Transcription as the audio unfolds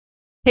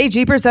Hey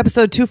Jeepers,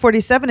 episode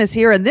 247 is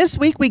here, and this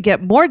week we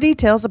get more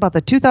details about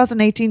the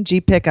 2018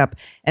 Jeep pickup.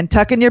 And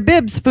tuck in your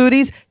bibs,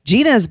 foodies,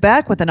 Gina is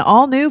back with an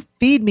all-new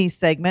Feed Me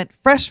segment,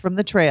 fresh from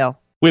the trail.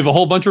 We have a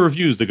whole bunch of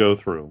reviews to go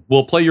through.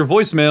 We'll play your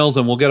voicemails,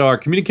 and we'll get our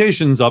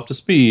communications up to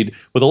speed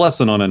with a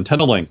lesson on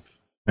antenna length.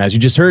 As you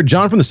just heard,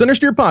 John from the Center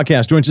Steer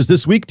podcast joins us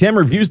this week. Tam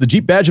reviews the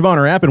Jeep Badge of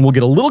Honor app, and we'll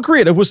get a little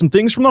creative with some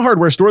things from the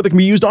hardware store that can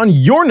be used on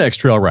your next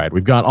trail ride.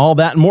 We've got all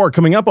that and more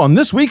coming up on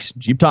this week's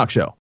Jeep Talk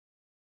Show.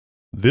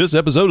 This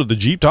episode of the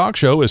Jeep Talk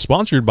Show is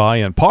sponsored by,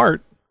 in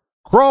part,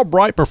 Crawl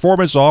Bright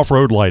Performance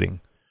Off-Road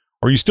Lighting.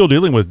 Are you still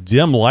dealing with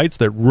dim lights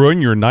that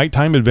ruin your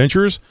nighttime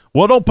adventures?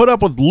 Well, don't put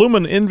up with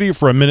Lumen Envy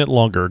for a minute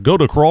longer. Go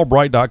to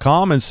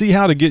crawlbright.com and see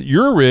how to get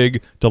your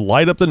rig to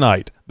light up the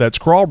night. That's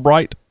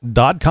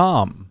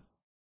crawlbright.com.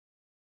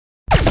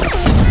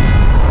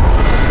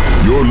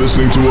 You're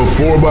listening to a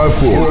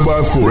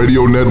 4x4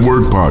 Radio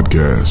Network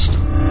podcast.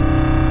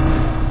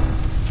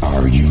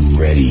 Are you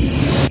ready?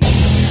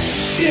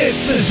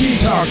 It's the Jeep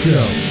Talk Show.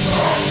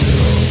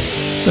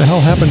 What the hell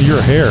happened to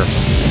your hair?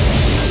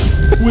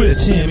 With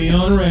Tammy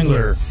on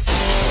Wrangler.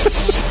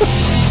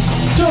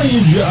 Tony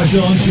and Josh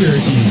on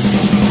Cherokee.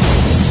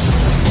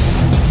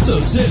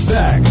 So sit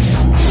back,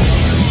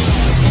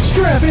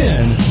 strap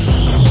in,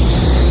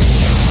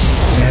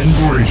 and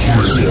brace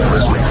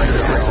yourself.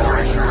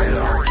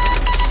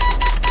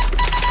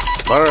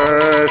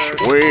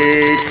 First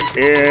week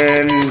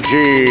in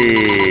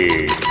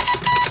Jeep.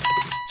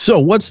 So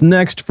what's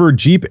next for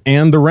Jeep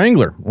and the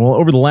Wrangler? Well,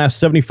 over the last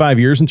 75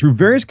 years and through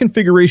various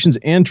configurations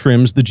and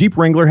trims, the Jeep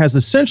Wrangler has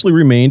essentially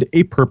remained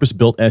a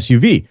purpose-built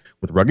SUV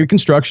with rugged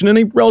construction and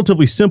a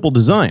relatively simple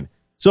design.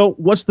 So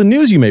what's the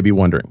news, you may be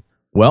wondering?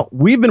 Well,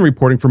 we've been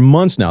reporting for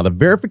months now the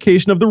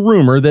verification of the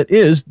rumor that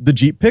is the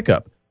Jeep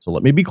pickup. So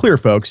let me be clear,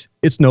 folks.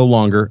 It's no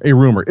longer a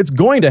rumor. It's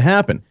going to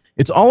happen.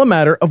 It's all a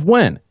matter of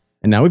when.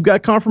 And now we've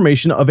got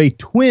confirmation of a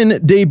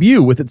twin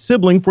debut with its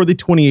sibling for the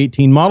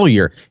 2018 model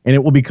year, and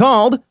it will be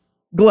called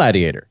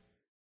Gladiator.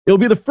 It'll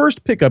be the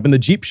first pickup in the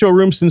Jeep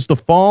showroom since the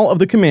fall of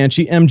the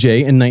Comanche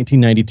MJ in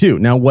 1992.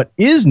 Now, what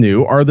is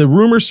new are the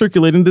rumors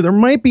circulating that there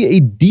might be a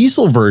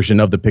diesel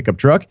version of the pickup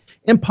truck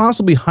and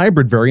possibly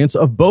hybrid variants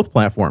of both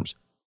platforms.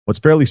 What's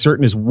fairly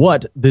certain is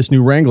what this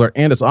new Wrangler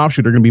and its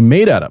offshoot are going to be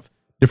made out of.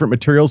 Different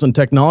materials and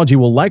technology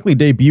will likely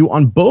debut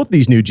on both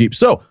these new Jeeps.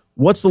 So,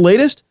 what's the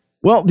latest?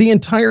 Well, the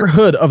entire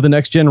hood of the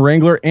next-gen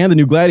Wrangler and the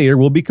new Gladiator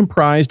will be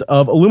comprised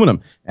of aluminum,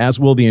 as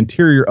will the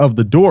interior of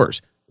the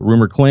doors. The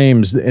rumor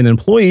claims an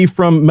employee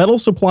from metal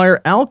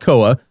supplier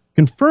Alcoa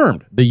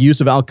confirmed the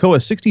use of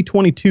Alcoa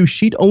 6022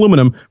 sheet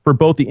aluminum for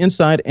both the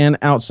inside and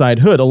outside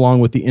hood, along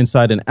with the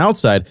inside and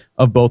outside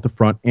of both the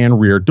front and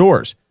rear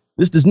doors.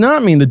 This does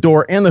not mean the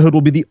door and the hood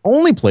will be the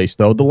only place,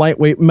 though, the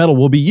lightweight metal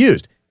will be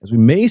used, as we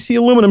may see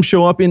aluminum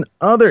show up in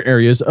other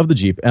areas of the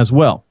Jeep as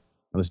well.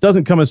 Now, this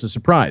doesn't come as a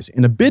surprise.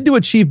 In a bid to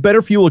achieve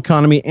better fuel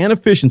economy and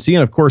efficiency,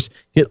 and of course,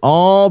 hit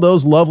all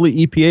those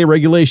lovely EPA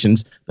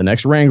regulations, the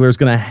next Wrangler is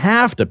going to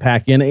have to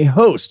pack in a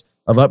host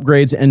of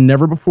upgrades and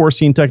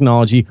never-before-seen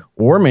technology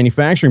or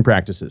manufacturing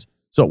practices.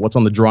 So what's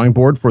on the drawing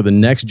board for the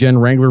next-gen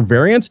Wrangler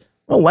variants?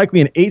 Well, likely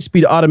an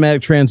 8-speed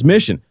automatic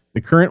transmission.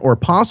 The current or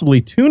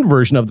possibly tuned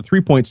version of the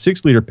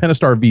 3.6-liter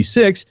Pentastar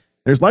V6,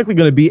 there's likely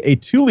going to be a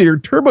 2-liter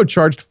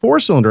turbocharged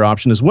 4-cylinder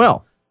option as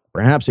well.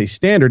 Perhaps a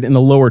standard in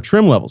the lower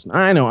trim levels.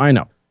 I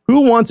know.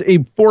 Who wants a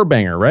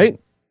 4-banger, right?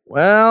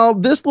 Well,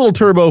 this little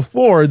Turbo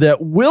 4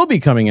 that will be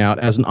coming out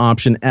as an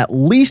option, at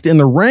least in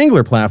the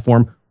Wrangler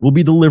platform, will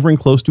be delivering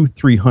close to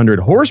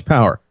 300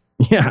 horsepower.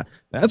 Yeah,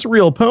 that's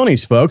real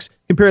ponies, folks.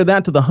 Compare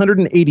that to the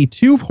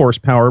 182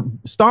 horsepower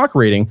stock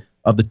rating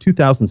of the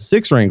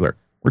 2006 Wrangler.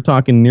 We're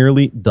talking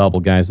nearly double,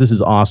 guys. This is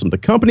awesome. The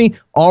company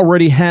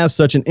already has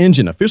such an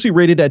engine, officially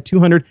rated at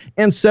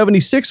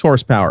 276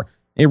 horsepower.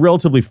 A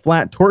relatively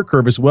flat torque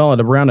curve as well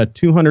at around a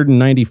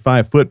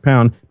 295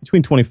 foot-pound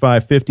between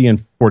 2550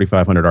 and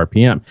 4500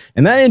 RPM.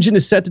 And that engine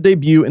is set to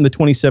debut in the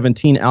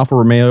 2017 Alfa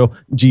Romeo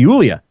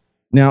Giulia.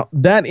 Now,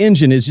 that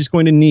engine is just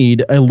going to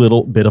need a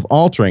little bit of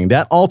altering.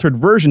 That altered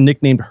version,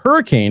 nicknamed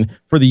Hurricane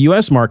for the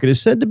U.S. market, is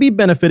said to be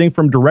benefiting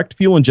from direct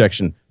fuel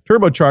injection,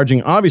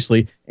 turbocharging,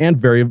 obviously, and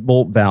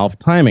variable valve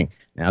timing.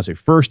 Now, as a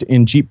first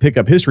in Jeep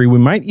pickup history, we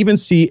might even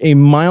see a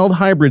mild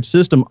hybrid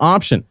system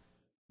option.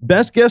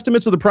 Best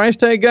guesstimates of the price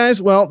tag,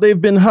 guys? Well, they've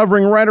been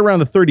hovering right around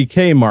the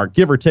 $30,000 mark,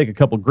 give or take a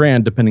couple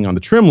grand, depending on the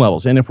trim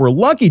levels. And if we're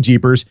lucky,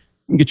 Jeepers,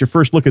 you can get your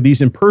first look at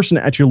these in person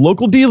at your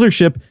local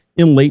dealership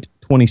in late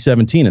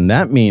 2017. And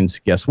that means,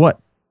 guess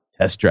what?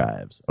 Test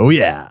drives. Oh,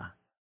 yeah.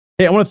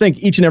 Hey, I want to thank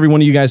each and every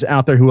one of you guys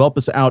out there who help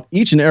us out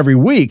each and every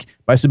week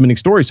by submitting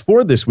stories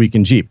for This Week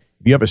in Jeep.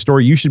 If you have a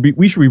story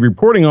we should be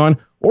reporting on,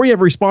 or you have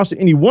a response to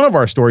any one of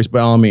our stories, by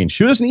all means,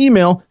 shoot us an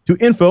email to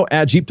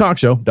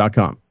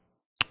info@jeeptalkshow.com.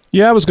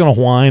 Yeah, I was going to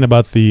whine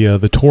about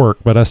the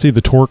torque, but I see the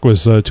torque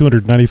was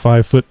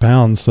 295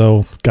 foot-pounds,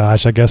 so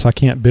gosh, I guess I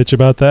can't bitch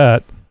about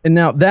that. And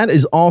now that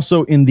is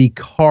also in the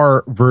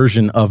car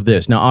version of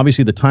this. Now,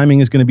 obviously, the timing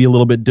is going to be a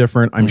little bit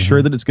different. I'm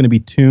sure that it's going to be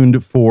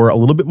tuned for a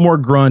little bit more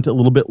grunt, a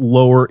little bit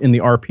lower in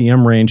the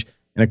RPM range.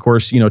 And of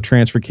course,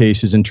 transfer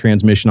cases and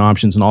transmission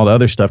options and all the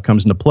other stuff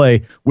comes into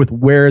play with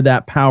where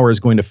that power is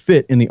going to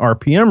fit in the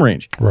RPM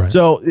range. Right.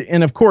 So,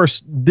 and of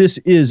course, this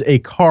is a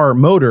car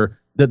motor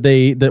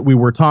that we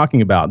were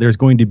talking about. There's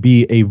going to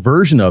be a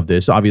version of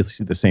this,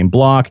 obviously the same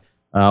block,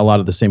 a lot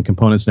of the same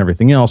components and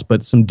everything else,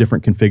 but some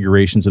different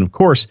configurations. And of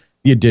course,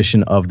 the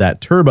addition of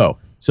that turbo.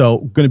 So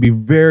going to be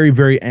very,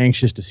 very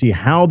anxious to see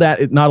how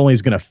it not only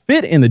is going to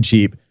fit in the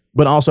Jeep,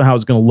 but also how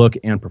it's going to look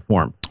and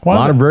perform. Wow. A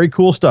lot of very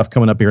cool stuff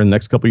coming up here in the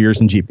next couple of years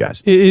in Jeep,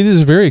 guys. It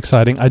is very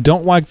exciting. I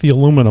don't like the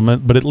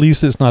aluminum, but at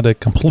least it's not a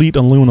complete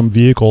aluminum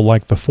vehicle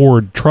like the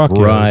Ford truck is.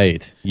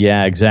 Right.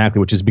 Yeah, exactly,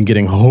 which has been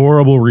getting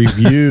horrible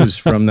reviews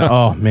from the,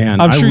 oh,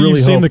 man. I'm sure you've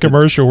seen the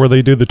commercial where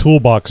they do the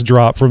toolbox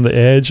drop from the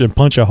edge and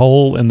punch a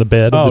hole in the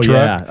bed of the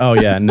truck. Yeah. Oh,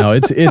 yeah. No,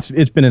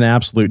 it's been an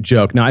absolute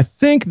joke. Now, I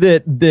think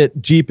that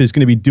Jeep is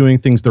going to be doing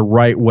things the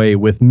right way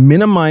with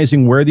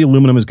minimizing where the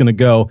aluminum is going to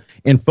go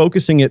and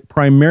focusing it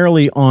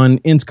primarily on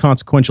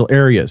inconsequential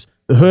areas.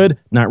 The hood,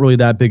 not really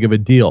that big of a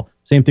deal.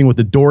 Same thing with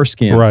the door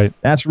skins. Right.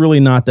 That's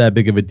really not that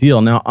big of a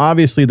deal. Now,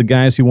 obviously, the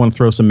guys who want to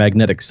throw some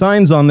magnetic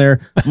signs on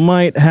there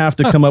might have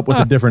to come up with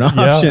a different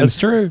option. Yeah, that's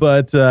true.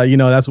 But,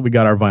 that's what we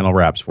got our vinyl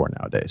wraps for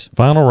nowadays.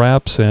 Vinyl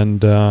wraps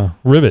and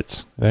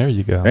rivets. There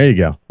you go. There you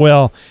go.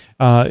 Well,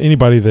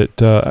 anybody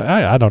that,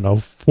 I don't know,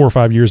 4 or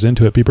 5 years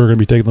into it, people are going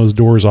to be taking those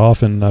doors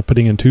off and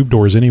putting in tube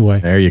doors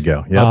anyway. There you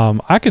go.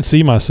 Yep. I could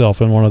see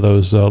myself in one of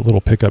those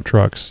little pickup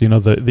trucks. The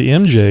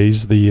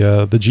MJs,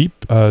 the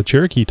Jeep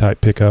Cherokee type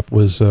pickup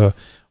was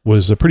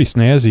pretty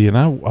snazzy, and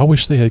I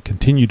wish they had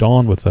continued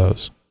on with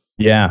those.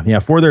 Yeah.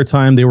 For their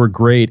time, they were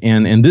great,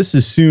 and this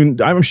is soon.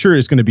 I'm sure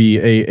it's going to be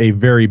a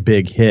very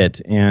big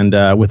hit, and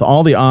with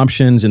all the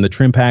options and the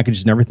trim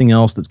packages and everything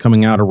else that's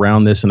coming out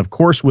around this, and of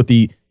course with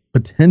the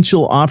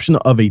potential option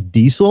of a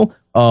diesel.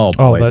 Oh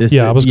boy,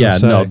 I was going to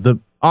say. No, the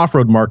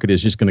off-road market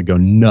is just going to go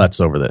nuts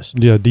over this.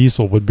 Yeah,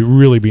 diesel would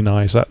really be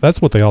nice.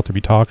 That's what they ought to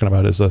be talking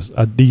about, is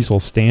a diesel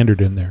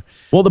standard in there.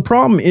 Well, the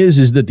problem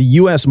is that the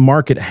U.S.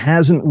 market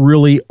hasn't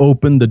really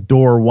opened the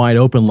door wide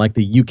open like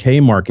the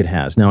UK market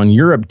has. Now, in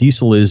Europe,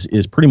 diesel is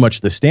pretty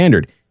much the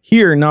standard.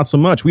 Here, not so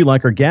much. We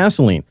like our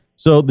gasoline.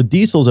 So the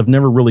diesels have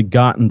never really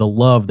gotten the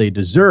love they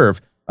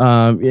deserve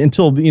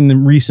until in the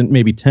recent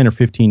maybe 10 or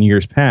 15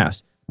 years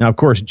past. Now, of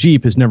course,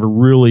 Jeep has never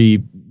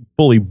really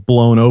fully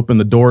blown open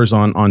the doors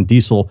on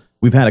diesel.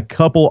 We've had a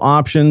couple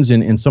options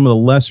in some of the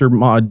lesser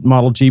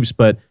model Jeeps,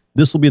 but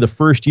this will be the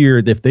first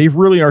year that if they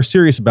really are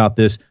serious about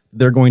this,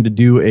 they're going to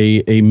do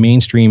a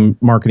mainstream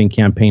marketing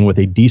campaign with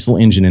a diesel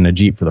engine in a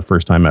Jeep for the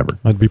first time ever.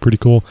 That'd be pretty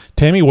cool.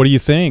 Tammy, what do you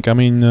think? I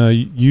mean,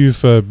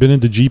 you've been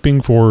into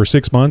Jeeping for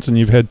 6 months, and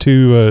you've had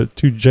two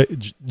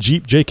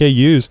Jeep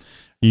JKUs.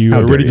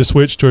 You ready to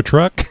switch to a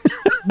truck?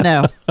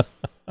 No.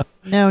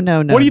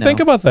 No. What do you think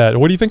about that?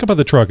 What do you think about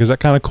the truck? Is that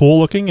kind of cool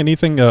looking?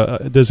 Anything?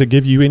 Does it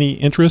give you any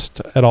interest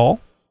at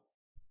all?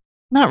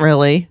 Not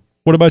really.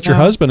 What about your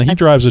husband? He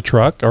drives a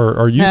truck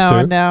or used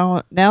to.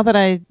 No. Now that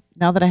I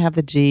have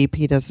the Jeep,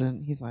 he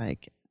doesn't. He's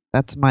like,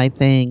 that's my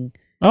thing.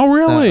 Oh,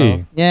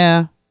 really? So,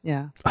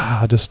 yeah.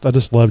 I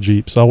just love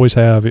Jeeps. I always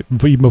have,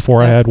 even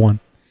before I had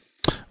one.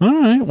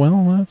 All right.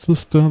 Well, that's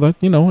just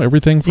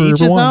everything for each everyone.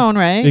 his own,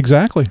 right?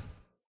 Exactly.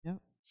 Yep.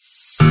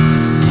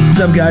 What's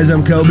up, guys?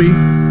 I'm Kobe.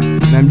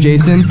 And I'm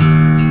Jason.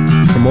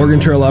 From Morgan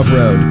Trail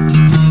Off-Road.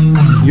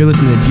 You're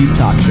listening to Jeep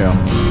Talk Show.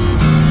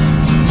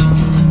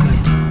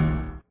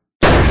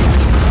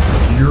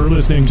 You're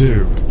listening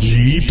to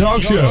Jeep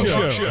Talk Show,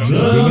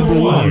 the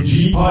 #1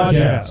 Jeep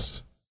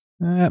podcast.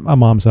 At my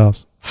mom's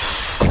house.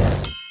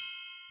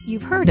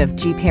 You've heard of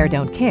Jeep Hair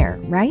Don't Care,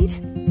 right?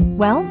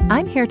 Well,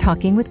 I'm here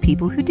talking with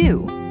people who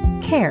do.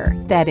 Care,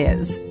 that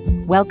is.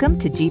 Welcome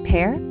to Jeep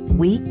Hair,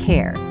 We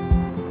Care.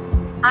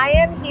 I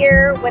am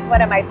here with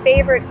one of my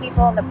favorite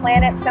people on the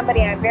planet,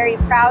 somebody I'm very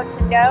proud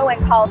to know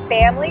and call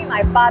family,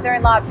 my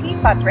father-in-law,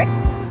 Pete Buttrick,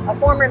 a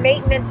former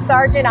maintenance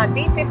sergeant on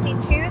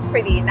B-52s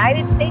for the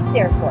United States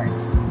Air Force.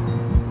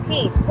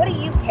 Pete, what do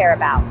you care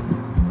about?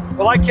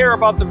 Well, I care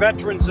about the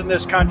veterans in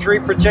this country,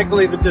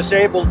 particularly the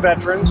disabled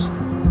veterans.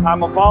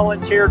 I'm a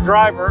volunteer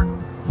driver,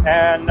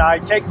 and I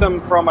take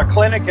them from a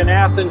clinic in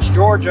Athens,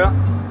 Georgia,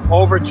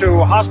 over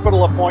to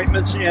hospital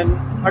appointments in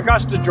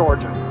Augusta,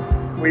 Georgia.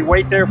 We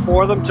wait there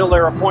for them till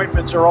their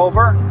appointments are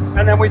over,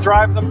 and then we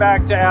drive them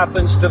back to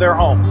Athens to their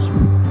homes.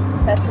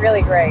 That's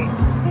really great.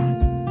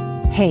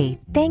 Hey,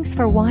 thanks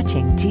for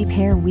watching Jeep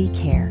Hair We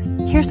Care.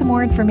 Here's some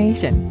more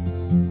information.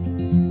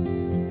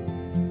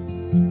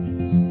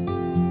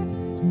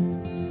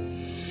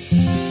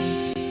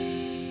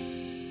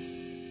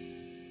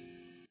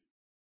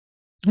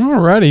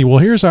 Alrighty, well,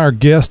 here's our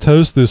guest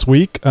host this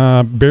week,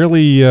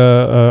 barely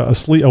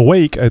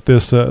awake at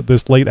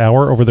this late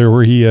hour over there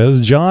where he is,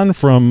 John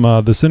from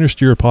the Center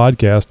Steer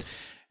podcast.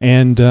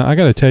 And I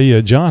got to tell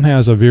you, John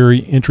has a very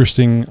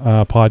interesting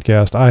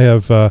podcast. I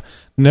have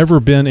never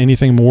been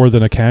anything more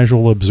than a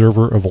casual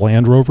observer of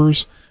Land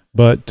Rovers,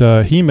 but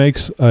he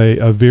makes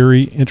a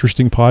very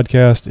interesting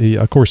podcast.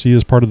 Of course, he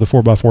is part of the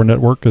 4x4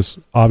 network, because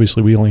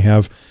obviously we only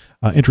have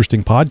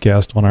interesting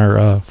podcasts on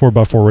our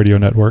 4x4 radio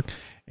network.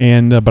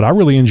 and but I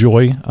really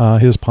enjoy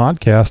his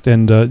podcast.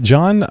 And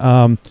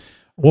John,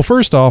 well,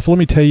 first off, let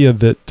me tell you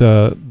that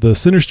the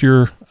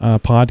Sinister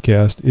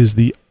podcast is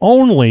the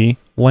only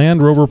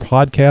Land Rover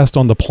podcast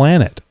on the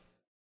planet.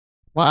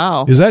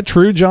 Wow. Is that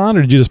true, John,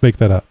 or did you just make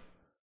that up?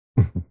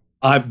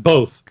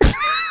 Both.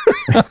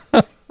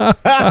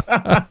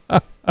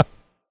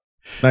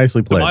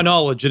 Nicely played. To my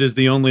knowledge, it is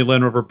the only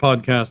Land Rover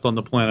podcast on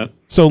the planet.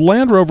 So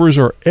Land Rovers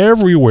are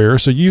everywhere,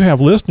 so you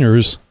have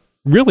listeners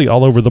really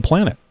all over the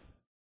planet.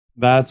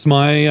 That's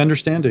my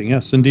understanding.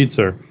 Yes, indeed,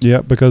 sir.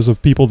 Yeah, because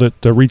of people that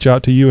reach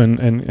out to you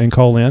and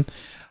call in.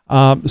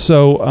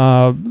 So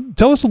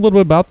tell us a little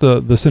bit about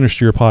the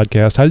Sinister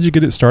podcast. How did you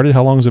get it started?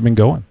 How long has it been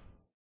going?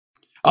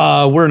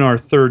 We're in our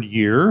third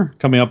year,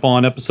 coming up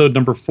on episode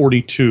number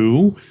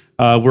 42.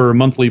 We're a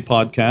monthly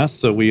podcast,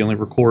 so we only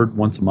record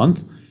once a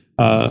month.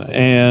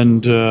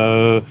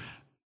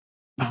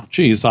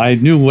 Geez, I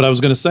knew what I was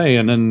going to say,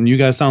 and then you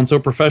guys sound so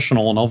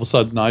professional, and all of a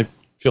sudden I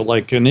feel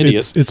like an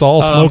idiot. It's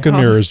all smoke and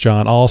mirrors,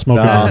 John. All smoke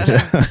and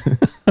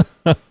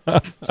mirrors.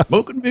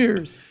 Smoke and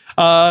mirrors.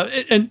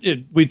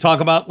 We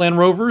talk about Land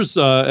Rovers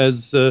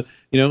as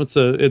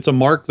it's a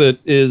mark that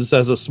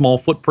has a small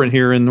footprint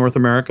here in North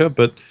America,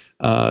 but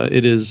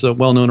it is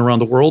well known around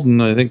the world,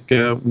 and I think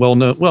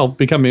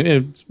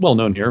it's well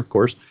known here, of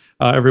course.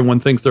 Everyone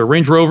thinks they're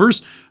Range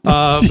Rovers,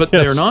 but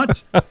they're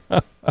not.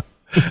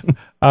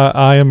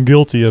 I am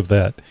guilty of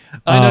that.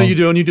 I know you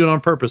do, and you do it on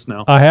purpose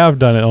now. I have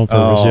done it on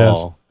purpose,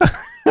 yes.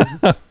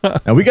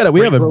 Now we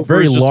have a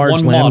very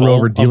large Land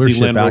Rover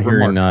dealership out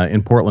here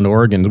in Portland,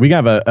 Oregon. We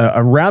have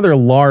a rather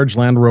large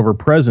Land Rover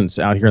presence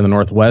out here in the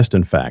Northwest,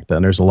 in fact.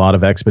 There's a lot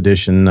of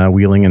expedition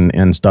wheeling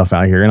and stuff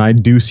out here. And I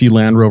do see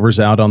Land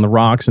Rovers out on the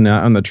rocks and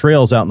out on the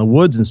trails out in the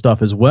woods and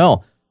stuff as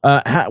well.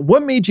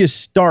 What made you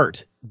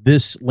start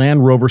this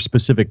Land Rover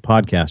specific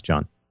podcast,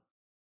 John?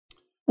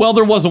 Well,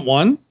 there wasn't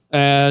one.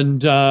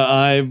 And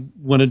I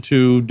wanted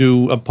to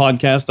do a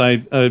podcast.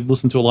 I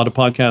listened to a lot of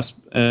podcasts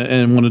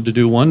and wanted to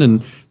do one.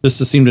 And this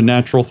just seemed a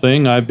natural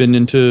thing. I've been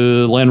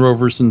into Land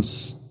Rover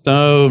since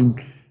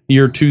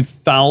year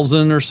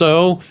 2000 or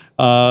so.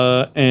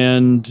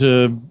 And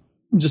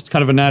just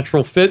kind of a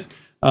natural fit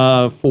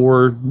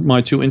for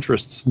my two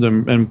interests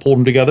and pulled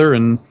them together.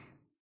 And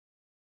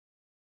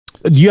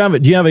do you have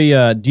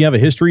a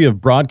history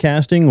of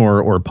broadcasting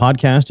or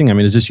podcasting? I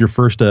mean, is this your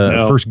first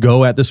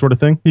go at this sort of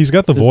thing? He's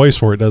got the voice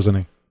for it, doesn't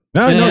he?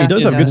 No, he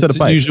does have a good set of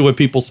pipes. Usually what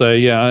people say,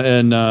 yeah.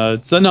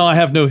 And so no, I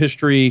have no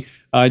history.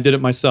 I did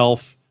it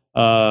myself.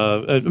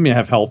 I mean, I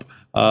have help,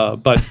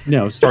 but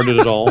started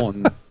it all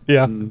and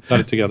and got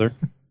it together.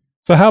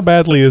 So how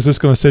badly is this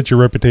going to set your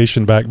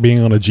reputation back being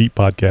on a Jeep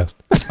podcast?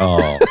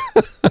 Oh,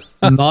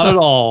 not at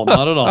all.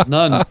 Not at all.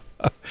 None.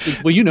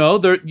 Well,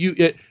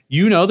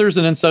 there's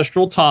an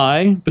ancestral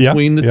tie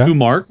between the two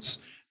marks,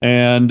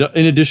 and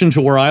in addition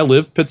to where I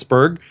live,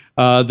 Pittsburgh,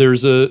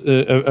 there's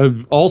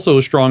also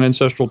a strong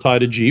ancestral tie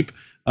to Jeep.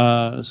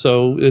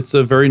 So it's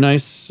a very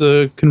nice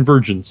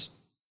convergence.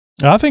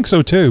 I think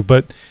so too,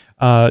 but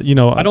I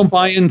don't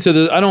buy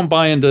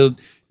into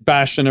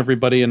bashing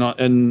everybody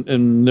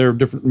and their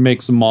different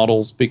makes and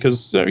models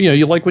because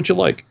you like what you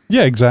like.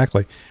 Yeah,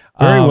 exactly.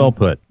 Very well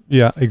put.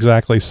 Yeah,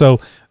 exactly. So.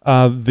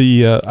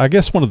 I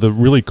guess one of the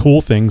really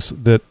cool things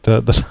that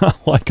I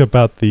like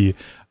about the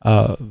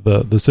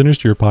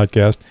Sinister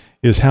podcast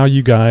is how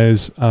you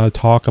guys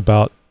talk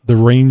about the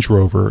Range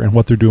Rover and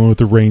what they're doing with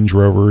the Range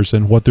Rovers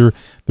and what they're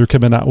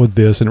coming out with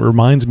this. And it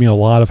reminds me a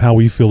lot of how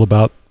we feel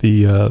about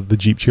the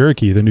Jeep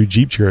Cherokee, the new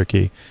Jeep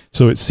Cherokee.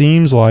 So it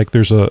seems like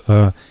there's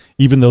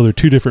even though they're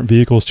two different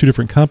vehicles, two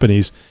different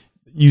companies,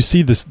 you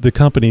see the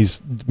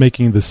companies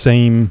making the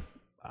same.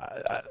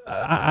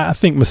 I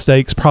think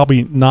mistakes,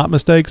 probably not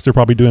mistakes. They're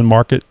probably doing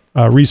market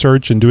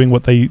research and doing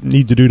what they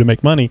need to do to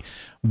make money.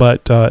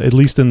 But at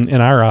least in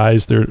our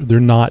eyes, they're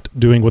not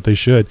doing what they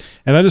should.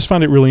 And I just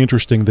find it really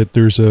interesting that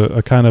there's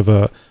a kind of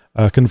a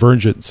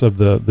convergence of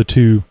the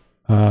two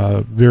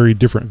very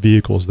different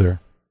vehicles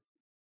there.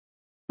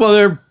 Well,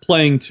 they're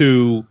playing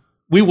to,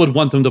 we would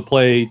want them to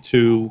play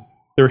to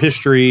their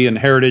history and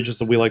heritage,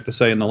 as we like to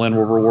say in the Land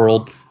Rover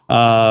world.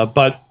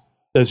 But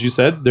as you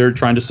said, they're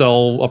trying to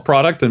sell a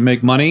product and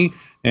make money.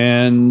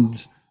 And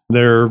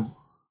they're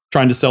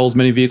trying to sell as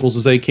many vehicles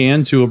as they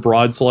can to a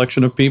broad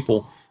selection of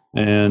people.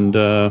 And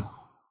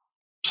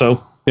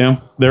so, things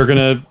are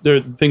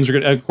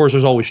gonna. Of course,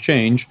 there's always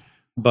change,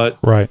 but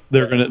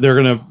they're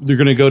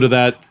gonna go to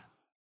that.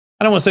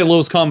 I don't want to say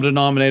lowest common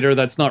denominator.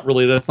 That's not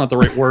the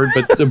right word,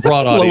 but the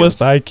broad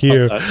audience. Lowest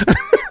IQ.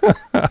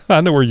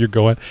 I know where you're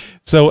going.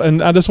 So,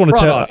 and I just want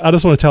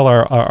to tell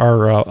our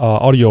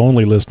audio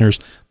only listeners,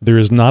 there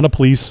is not a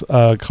police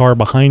car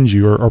behind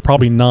you, or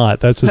probably not.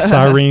 That's the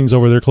sirens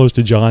over there close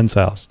to John's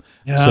house.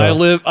 Yeah,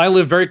 so. I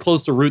live very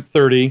close to Route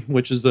 30,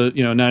 which is the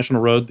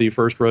national road, the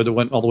first road that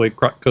went all the way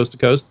coast to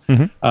coast.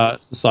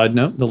 Mm-hmm. Side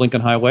note, the Lincoln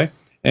Highway,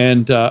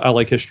 and I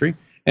like history.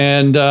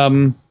 And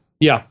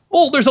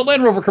there's a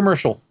Land Rover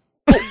commercial.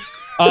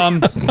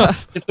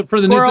 It's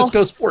for the new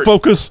Disco Sport.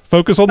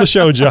 Focus on the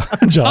show, John.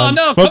 Oh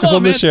no, focus come on,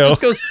 on man. the show.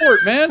 Disco Sport,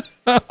 man.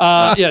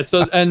 Yeah.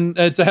 So, and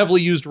it's a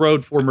heavily used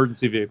road for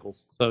emergency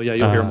vehicles. So yeah,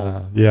 you'll hear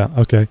more. Yeah.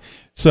 Okay.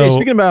 So hey,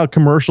 speaking about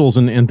commercials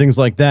and things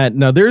like that,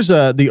 now there's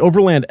the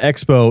Overland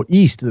Expo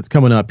East that's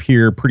coming up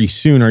here pretty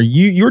soon.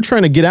 You were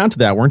trying to get out to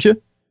that, weren't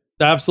you?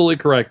 Absolutely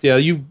correct. Yeah,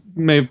 you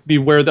may be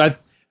aware that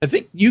I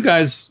think you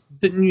guys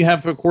didn't you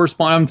have a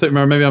correspondent?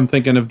 Maybe I'm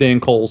thinking of Dan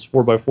Cole's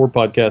 4x4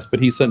 podcast, but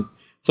he sent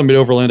somebody to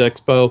Overland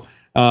Expo.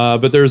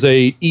 But there's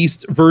a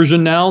East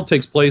version now. It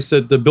takes place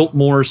at the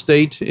Biltmore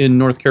Estate in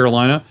North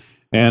Carolina,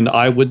 and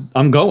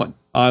I'm going.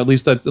 At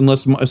least that's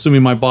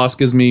assuming my boss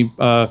gives me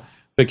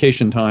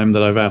vacation time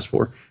that I've asked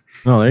for.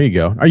 Oh, there you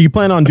go. Are you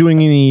planning on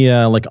doing any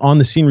like on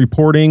the scene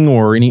reporting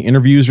or any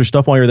interviews or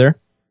stuff while you're there?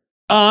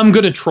 I'm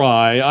gonna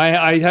try.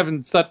 I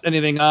haven't set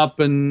anything up,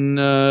 and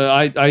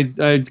I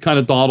kind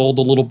of dawdled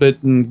a little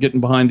bit and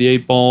getting behind the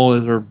eight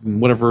ball or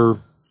whatever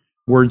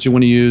words you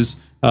want to use,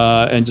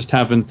 and just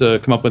haven't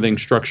come up with anything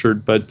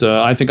structured. But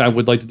I think I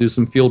would like to do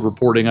some field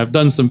reporting. I've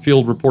done some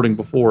field reporting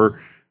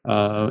before,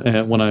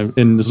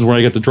 and this is where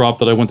I get the drop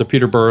that I went to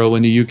Peterborough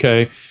in the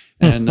UK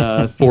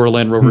and for a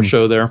Land Rover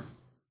show there.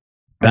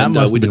 That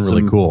must have been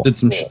really cool.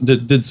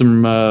 Did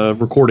some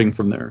recording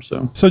from there.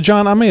 So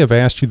John, I may have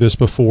asked you this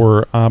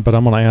before, but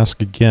I'm going to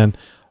ask again.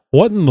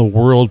 What in the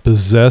world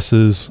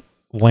possesses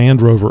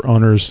Land Rover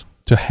owners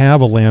to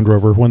have a Land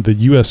Rover when the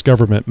U.S.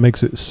 government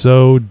makes it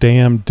so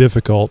damn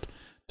difficult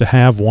to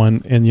have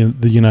one in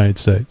the United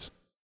States?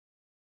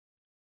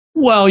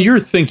 Well,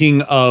 you're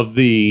thinking of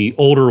the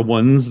older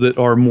ones that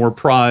are more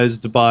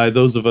prized by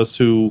those of us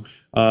who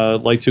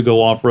like to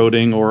go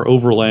off-roading or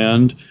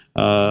overland,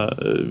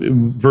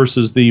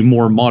 versus the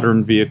more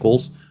modern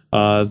vehicles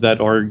that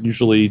are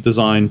usually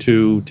designed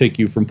to take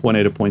you from point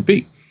A to point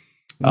B.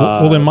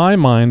 Well, in my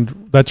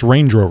mind, that's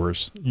Range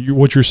Rovers.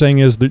 What you're saying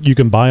is that you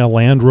can buy a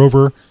Land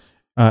Rover,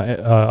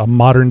 a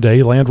modern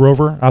day Land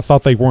Rover. I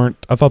thought they weren't.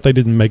 I thought they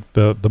didn't make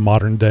the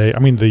modern day. I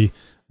mean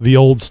the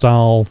old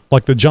style,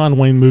 like the John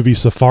Wayne movie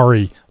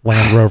Safari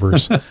Land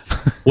Rovers.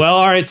 Well,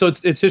 all right. So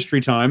it's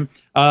history time.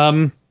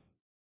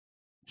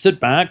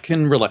 Sit back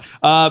and relax.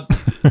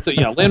 So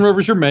yeah, Land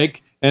Rover's your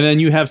make, and then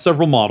you have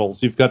several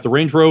models. You've got the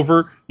Range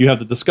Rover, you have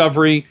the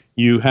Discovery,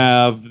 you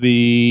have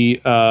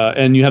the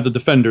and you have the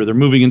Defender. They're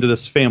moving into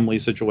this family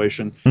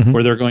situation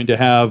where they're going to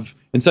have,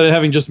 instead of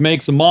having just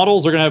makes and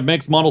models, they're going to have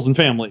makes, models, and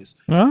families.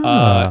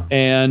 But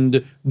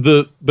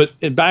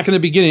back in the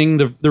beginning,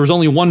 there was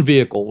only one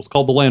vehicle. It was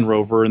called the Land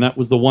Rover, and that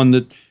was the one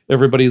that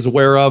everybody's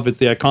aware of. It's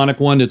the iconic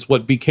one. It's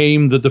what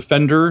became the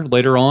Defender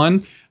later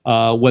on.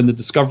 When the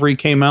Discovery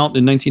came out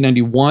in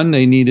 1991,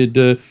 they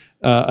needed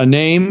a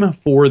name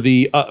for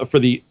the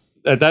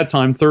at that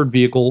time third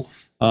vehicle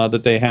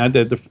that they had,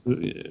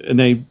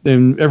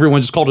 and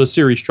everyone just called it a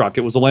series truck.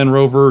 It was a Land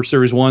Rover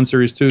Series 1,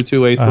 Series 2,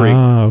 2A, 3.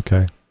 Ah,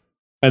 okay.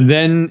 And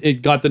then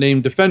it got the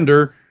name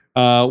Defender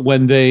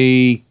when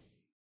they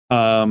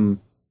came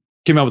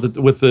out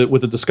with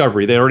the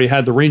Discovery. They already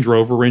had the Range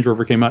Rover. Range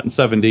Rover came out in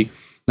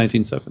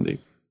 1970.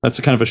 That's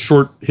a kind of a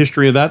short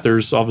history of that.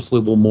 There's obviously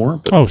a little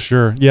more. Oh,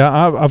 sure. Yeah,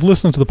 I've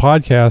listened to the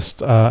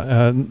podcast,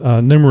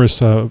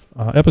 numerous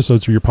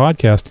episodes of your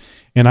podcast,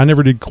 and I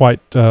never did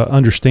quite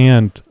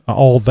understand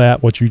all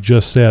that, what you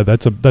just said.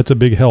 That's a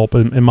big help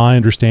in my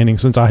understanding,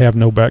 since I have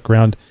no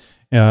background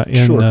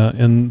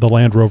in the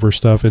Land Rover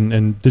stuff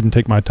and didn't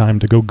take my time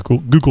to go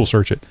Google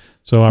search it.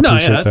 So I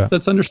appreciate that.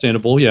 That's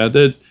understandable. Yeah.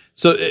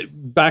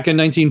 Back in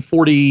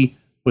 1940,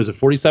 was it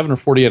 47 or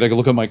 48? I can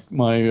look at my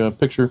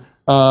picture.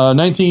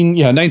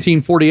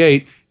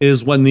 1948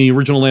 is when the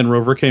original Land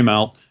Rover came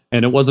out,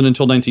 and it wasn't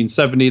until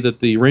 1970 that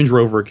the Range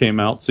Rover came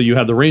out. So you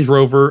had the Range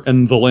Rover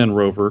and the Land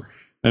Rover,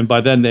 and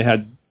by then they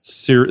had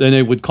and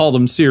they would call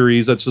them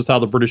series. That's just how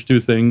the British do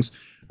things.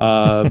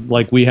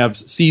 Like we have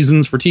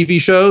seasons for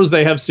TV shows,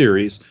 they have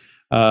series,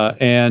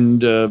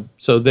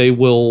 so they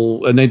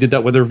will, and they did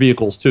that with their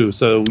vehicles too.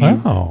 So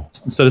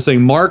instead of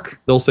saying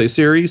Mark, they'll say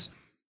series.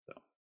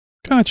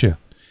 Gotcha.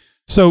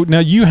 So now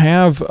you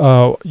have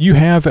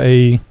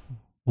a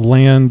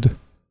Land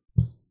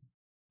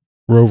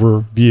Rover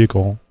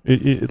vehicle,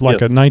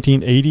 like a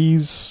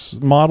 1980s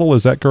model.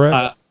 Is that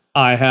correct?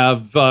 I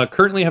have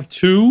currently have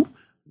two.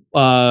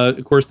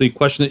 Of course, the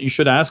question that you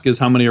should ask is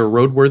how many are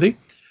roadworthy.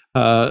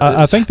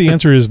 I think the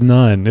answer is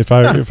none. If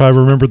I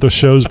remember the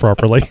shows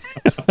properly.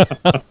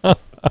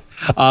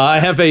 I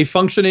have a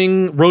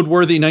functioning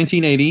roadworthy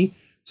 1980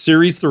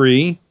 Series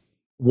 3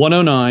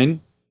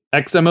 109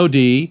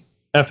 XMOD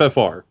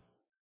FFR.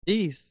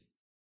 Jeez.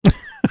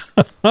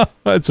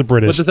 That's a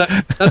British. What does that?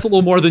 That's a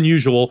little more than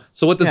usual.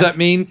 So what does that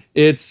mean?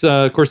 It's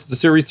of course it's a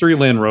Series 3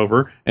 Land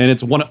Rover, and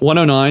it's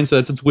 109, so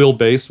that's its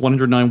wheelbase,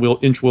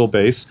 109-inch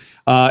wheelbase.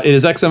 It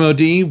is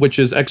XMOD, which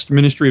is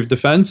ex-Ministry of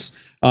Defense.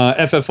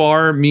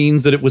 FFR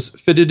means that it was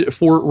fitted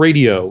for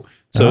radio.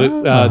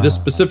 So this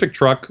specific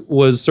truck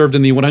was served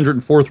in the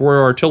 104th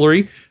Royal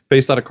Artillery,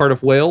 based out of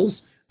Cardiff,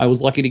 Wales. I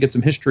was lucky to get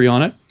some history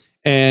on it,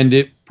 and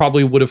it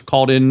probably would have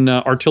called in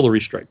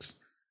artillery strikes.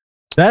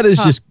 That is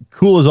just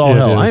cool as all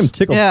hell. I am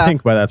tickled Yeah.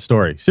 pink by that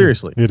story.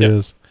 Seriously. It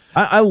is.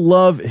 I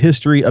love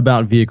history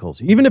about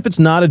vehicles, even if it's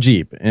not a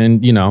Jeep.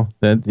 And, you know,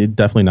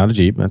 definitely not a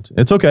Jeep.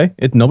 It's okay.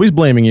 Nobody's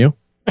blaming you.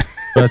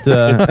 But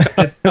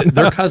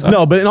they're cousins.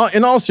 No, but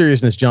in all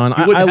seriousness, John,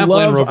 you wouldn't have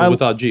love Land Rover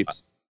without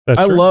Jeeps.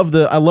 I love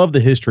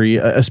the history,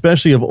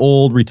 especially of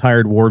old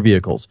retired war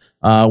vehicles.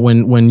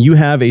 When you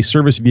have a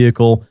service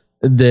vehicle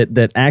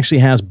that actually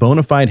has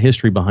bona fide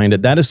history behind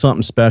it, that is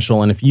something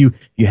special. And if you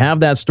have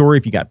that story,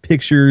 if you got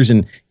pictures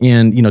and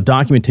you know,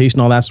 documentation,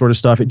 all that sort of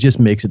stuff, it just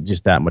makes it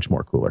just that much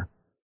more cooler.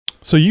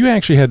 So you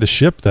actually had to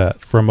ship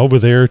that from over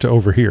there to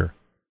over here.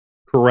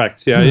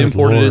 Correct. Yeah, I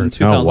imported it in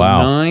 2009. Oh,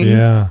 wow.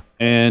 Yeah.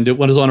 And it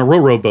was on a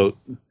ro-ro boat.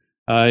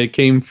 It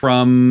came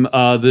from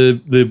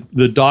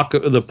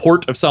the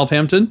port of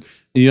Southampton,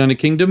 the United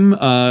Kingdom,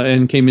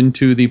 and came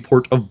into the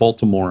port of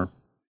Baltimore.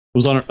 It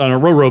was on a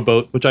ro-ro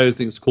boat, which I always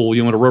think is cool.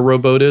 You know what a ro-ro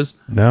boat is?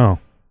 No.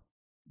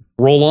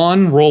 Roll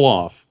on, roll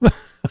off.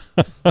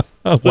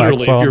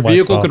 Literally, if your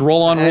vehicle could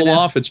roll on, roll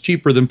off, it's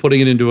cheaper than putting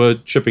it into a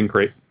shipping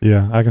crate.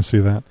 Yeah, I can see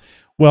that.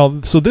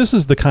 Well, so this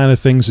is the kind of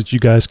things that you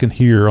guys can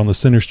hear on the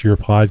Center Steer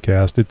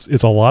podcast.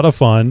 It's a lot of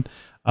fun.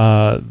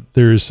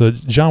 There's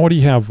John, what do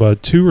you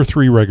have? 2 or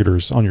 3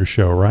 regulars on your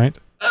show, right?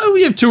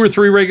 We have 2 or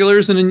 3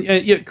 regulars, and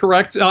yeah,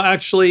 correct.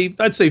 Actually,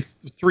 I'd say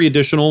 3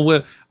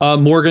 additional.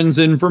 Morgan's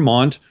in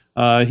Vermont.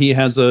 He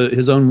has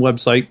his own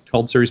website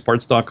called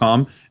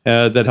seriesparts.com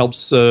that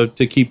helps to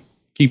keep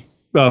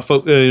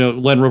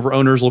Land Rover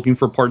owners looking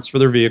for parts for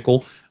their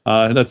vehicle.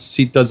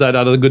 He does that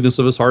out of the goodness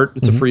of his heart.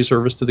 It's a free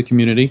service to the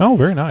community. Oh,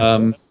 very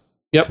nice.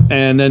 Yep.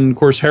 And then of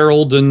course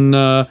Harold, and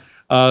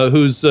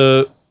who's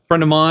a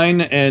friend of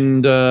mine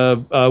and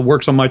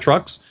works on my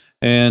trucks,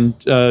 and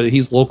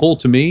he's local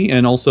to me.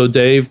 And also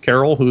Dave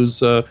Carroll,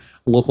 who's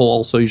local,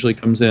 also usually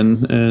comes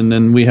in. And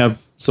then we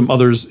have some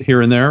others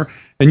here and there,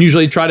 and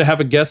usually try to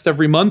have a guest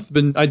every month.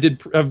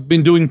 I've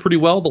been doing pretty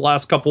well the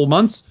last couple of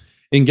months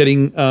in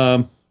getting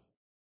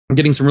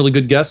some really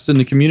good guests in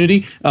the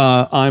community.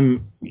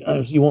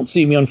 You won't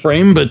see me on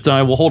frame, but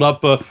I will hold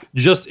up.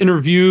 Just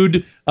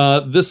interviewed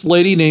this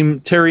lady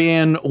named Terry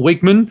Ann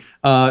Wakeman.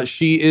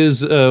 She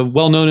is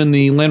well known in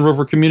the Land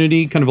Rover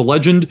community, kind of a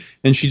legend,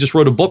 and she just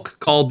wrote a book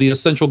called The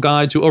Essential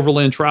Guide to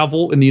Overland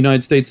Travel in the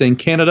United States and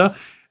Canada.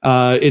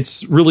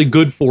 It's really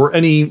good for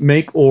any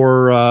make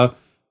or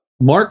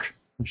mark.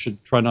 I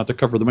should try not to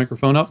cover the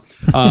microphone up.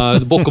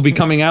 The book will be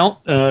coming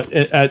out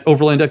at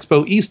Overland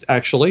Expo East,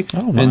 actually.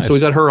 Oh, nice. And so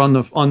we got her on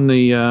the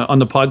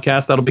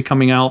podcast. That'll be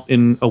coming out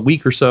in a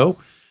week or so.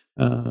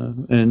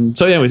 And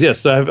so, anyways,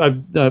 yes.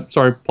 I'm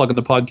sorry, plugging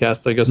the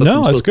podcast. I guess that's what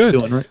I'm that's good.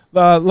 Doing, right?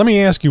 Let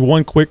me ask you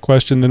one quick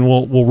question, then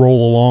we'll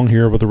roll along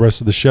here with the rest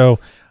of the show.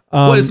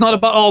 It's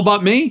not all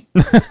about me.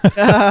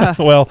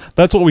 Well,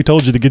 that's what we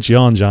told you to get you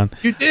on, John.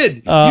 You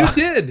did. You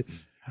did.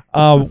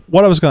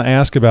 What I was going to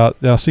ask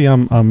about, now see,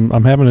 I'm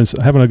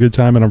having a good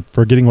time and I'm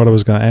forgetting what I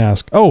was going to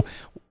ask. Oh,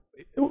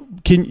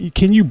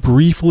 can you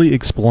briefly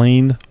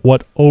explain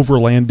what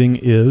overlanding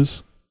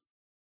is?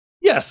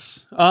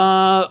 Yes.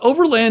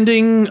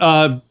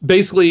 Overlanding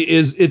basically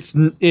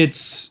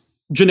it's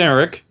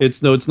generic.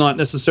 It's not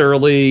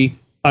necessarily,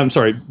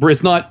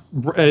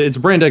 it's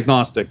brand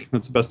agnostic.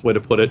 That's the best way to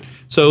put it.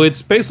 So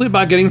it's basically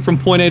about getting from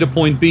point A to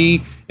point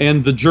B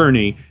and the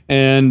journey.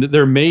 And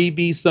there may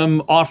be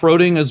some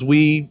off-roading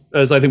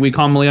as I think we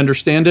commonly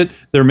understand it.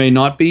 There may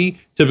not be.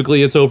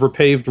 Typically it's over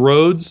paved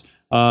roads,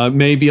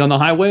 maybe on the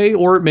highway,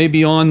 or it may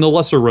be on the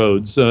lesser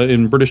roads,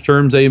 in British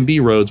terms, A and B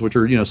roads, which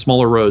are,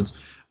 smaller roads,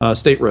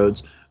 state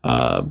roads.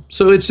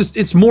 So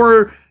it's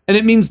more, and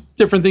it means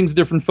different things to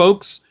different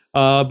folks.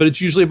 But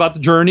it's usually about the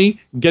journey,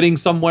 getting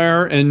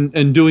somewhere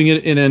and doing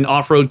it in an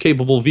off-road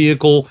capable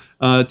vehicle.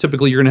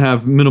 Typically, you're going to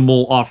have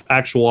minimal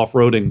actual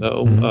off-roading,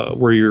 though,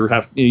 where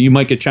you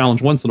might get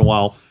challenged once in a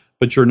while,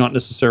 but you're not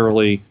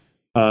necessarily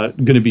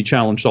going to be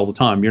challenged all the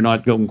time. You're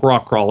not going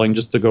rock crawling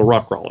just to go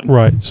rock crawling.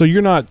 Right. So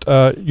you're not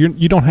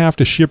you don't have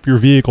to ship your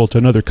vehicle to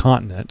another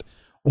continent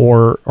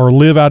or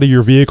live out of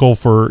your vehicle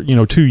for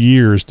 2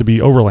 years to be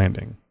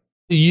overlanding.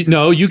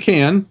 You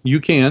can,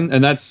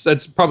 and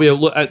that's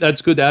probably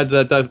that's good to add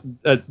to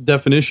that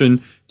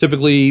definition.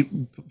 Typically,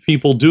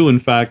 people do in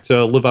fact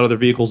live out of their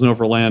vehicles and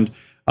overland.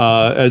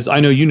 As I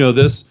know,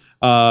 this.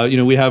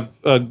 We have.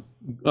 Thanks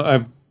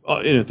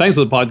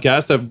to the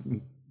podcast, I've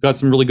got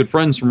some really good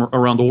friends from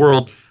around the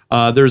world.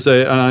 There's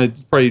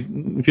probably,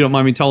 if you don't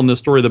mind me telling the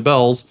story of the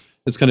Bells,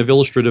 it's kind of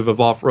illustrative of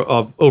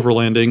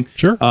overlanding.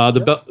 Sure.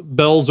 The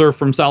Bells are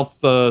from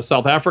South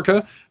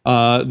Africa.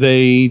 And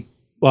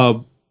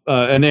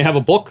they have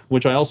a book,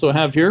 which I also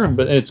have here,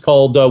 but it's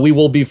called We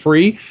Will Be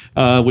Free,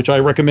 which I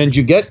recommend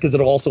you get because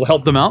it'll also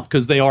help them out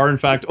because they are, in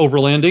fact,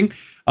 overlanding.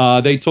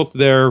 They took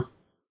their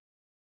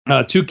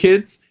 2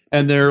 kids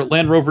and their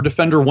Land Rover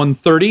Defender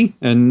 130,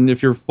 and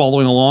if you're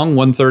following along,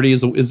 130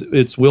 is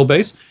its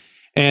wheelbase,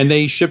 and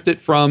they shipped it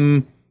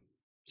from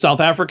South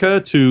Africa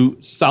to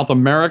South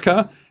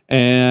America,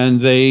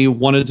 and they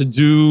wanted to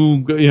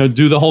do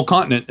the whole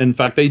continent. In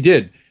fact, they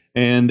did.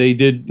 And they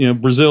did,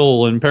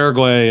 Brazil and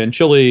Paraguay and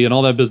Chile and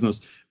all that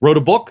business. Wrote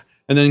a book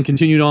and then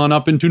continued on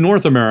up into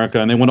North America.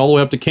 And they went all the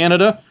way up to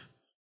Canada.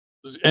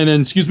 and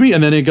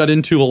then it got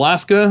into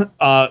Alaska,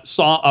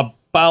 saw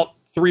about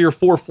 3 or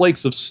 4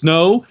 flakes of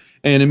snow,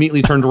 and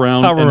immediately turned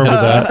around. I remember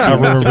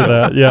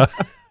that. Yeah.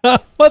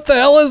 What the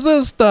hell is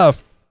this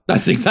stuff?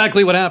 That's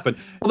exactly what happened.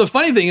 Well, the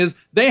funny thing is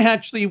they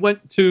actually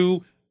went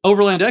to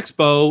Overland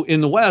Expo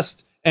in the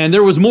West, and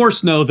there was more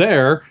snow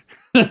there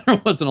than there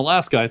was in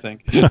Alaska, I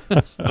think.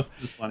 So,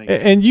 just funny.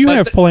 And you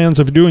have plans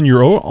of doing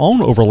your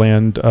own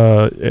Overland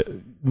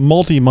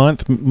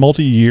multi-month,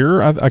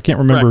 multi-year, I can't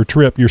remember,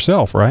 trip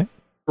yourself, right?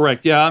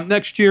 Correct. Yeah.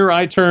 Next year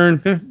I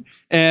turn,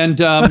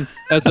 and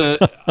as a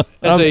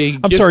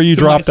I'm gift sorry you to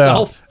dropped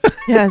myself, out.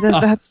 Yeah,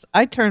 that's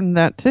I turned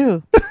that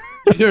too.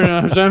 You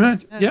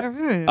turned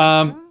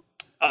yeah.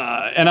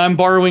 And I'm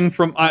borrowing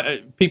from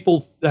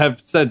people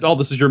have said, "Oh,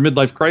 this is your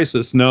midlife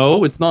crisis."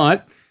 No, it's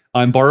not.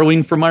 I'm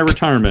borrowing from my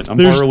retirement. I'm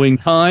borrowing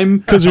time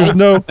because there's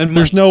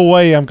no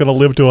way I'm going to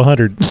live to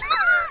 100.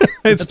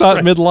 It's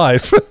not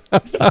midlife.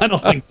 I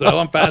don't think so.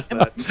 I'm past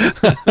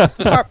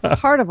that.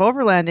 Part of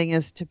overlanding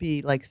is to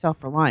be like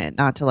self-reliant,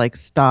 not to like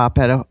stop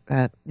at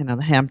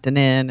the Hampton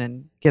Inn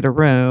and get a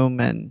room.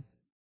 And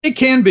it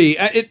can be.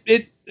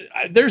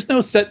 There's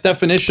no set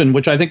definition,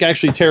 which I think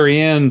actually Terry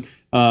Ann,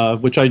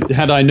 which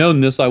had I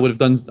known this, I've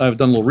done a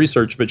little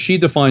research, but she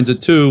defines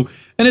it too,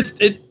 and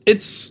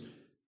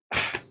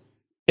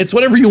it's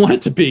whatever you want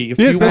it to be.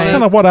 That's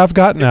kind of what I've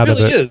gotten out of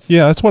it. Is.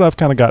 Yeah, that's what I've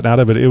kind of gotten out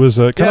of it. It was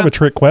kind of a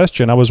trick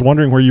question. I was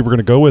wondering where you were going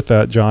to go with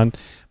that, John.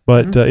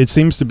 But it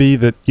seems to be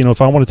that,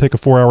 if I want to take a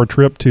 4-hour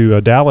trip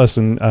to Dallas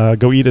and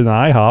go eat at an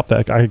IHOP,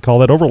 I could call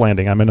that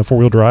overlanding. I'm in a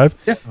 4-wheel drive.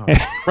 Yeah,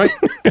 right.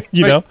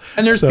 know.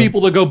 And there's people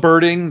that go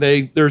birding.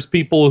 There's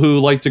people who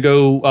like to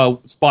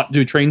go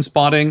do train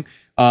spotting.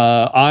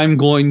 I'm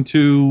going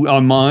to,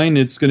 on mine,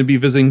 it's going to be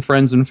visiting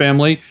friends and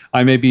family.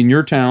 I may be in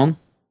your town.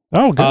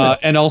 Oh, good.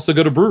 And also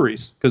go to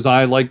breweries because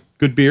I like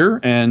good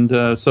beer.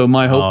 And so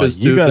my hope is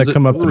to you got to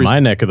come up breweries. to my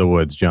neck of the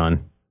woods,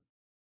 John.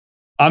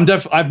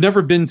 I've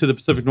never been to the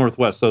Pacific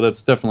Northwest, so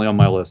that's definitely on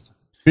my list.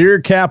 Beer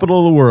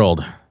capital of the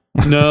world.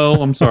 No,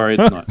 I'm sorry,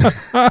 it's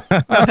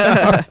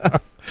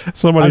not.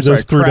 Somebody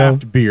just threw down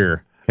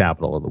beer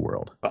capital of the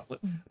world.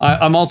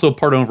 I'm also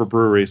part owner of a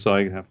brewery, so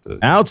I have to.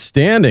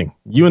 Outstanding.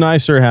 You and I,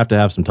 sir, have to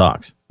have some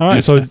talks. All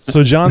right, so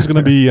John's going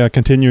to be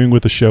continuing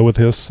with the show with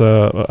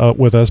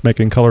us,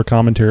 making color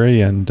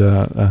commentary and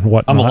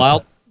whatnot. I'm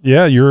allowed.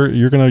 Yeah,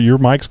 your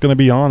mic's going to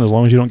be on as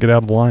long as you don't get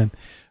out of the line.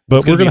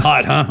 But we're going to be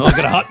hot, huh? I'll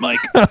get a hot mic.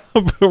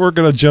 But we're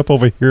going to jump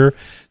over here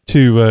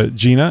to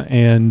Gina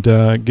and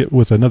get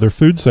with another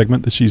food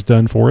segment that she's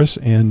done for us.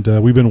 And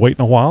we've been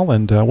waiting a while,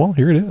 and well,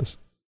 here it is.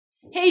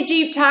 Hey,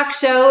 Jeep Talk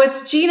Show.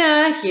 It's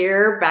Gina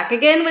here, back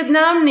again with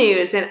Nom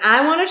News. And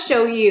I want to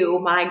show you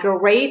my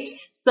great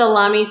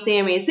salami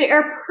Sammies. They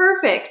are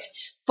perfect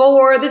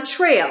for the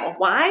trail.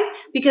 Why?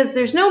 Because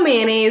there's no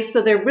mayonnaise,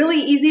 so they're really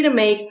easy to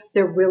make.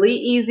 They're really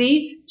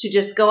easy to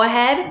just go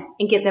ahead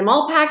and get them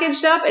all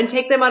packaged up and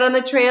take them out on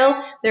the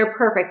trail. They're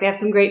perfect. They have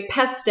some great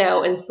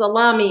pesto and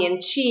salami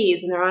and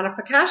cheese, and they're on a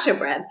focaccia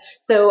bread.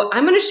 So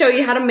I'm going to show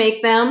you how to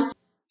make them.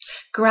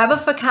 Grab a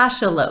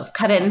focaccia loaf,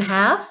 cut it in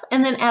half,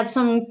 and then add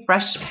some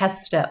fresh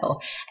pesto.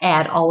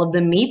 Add all of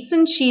the meats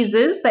and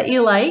cheeses that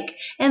you like,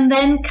 and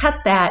then cut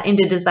that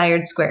into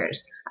desired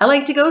squares. I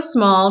like to go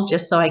small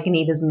just so I can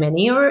eat as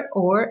many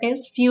or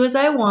as few as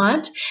I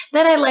want.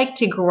 Then I like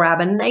to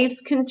grab a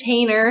nice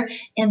container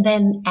and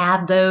then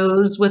add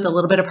those with a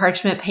little bit of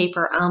parchment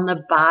paper on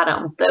the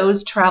bottom.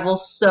 Those travel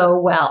so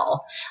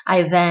well.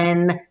 I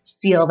then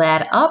seal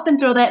that up and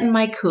throw that in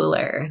my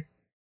cooler.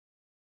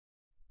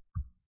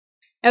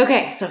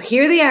 Okay, so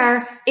here they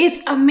are. It's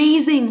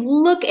amazing.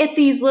 Look at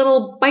these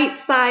little bite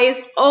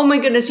size. Oh my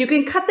goodness, you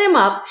can cut them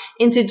up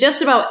into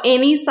just about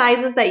any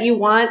sizes that you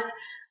want.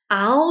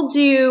 I'll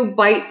do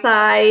bite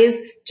size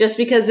just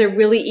because they're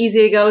really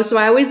easy to go. So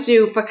I always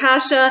do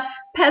focaccia,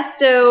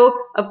 pesto,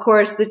 of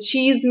course, the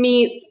cheese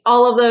meats,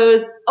 all of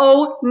those.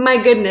 Oh my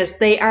goodness,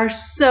 they are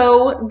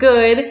so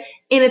good.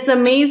 And it's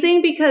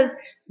amazing because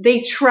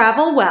they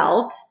travel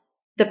well.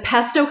 The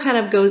pesto kind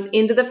of goes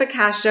into the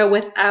focaccia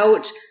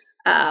without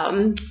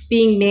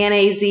being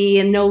mayonnaise-y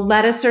and no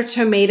lettuce or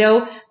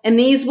tomato. And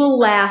these will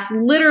last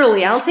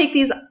literally. I'll take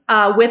these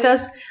with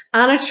us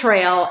on a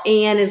trail,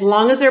 and as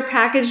long as they're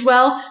packaged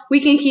well,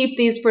 we can keep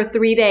these for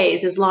 3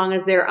 days as long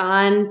as they're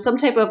on some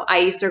type of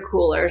ice or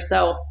cooler.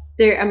 So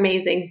they're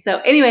amazing. So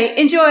anyway,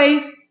 enjoy.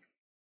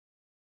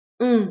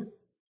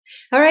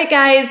 All right,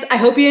 guys, I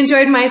hope you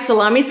enjoyed my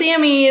salami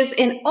Sammies.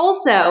 And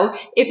also,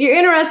 if you're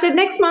interested,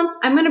 next month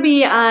I'm going to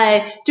be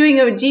doing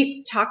a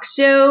Jeep Talk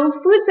Show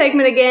food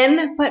segment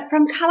again, but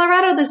from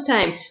Colorado this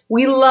time.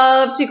 We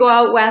love to go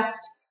out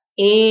west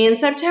in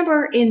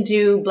September and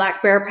do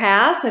Black Bear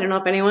Pass. I don't know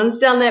if anyone's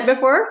done that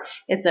before.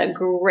 It's a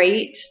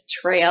great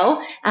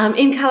trail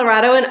in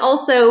Colorado. And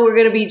also, we're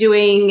going to be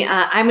doing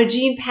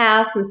Imogene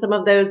Pass and some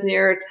of those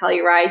near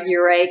Telluride,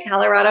 Ouray,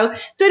 Colorado.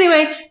 So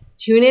anyway,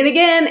 tune in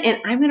again,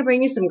 and I'm going to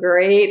bring you some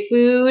great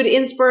food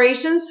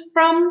inspirations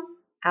from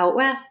out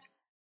west.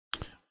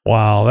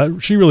 Wow,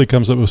 she really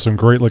comes up with some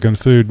great looking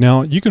food.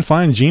 Now, you can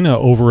find Gina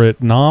over at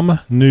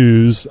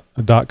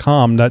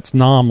nomnews.com. That's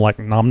nom like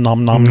nom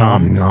nom nom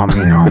nom. Nom,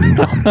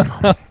 nom,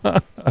 nom,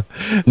 nom.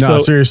 No,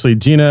 seriously,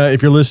 Gina,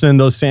 if you're listening,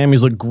 those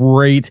Sammys look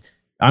great.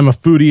 I'm a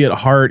foodie at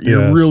heart.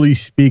 You're really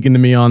speaking to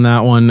me on that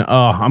one. Oh,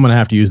 I'm gonna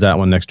have to use that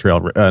one next trail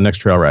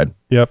ride.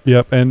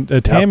 Yep.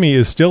 And Tammy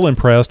is still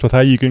impressed with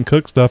how you can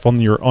cook stuff on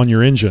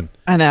your engine.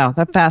 I know,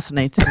 that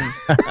fascinates me.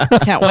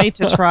 Can't wait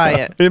to try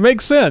it. It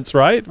makes sense,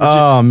 right?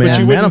 Man,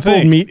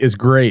 manifold meat is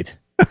great.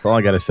 That's all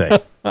I gotta say.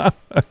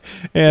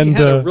 And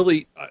we had a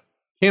really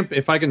camp.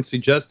 If I can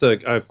suggest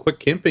a quick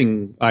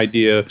camping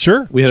idea,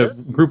 sure. We had a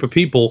group of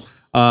people.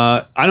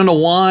 I don't know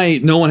why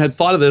no one had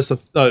thought of this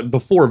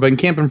before. Been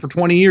camping for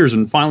 20 years,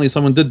 and finally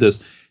someone did this.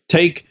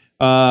 Take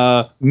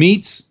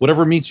meats,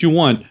 whatever meats you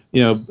want.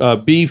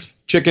 Beef,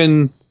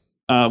 chicken,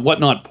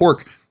 whatnot,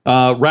 pork.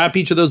 Wrap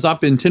each of those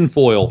up in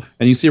tinfoil,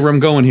 and you see where I'm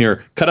going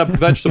here. Cut up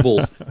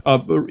vegetables,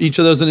 each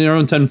of those in their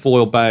own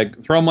tinfoil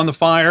bag. Throw them on the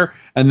fire,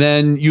 and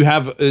then you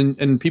have,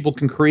 and people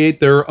can create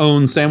their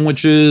own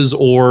sandwiches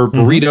or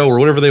burrito or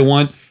whatever they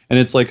want, and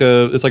it's like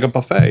a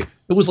buffet.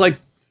 It was like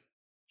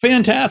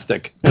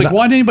fantastic. Like,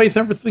 why didn't anybody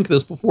ever think of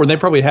this before? And they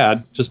probably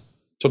had. Just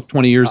took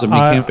 20 years of me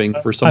camping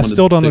for someone. I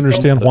still don't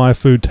understand why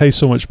food tastes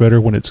so much better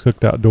when it's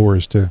cooked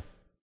outdoors too.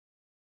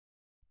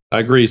 I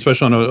agree,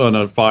 especially on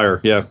a fire.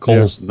 Yeah,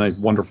 coals,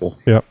 wonderful.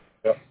 Yep.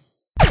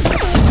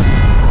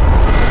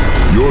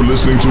 You're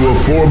listening to a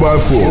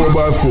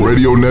 4x4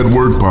 Radio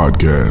Network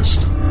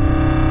podcast.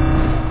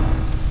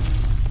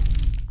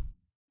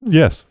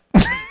 Yes.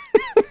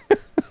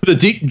 The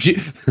deep.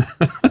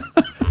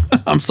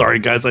 I'm sorry,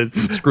 guys. I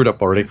screwed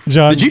up already.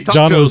 John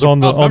was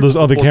on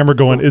the camera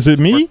going, "Is it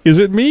me? Is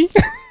it me?"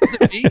 Is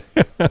it me?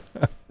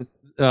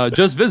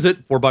 Just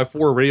visit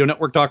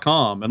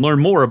 4x4radionetwork.com and learn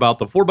more about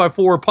the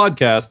 4x4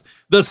 podcast,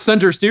 the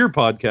Center Steer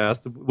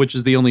podcast, which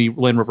is the only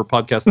Land Rover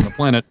podcast on the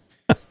planet,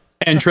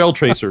 and Trail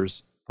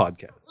Tracers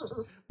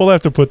podcast. We'll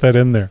have to put that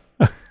in there.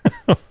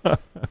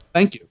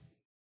 Thank you.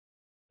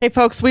 Hey,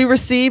 folks, we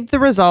received the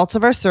results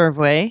of our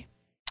survey.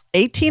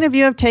 18 of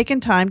you have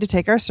taken time to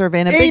take our survey,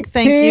 and a big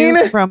thank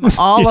you from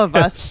all of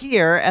us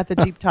here at the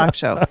Jeep Talk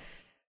Show.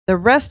 The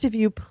rest of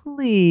you,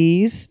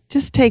 please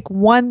just take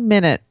 1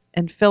 minute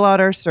and fill out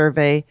our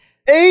survey.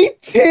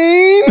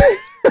 18?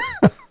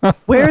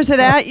 Where is it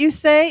at, you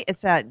say?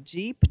 It's at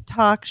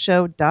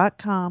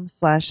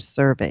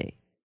jeeptalkshow.com/survey.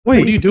 Wait,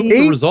 what do you do with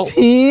the result?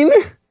 18?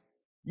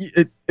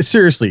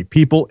 Seriously,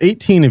 people,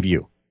 18 of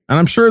you. And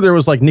I'm sure there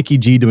was like Nikki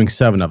G doing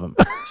 7 of them.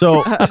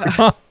 So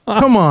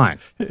come on.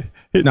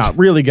 No,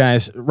 really,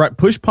 guys,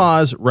 push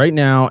pause right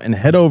now and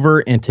head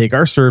over and take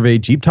our survey,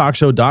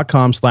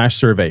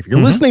 jeeptalkshow.com/survey. If you're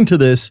listening to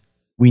this,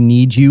 we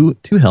need you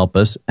to help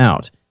us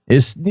out.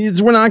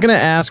 We're not going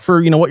to ask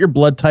for, what your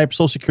blood type,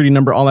 social security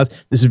number, all that.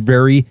 This is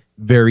very,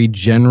 very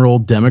general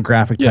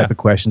demographic type of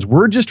questions.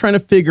 We're just trying to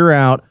figure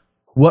out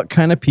what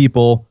kind of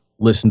people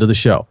listen to the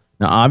show.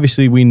 Now,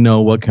 obviously, we know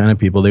what kind of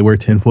people. They wear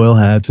tinfoil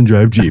hats and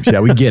drive Jeeps.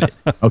 Yeah, we get it.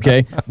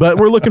 Okay? But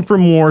we're looking for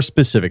more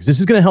specifics. This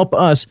is going to help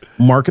us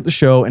market the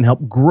show and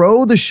help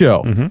grow the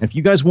show. If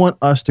you guys want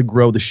us to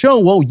grow the show,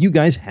 well, you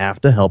guys have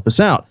to help us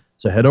out.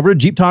 So head over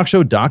to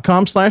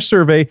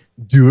jeeptalkshow.com/survey.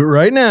 Do it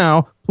right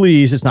now,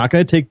 please. It's not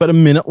going to take but a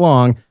minute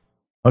long.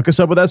 Hook us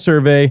up with that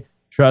survey.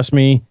 Trust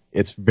me,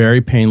 it's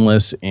very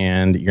painless,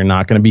 and you're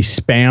not going to be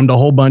spammed a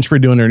whole bunch for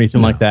doing it or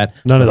anything like that.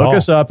 None at all. Hook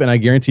us up, and I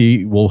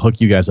guarantee we'll hook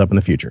you guys up in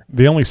the future.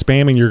 The only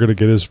spamming you're going to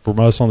get is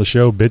from us on the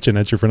show bitching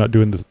at you for not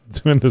doing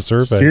the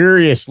survey.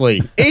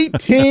 Seriously,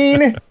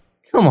 18?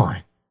 Come on.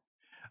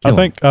 I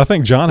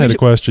think John had a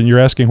question. You're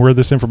asking where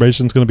this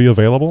information is going to be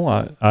available.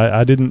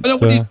 I didn't.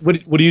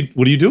 What do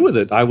you do with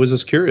it? I was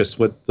just curious.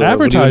 What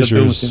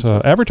advertisers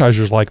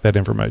like that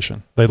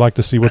information. They like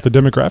to see what the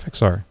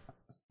demographics are.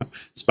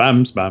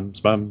 Spam.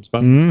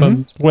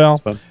 Well,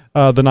 spam.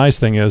 The nice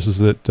thing is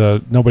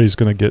that nobody's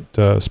going to get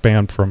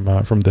spammed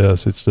from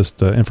this. It's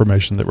just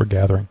information that we're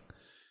gathering.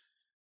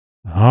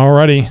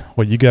 Alrighty.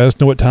 Well, you guys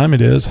know what time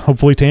it is.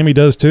 Hopefully, Tammy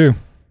does too.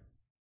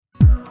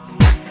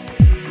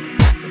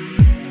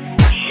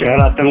 Shut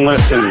up and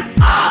listen.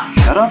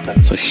 Shut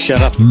up. So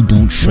shut up. You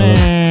don't shut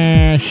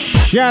up.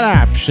 Shut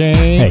up, say.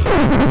 Hey,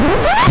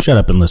 shut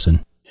up and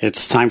listen.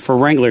 It's time for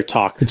Wrangler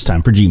Talk. It's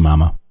time for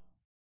G-Mama.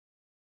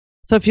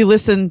 So if you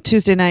listened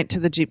Tuesday night to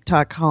the Jeep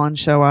Talk Colin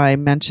show, I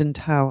mentioned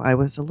how I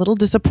was a little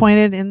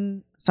disappointed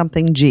in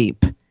something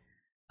Jeep.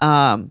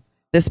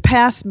 This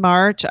past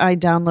March, I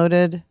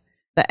downloaded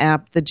the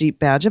app, the Jeep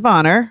Badge of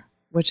Honor,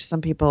 which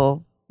some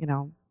people,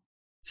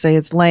 say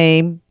it's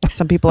lame.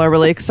 Some people are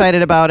really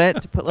excited about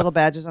it, to put little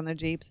badges on their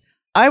Jeeps.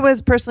 I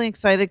was personally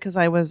excited because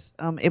I was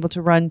able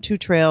to run 2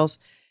 trails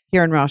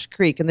here in Roush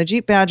Creek. And the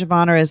Jeep Badge of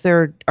Honor is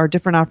there are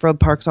different off-road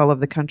parks all over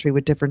the country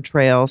with different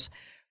trails,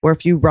 where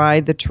if you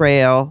ride the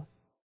trail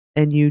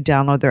and you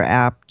download their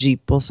app,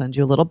 Jeep will send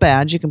you a little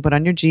badge you can put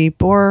on your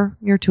Jeep or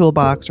your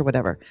toolbox or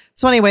whatever.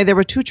 So anyway, there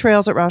were 2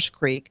 trails at Roush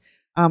Creek.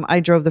 I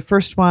drove the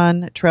first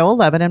one, Trail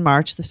 11, in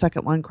March. The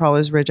second one,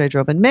 Crawler's Ridge, I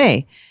drove in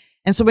May.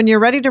 And so when you're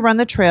ready to run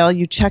the trail,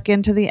 you check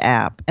into the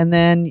app and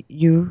then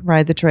you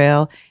ride the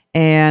trail,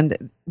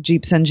 and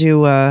Jeep sends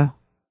you an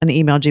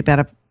email. Jeep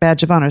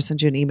Badge of Honor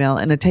sends you an email,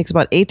 and it takes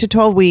about 8 to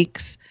 12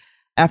 weeks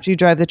after you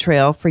drive the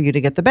trail for you to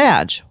get the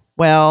badge.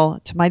 Well,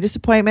 to my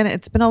disappointment,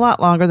 it's been a lot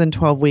longer than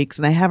 12 weeks,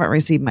 and I haven't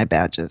received my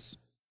badges.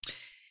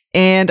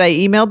 And I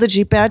emailed the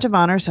Jeep Badge of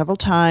Honor several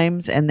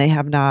times, and they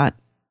have not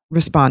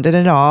responded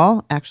at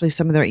all. Actually,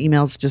 some of their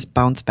emails just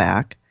bounce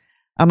back.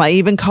 I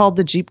even called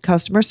the Jeep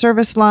customer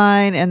service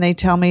line, and they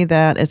tell me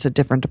that it's a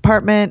different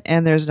department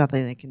and there's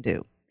nothing they can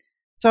do.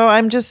 So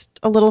I'm just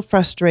a little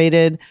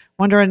frustrated,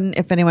 wondering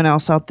if anyone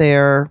else out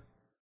there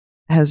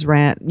has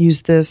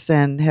used this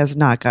and has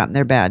not gotten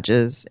their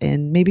badges,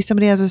 and maybe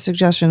somebody has a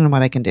suggestion on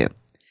what I can do.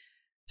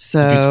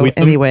 So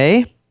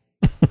anyway,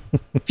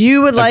 if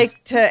you would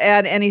like to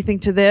add anything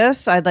to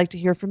this, I'd like to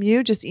hear from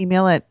you. Just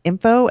email at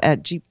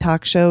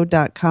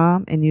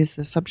info@jeeptalkshow.com and use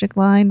the subject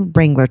line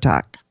Wrangler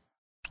Talk.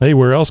 Hey,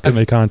 where else can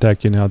they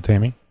contact you now,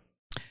 Tammy?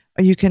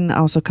 You can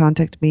also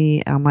contact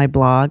me on my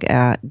blog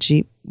at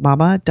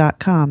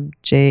jeepmama.com,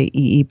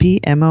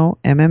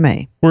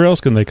 JEEPMOMMA. Where else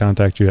can they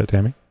contact you at,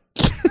 Tammy?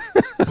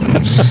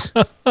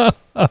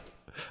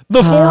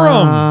 The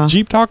forum,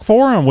 Jeep Talk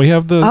forum. We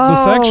have the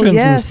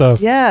sections and stuff.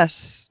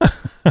 Yes.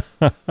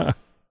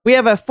 We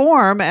have a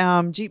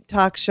forum, Jeep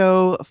Talk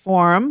Show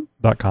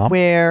forum.com,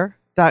 where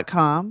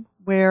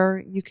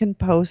you can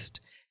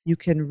post. You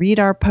can read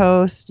our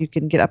posts. You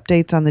can get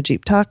updates on the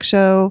Jeep Talk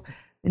Show,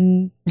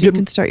 and you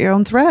can start your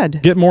own thread.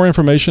 Get more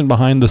information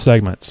behind the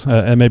segments,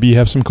 and maybe you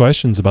have some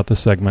questions about the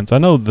segments. I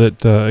know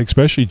that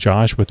especially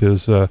Josh with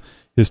his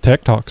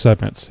Tech Talk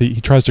segments, he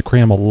tries to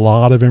cram a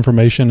lot of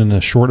information in a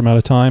short amount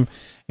of time,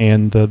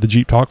 and the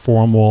Jeep Talk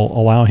forum will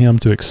allow him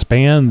to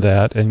expand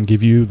that and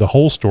give you the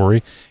whole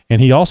story. And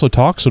he also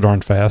talks so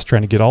darn fast,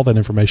 trying to get all that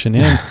information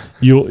in.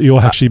 You'll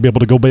actually be able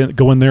to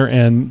go in there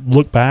and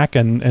look back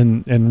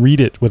and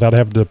read it without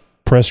having to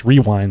press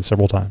rewind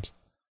several times.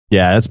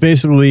 Yeah, it's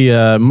basically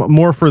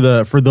more for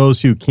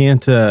those who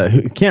can't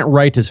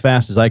write as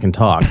fast as I can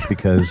talk,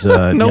 because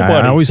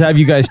I always have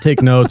you guys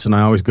take notes and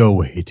I always go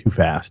way too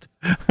fast.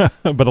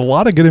 But a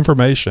lot of good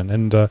information,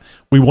 and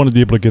we wanted to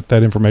be able to get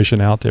that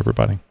information out to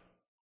everybody.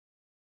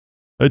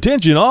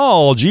 Attention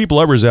all Jeep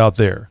lovers out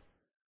there.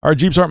 Our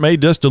Jeeps aren't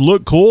made just to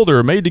look cool,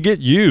 they're made to get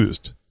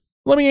used.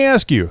 Let me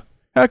ask you,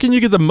 how can you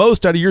get the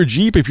most out of your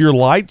Jeep if your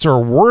lights are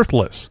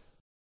worthless?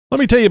 Let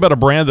me tell you about a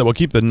brand that will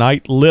keep the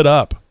night lit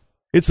up.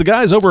 It's the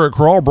guys over at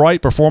Crawl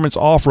Bright Performance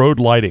Off-Road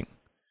Lighting.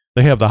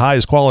 They have the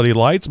highest quality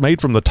lights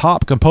made from the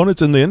top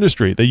components in the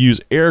industry. They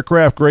use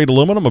aircraft-grade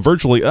aluminum, a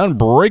virtually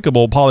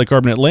unbreakable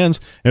polycarbonate lens,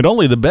 and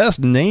only the best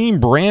name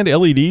brand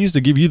LEDs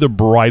to give you the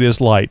brightest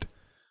light.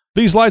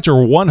 These lights are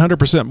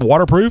 100%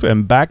 waterproof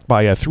and backed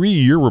by a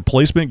 3-year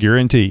replacement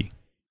guarantee.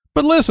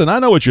 But listen, I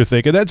know what you're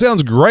thinking. That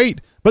sounds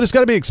great, but it's got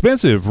to be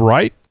expensive,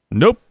 right?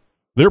 Nope.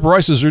 Their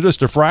prices are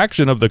just a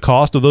fraction of the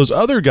cost of those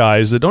other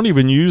guys that don't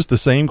even use the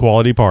same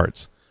quality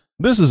parts.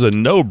 This is a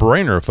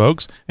no-brainer,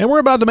 folks, and we're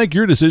about to make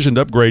your decision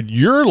to upgrade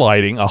your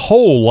lighting a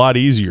whole lot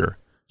easier.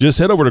 Just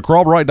head over to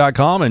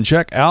crawlbright.com and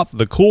check out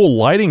the cool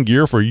lighting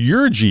gear for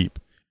your Jeep.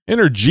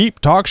 Enter Jeep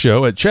Talk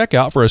Show at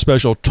checkout for a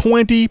special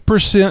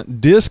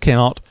 20%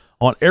 discount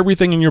on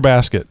everything in your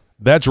basket.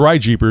 That's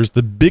right, Jeepers,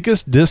 the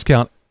biggest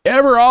discount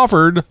ever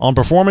offered on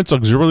performance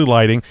auxiliary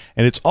lighting,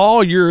 and it's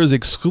all yours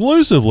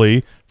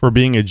exclusively for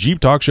being a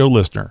Jeep Talk Show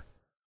listener.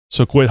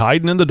 So quit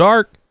hiding in the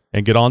dark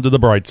and get on to the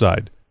bright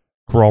side.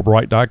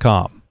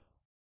 crawlbright.com.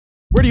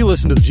 Where do you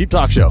listen to the Jeep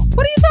Talk Show?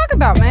 What are you talking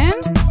about, man?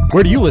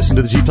 Where do you listen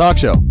to the Jeep Talk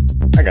Show?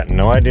 I got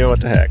no idea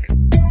what the heck.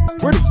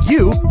 Where do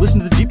you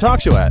listen to the Jeep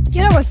Talk Show at?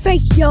 Get out of my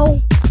face,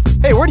 yo.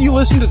 Hey, where do you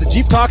listen to the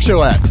Jeep Talk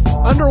Show at?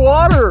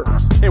 Underwater.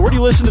 Hey, where do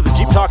you listen to the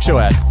Jeep Talk Show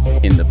at?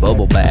 In the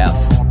bubble bath.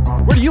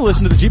 Where do you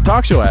listen to the Jeep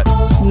Talk Show at?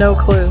 No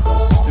clue.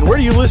 And where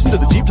do you listen to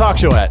the Jeep Talk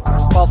Show at?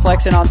 While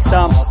flexing on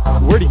stumps.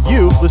 Where do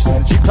you listen to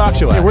the Jeep Talk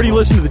Show at? Hey, where do you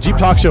listen to the Jeep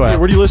Talk Show at? Hey,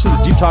 where do you listen to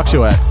the Jeep Talk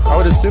Show at? I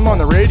would assume on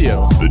the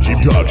radio. The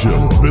Jeep Talk Show,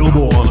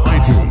 available on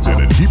iTunes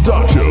and at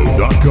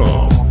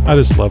JeepTalkShow.com. I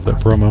just love that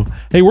promo.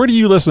 Hey, where do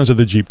you listen to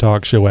the Jeep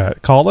Talk Show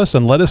at? Call us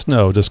and let us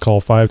know. Just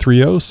call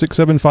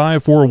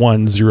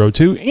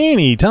 530-675-4102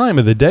 any time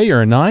of the day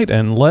or night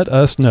and let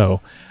us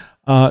know.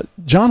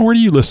 John, where do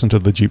you listen to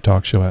the Jeep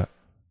Talk Show at?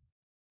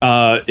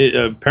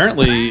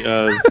 Apparently,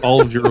 all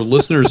of your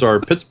listeners are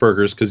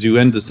Pittsburghers because you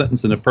end the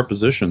sentence in a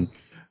preposition.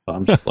 So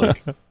I'm just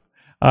like,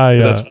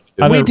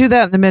 we do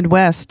that in the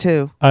Midwest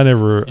too. I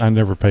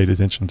never paid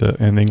attention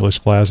to in English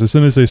class. As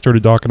soon as they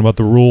started talking about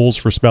the rules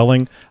for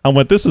spelling, I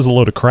went, "This is a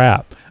load of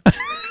crap."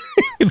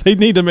 They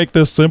need to make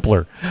this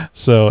simpler.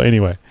 So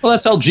anyway, well,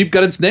 that's how Jeep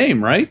got its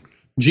name, right?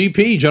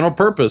 GP, general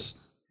purpose.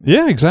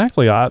 Yeah,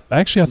 exactly. I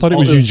thought it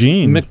was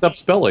Eugene. Mixed up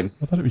spelling.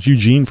 I thought it was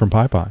Eugene from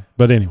Pi Pi.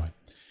 But anyway.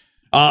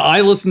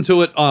 I listened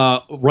to it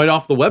right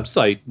off the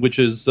website, which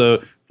is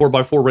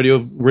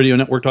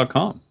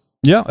 4x4radionetwork.com.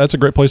 Yeah, that's a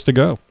great place to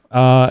go.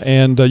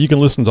 And you can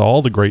listen to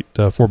all the great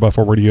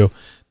 4x4 Radio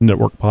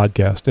Network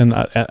podcast. And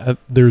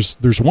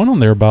there's one on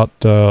there about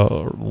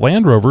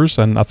Land Rovers,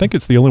 and I think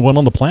it's the only one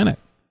on the planet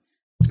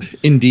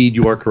Indeed,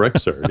 you are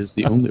correct, sir. It is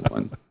the only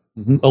one.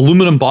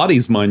 Aluminum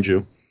bodies, mind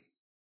you.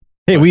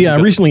 Hey, we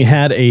recently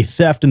had a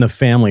theft in the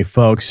family,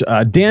 folks.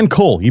 Dan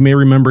Cole, you may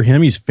remember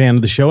him. He's a fan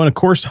of the show and, of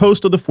course,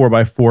 host of the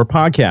 4x4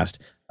 podcast.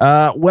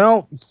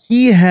 Well,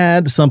 he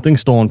had something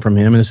stolen from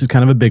him, and this is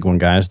kind of a big one,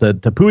 guys. The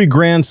Tepui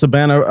Grand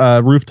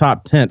Sabana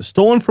rooftop tent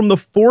stolen from the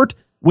Fort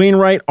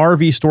Wainwright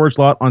RV storage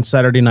lot on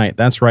Saturday night.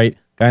 That's right,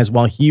 guys.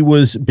 While he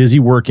was busy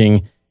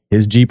working,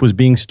 his Jeep was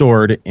being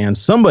stored, and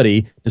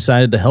somebody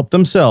decided to help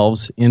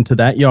themselves into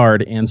that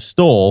yard and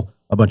stole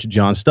a bunch of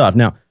John's stuff.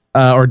 Now,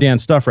 or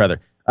Dan's stuff, rather.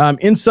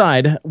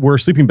 Inside were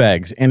sleeping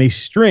bags and a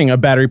string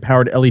of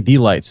battery-powered LED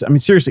lights. I mean,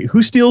 seriously,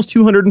 who steals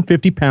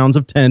 250 pounds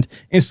of tent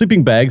and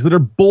sleeping bags that are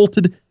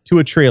bolted to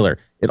a trailer?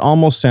 It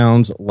almost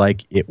sounds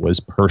like it was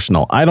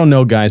personal. I don't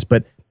know, guys,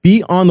 but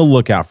be on the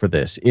lookout for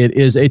this. It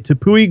is a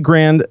Tepui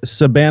Grand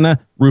Sabana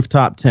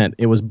rooftop tent.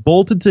 It was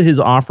bolted to his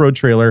off-road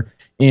trailer,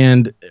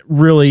 and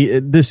really,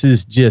 this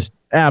is just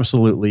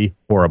absolutely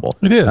horrible.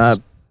 It is.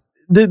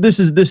 This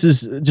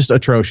is just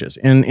atrocious,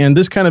 and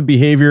this kind of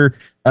behavior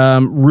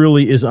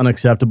really is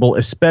unacceptable,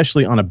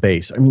 especially on a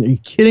base. I mean, are you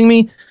kidding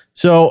me?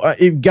 So,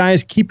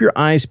 guys, keep your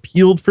eyes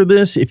peeled for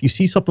this. If you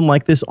see something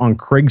like this on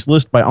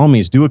Craigslist, by all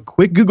means, do a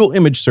quick Google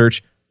image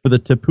search for the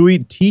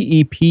Tepui,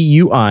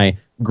 Tepui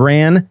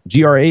Gran,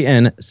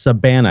 Gran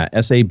Sabana,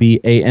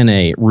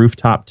 Sabana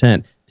rooftop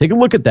tent. Take a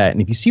look at that,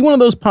 and if you see one of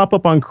those pop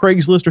up on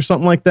Craigslist or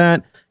something like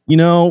that, you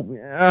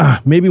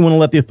know, maybe want to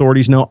let the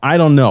authorities know. I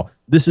don't know.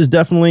 This is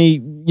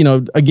definitely, you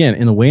know, again,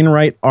 in the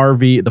Wainwright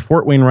RV, the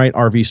Fort Wainwright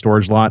RV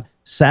storage lot,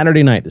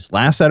 Saturday night. This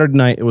last Saturday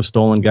night, it was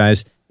stolen,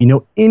 guys. You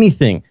know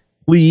anything,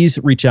 please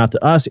reach out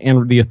to us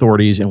and the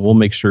authorities, and we'll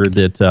make sure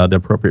that the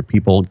appropriate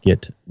people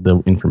get the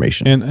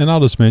information. And I'll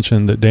just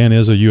mention that Dan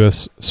is a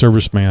U.S.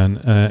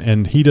 serviceman,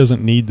 and he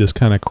doesn't need this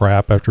kind of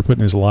crap after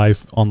putting his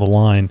life on the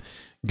line,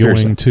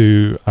 going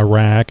to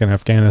Iraq and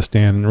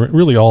Afghanistan and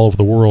really all over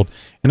the world.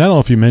 And I don't know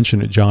if you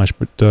mentioned it, Josh,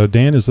 but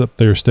Dan is up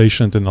there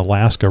stationed in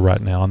Alaska right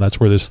now, and that's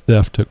where this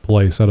theft took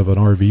place out of an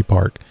RV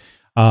park.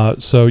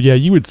 So yeah,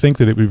 you would think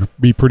that it would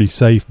be pretty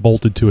safe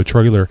bolted to a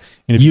trailer.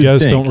 And if you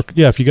guys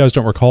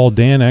don't recall,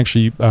 Dan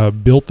actually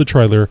built the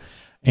trailer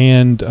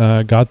and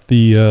got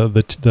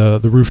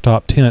the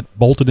rooftop tent,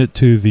 bolted it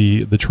to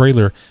the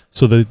trailer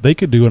so that they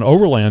could do an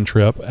overland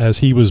trip as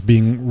he was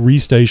being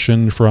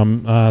restationed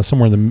from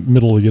somewhere in the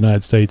middle of the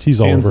United States.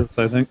 He's all over. Kansas,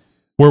 I think.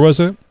 Where was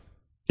it?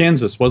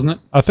 Kansas, wasn't it?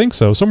 I think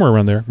so, somewhere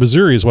around there.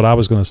 Missouri is what I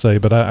was going to say,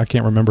 but I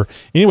can't remember.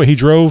 Anyway, he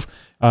drove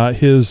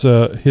his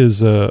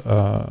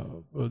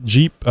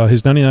Jeep,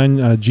 his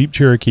 99 Jeep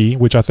Cherokee,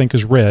 which I think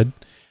is red,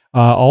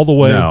 all the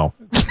way. No,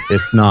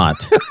 it's not,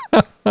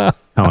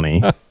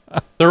 Tony.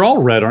 They're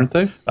all red, aren't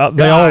they?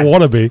 They all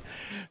want to be.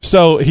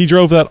 So he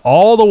drove that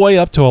all the way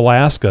up to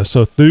Alaska,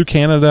 so through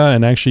Canada,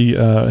 and actually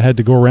had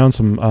to go around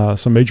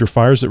some major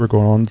fires that were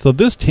going on. So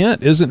this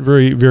tent isn't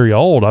very, very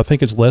old. I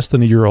think it's less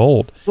than a year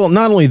old. Well,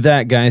 not only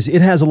that, guys,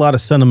 it has a lot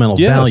of sentimental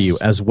value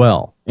as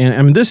well. And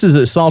I mean, this is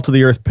a salt of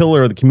the earth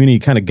pillar of the community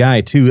kind of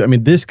guy too. I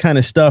mean, this kind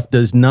of stuff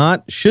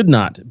should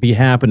not be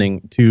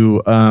happening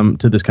to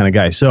this kind of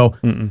guy. So,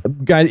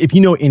 guys, if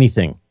you know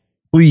anything,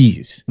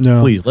 please,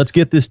 let's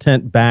get this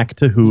tent back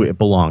to who it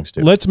belongs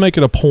to. Let's make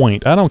it a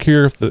point. I don't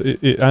care if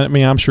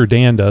I'm sure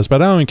Dan does,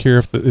 but I don't care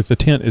if the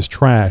tent is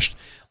trashed.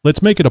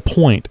 Let's make it a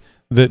point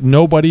that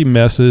nobody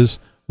messes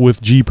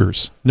with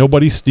Jeepers.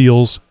 Nobody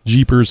steals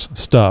Jeepers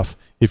stuff.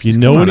 If you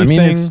know anything,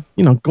 I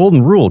mean, it's,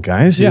 golden rule,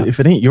 guys. Yeah. If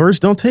it ain't yours,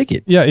 don't take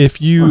it. Yeah.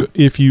 If you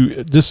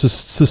just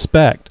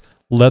suspect,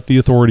 let the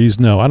authorities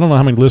know. I don't know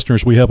how many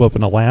listeners we have up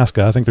in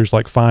Alaska. I think there's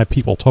like 5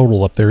 people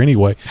total up there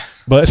anyway.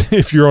 But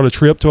if you're on a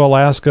trip to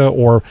Alaska,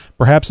 or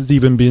perhaps it's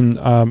even been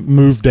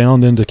moved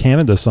down into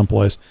Canada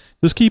someplace,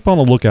 just keep on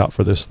the lookout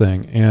for this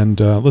thing.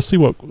 And let's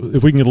see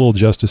if we can get a little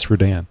justice for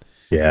Dan.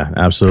 Yeah,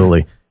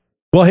 absolutely.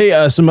 Well,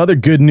 hey, some other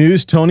good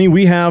news, Tony.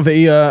 We have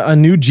a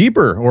new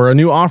Jeeper or a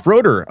new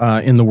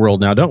off-roader in the world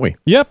now, don't we?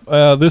 Yep.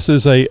 This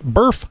is a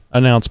BERF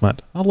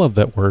announcement. I love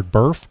that word,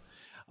 BERF.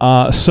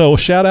 So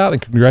shout out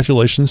and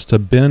congratulations to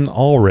Ben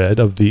Allred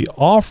of the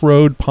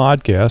Off-Road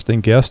Podcast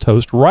and guest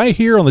host right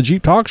here on the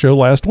Jeep Talk Show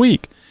last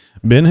week.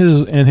 Ben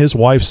and his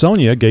wife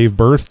Sonia gave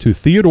birth to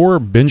Theodore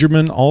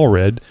Benjamin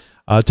Allred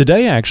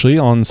today, actually,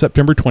 on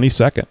September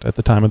 22nd at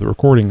the time of the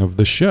recording of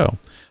this show.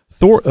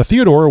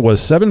 Theodore was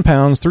 7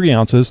 pounds, 3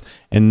 ounces,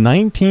 and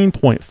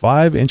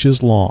 19.5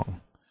 inches long.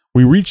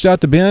 We reached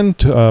out to Ben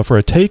for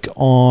a take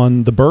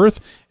on the birth,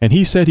 and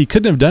he said he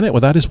couldn't have done it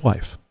without his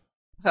wife.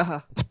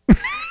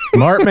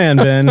 Smart man,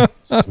 Ben.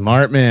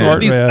 Smart man.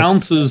 These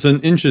ounces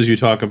and inches you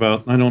talk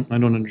about, I don't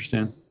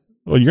understand.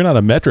 Well, you're not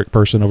a metric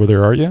person over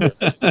there, are you?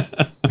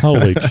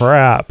 Holy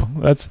crap.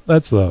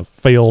 That's a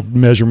failed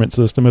measurement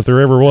system if there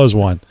ever was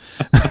one.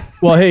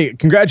 Well, hey,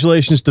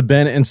 congratulations to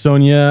Ben and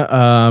Sonia.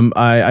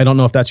 I don't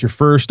know if that's your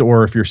first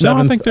or if you're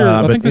seventh.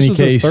 No, I think this is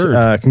the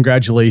third.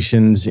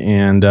 Congratulations,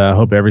 and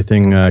hope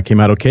everything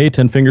came out okay.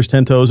 10 fingers,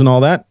 10 toes, and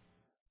all that.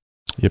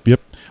 Yep.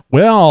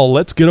 Well,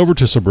 let's get over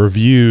to some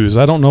reviews.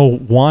 I don't know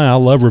why I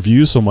love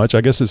reviews so much. I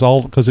guess it's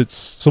all because it's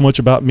so much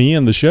about me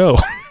and the show.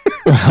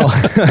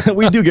 Well,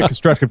 we do get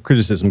constructive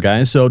criticism,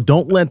 guys, so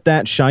don't let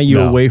that shy you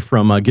away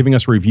from giving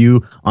us a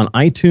review on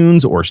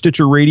iTunes or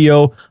Stitcher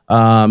Radio.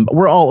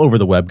 We're all over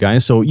the web,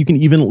 guys, so you can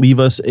even leave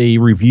us a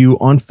review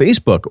on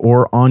Facebook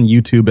or on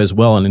YouTube as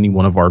well on any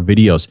one of our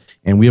videos.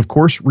 And we, of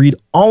course, read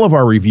all of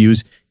our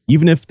reviews,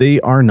 even if they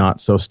are not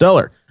so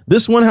stellar.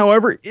 This one,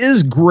 however,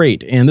 is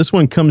great, and this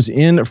one comes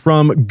in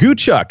from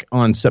Goochuk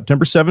on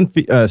September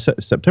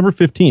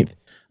 15th.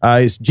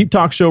 It's Jeep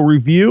Talk Show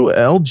review,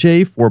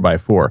 LJ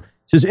 4x4. It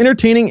says,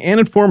 entertaining and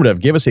informative.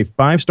 Gave us a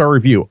 5-star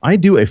review. I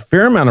do a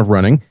fair amount of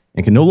running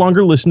and can no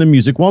longer listen to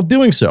music while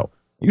doing so.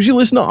 I usually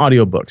listen to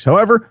audiobooks.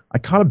 However, I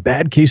caught a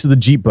bad case of the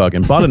Jeep bug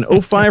and bought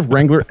an 05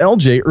 Wrangler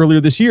LJ earlier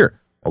this year.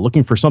 While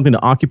looking for something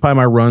to occupy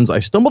my runs, I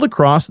stumbled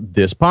across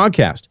this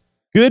podcast.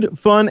 Good,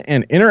 fun,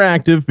 and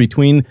interactive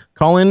between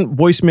call-in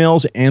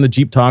voicemails and the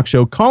Jeep Talk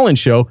Show call-in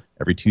show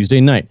every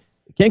Tuesday night.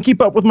 I can't keep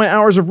up with my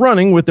hours of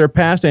running with their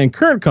past and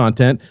current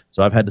content,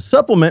 so I've had to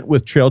supplement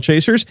with Trail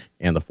Chasers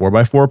and the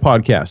 4x4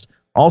 podcast.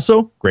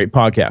 Also, great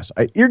podcast.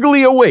 I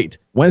eagerly await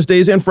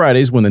Wednesdays and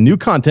Fridays when the new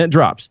content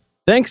drops.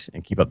 Thanks,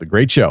 and keep up the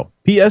great show.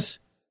 P.S.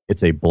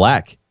 It's a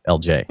black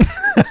LJ.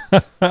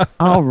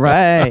 All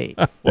right.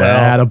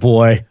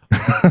 Attaboy.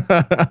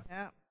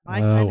 Yeah, my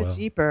kind of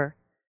Jeeper.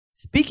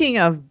 Speaking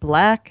of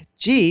black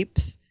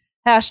Jeeps,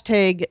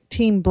 hashtag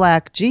Team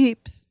Black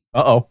Jeeps.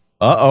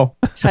 Uh-oh.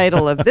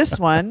 Title of this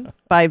one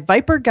by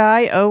Viper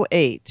Guy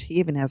 08. He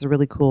even has a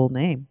really cool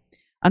name.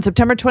 On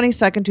September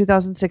 22nd,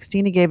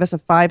 2016, he gave us a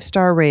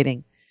 5-star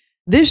rating.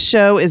 This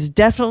show is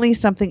definitely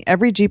something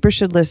every Jeeper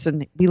should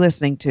be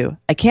listening to.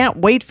 I can't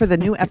wait for the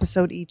new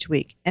episode each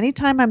week.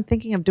 Anytime I'm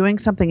thinking of doing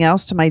something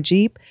else to my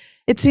Jeep,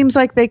 it seems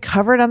like they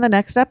cover it on the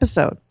next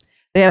episode.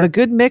 They have a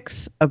good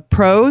mix of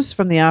pros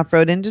from the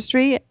off-road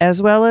industry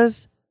as well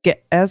as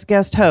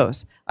guest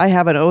hosts. I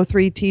have an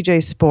 03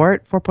 TJ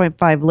Sport,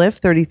 4.5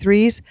 lift,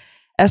 33s,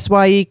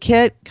 SYE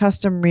kit,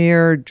 custom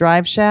rear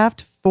drive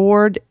shaft,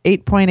 Ford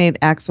 8.8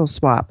 axle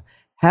swap.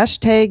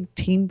 Hashtag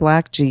Team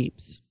Black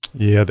Jeeps.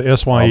 Yeah, the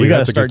SYE. We got to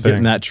that's start a good thing.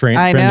 getting that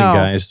trending,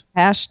 guys.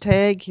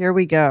 Hashtag here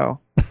we go.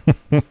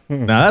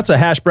 Now that's a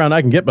hash brown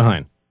I can get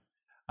behind.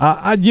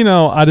 I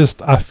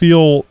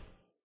feel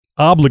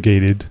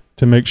obligated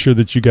to make sure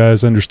that you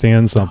guys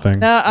understand something.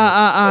 No.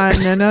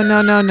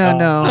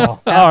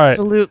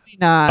 Absolutely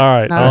not.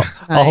 All right,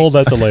 I'll hold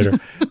that to later.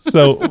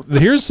 So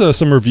here's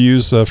some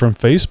reviews from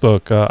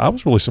Facebook. I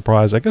was really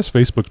surprised. I guess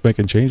Facebook's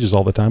making changes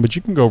all the time, but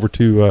you can go over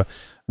to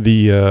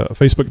the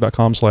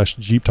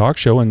facebook.com/Jeep Talk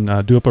Show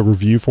and do up a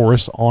review for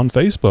us on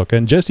Facebook.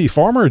 And Jesse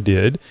Farmer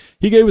did.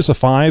 He gave us a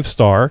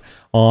 5-star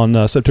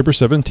on September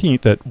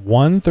 17th at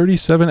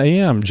 1:37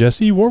 a.m.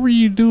 Jesse, what were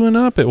you doing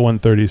up at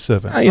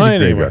 1:37? He's a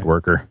graveyard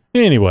worker.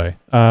 Anyway,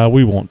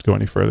 we won't go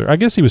any further. I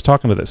guess he was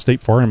talking to that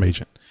State Farm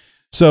agent.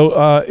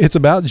 So it's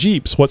about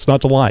Jeeps. What's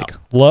not to like?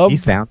 He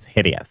sounds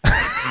hideous.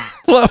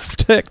 Love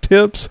tech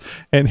tips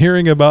and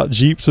hearing about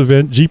Jeep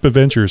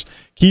adventures.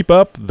 Keep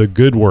up the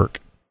good work.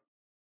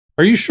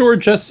 Are you sure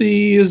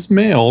Jesse is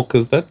male?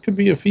 Because that could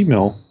be a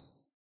female.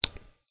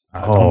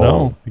 I don't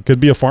know. It could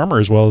be a farmer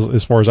as well,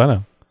 as far as I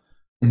know.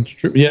 It's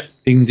true. Yeah,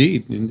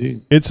 indeed.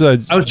 It's a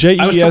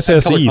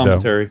JESSE though.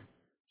 Sorry.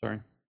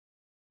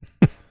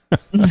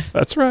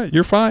 That's right.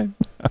 You're fine.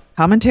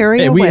 Commentary.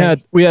 Hey, away.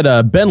 we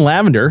had Ben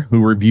Lavender,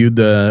 who reviewed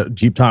the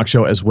Jeep Talk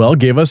Show as well,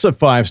 gave us a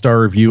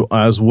 5-star review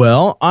as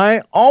well.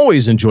 I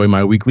always enjoy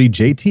my weekly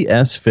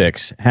JTS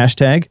fix.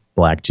 Hashtag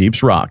Black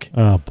Jeeps Rock.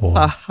 Oh boy.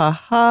 Ha ha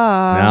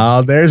ha.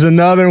 Now there's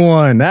another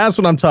one. That's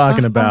what I'm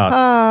talking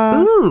about.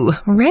 Ooh,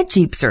 red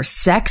Jeeps are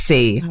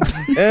sexy.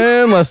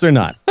 Unless they're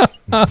not.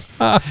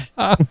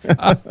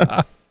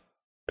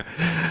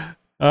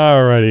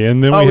 Alrighty,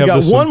 and then we have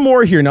got one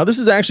more here. Now, this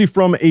is actually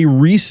from a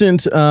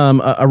recent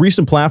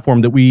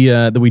platform that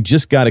we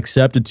just got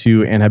accepted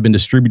to and have been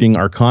distributing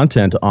our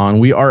content on.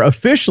 We are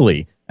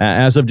officially,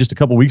 as of just a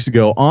couple weeks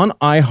ago, on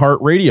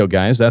iHeartRadio,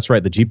 guys. That's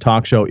right. The Jeep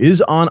Talk Show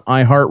is on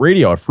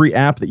iHeartRadio, a free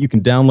app that you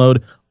can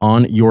download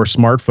on your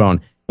smartphone.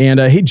 And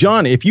hey,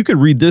 John, if you could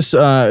read this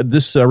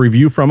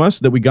review from us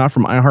that we got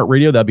from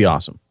iHeartRadio, that'd be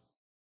awesome.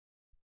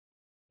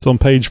 It's on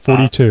page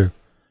 42.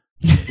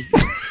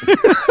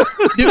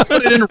 You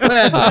put it in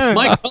red.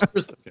 My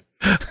colors.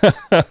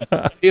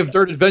 We have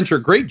Dirt Adventure,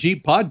 great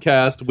Jeep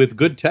podcast with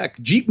good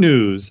tech, Jeep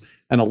news,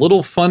 and a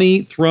little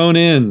funny thrown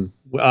in.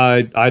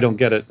 I don't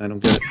get it.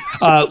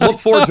 Look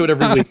forward to it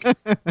every week.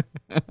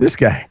 This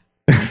guy.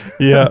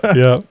 Yeah.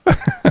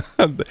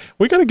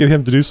 We got to get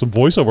him to do some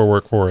voiceover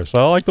work for us.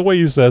 I like the way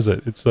he says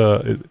it.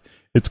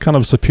 It's kind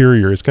of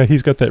superior.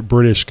 He's got that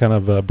British kind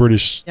of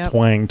British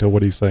twang to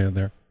what he's saying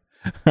there.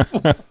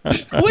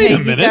 Wait a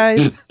minute.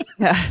 Guys,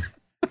 yeah.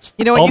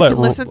 You know what? You can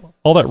listen.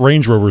 All that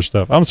Range Rover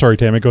stuff. I'm sorry,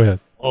 Tammy. Go ahead.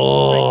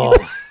 Oh.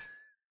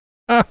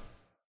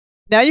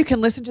 Now you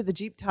can listen to the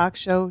Jeep Talk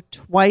Show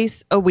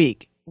twice a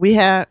week. We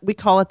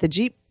call it the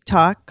Jeep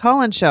Talk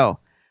Call-In Show.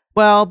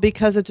 Well,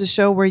 because it's a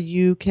show where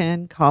you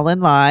can call in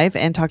live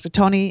and talk to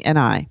Tony and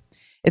I.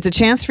 It's a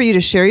chance for you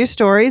to share your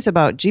stories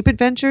about Jeep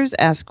adventures,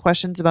 ask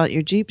questions about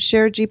your Jeep,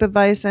 share Jeep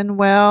advice, and,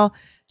 well,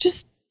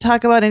 just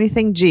talk about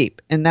anything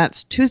Jeep. And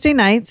that's Tuesday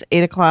nights,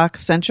 8 o'clock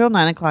Central,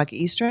 9 o'clock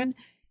Eastern.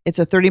 It's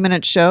a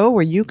 30-minute show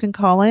where you can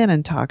call in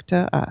and talk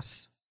to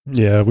us.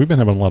 Yeah, we've been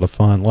having a lot of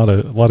fun. A lot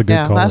of good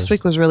Yeah, calls. last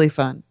week was really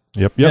fun.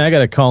 Yep. Yeah, I got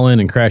to call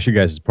in and crash your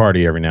guys'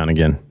 party every now and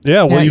again.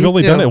 Yeah, well, you've you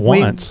only too. done it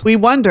once. We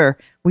wonder.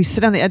 We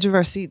sit on the edge of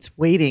our seats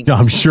waiting.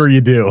 I'm sure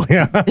you do.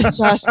 Yeah. Is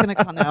Josh going to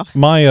call now?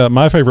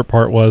 My favorite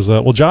part was,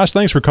 well, Josh,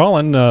 thanks for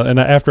calling. And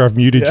after I've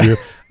muted you,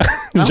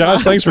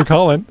 Josh, thanks for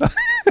calling.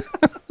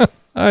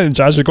 And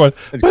Josh is going,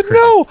 but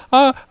no,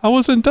 I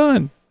wasn't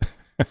done.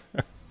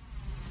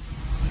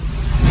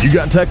 You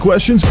got tech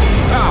questions?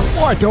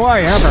 Boy, do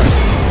I ever.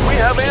 We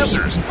have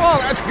answers. Oh,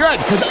 that's good,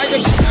 because I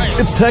can...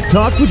 It's Tech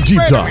Talk with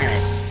Jeep Talk.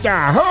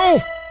 Yahoo!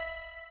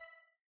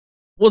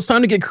 Well, it's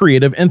time to get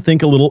creative and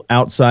think a little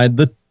outside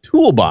the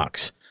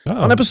toolbox.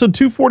 On episode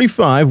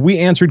 245, we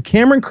answered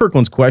Cameron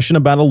Kirkland's question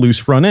about a loose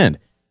front end.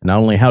 And not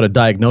only how to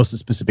diagnose the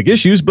specific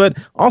issues, but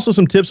also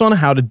some tips on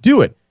how to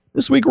do it.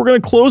 This week, we're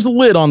going to close the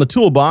lid on the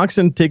toolbox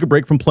and take a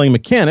break from playing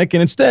mechanic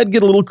and instead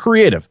get a little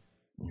creative.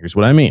 Here's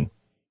what I mean.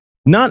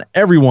 Not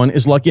everyone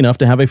is lucky enough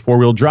to have a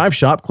four-wheel drive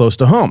shop close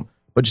to home,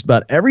 but just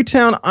about every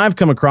town I've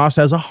come across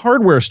has a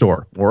hardware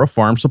store or a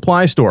farm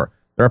supply store.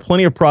 There are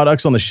plenty of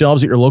products on the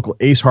shelves at your local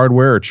Ace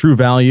Hardware or True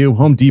Value,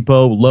 Home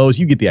Depot, Lowe's,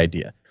 you get the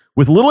idea.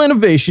 With a little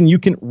innovation, you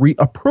can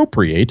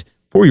reappropriate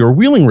for your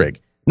wheeling rig.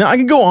 Now, I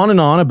could go on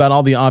and on about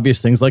all the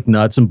obvious things like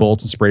nuts and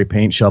bolts and spray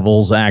paint,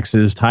 shovels,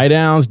 axes, tie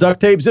downs, duct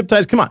tape, zip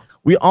ties. Come on,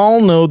 we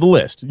all know the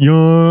list.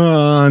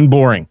 Yawn,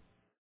 boring.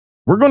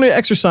 We're going to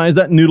exercise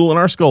that noodle in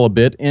our skull a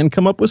bit and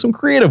come up with some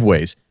creative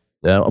ways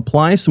to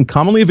apply some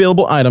commonly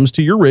available items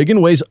to your rig in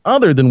ways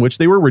other than which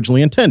they were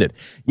originally intended.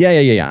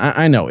 Yeah.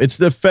 I know. It's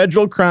the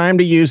federal crime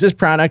to use this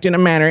product in a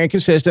manner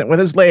inconsistent with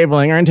its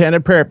labeling or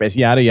intended purpose.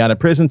 Yada, yada.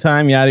 Prison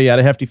time, yada,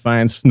 yada. Hefty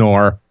fine.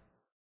 Snore.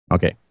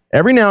 Okay.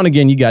 Every now and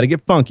again, you got to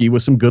get funky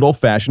with some good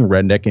old-fashioned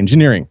redneck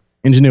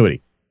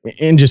ingenuity.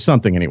 And just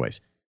something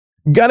anyways.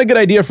 Got a good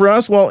idea for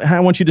us? Well, I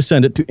want you to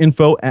send it to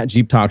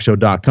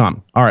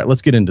info@jeeptalkshow.com. All right,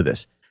 let's get into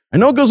this. I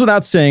know it goes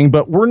without saying,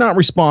 but we're not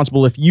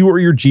responsible if you or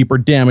your Jeep are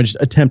damaged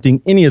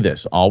attempting any of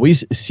this.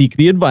 Always seek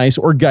the advice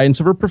or guidance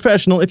of a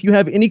professional if you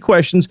have any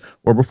questions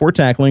or before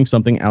tackling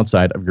something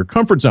outside of your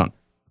comfort zone.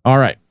 All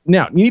right.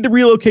 Now, you need to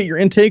relocate your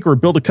intake or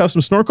build a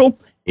custom snorkel?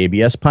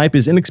 ABS pipe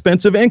is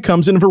inexpensive and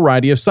comes in a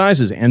variety of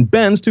sizes and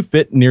bends to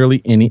fit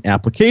nearly any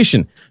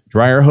application.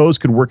 Dryer hose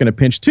could work in a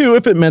pinch too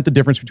if it meant the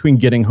difference between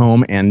getting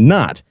home and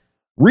not.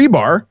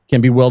 Rebar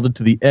can be welded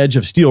to the edge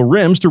of steel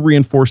rims to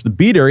reinforce the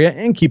bead area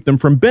and keep them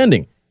from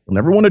bending. You'll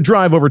never want to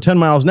drive over 10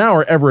 miles an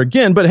hour ever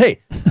again, but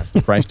hey, that's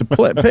the price to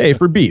pay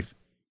for beef.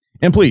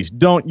 And please,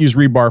 don't use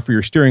rebar for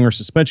your steering or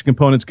suspension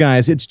components,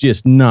 guys. It's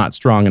just not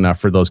strong enough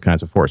for those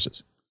kinds of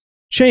forces.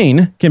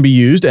 Chain can be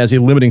used as a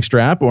limiting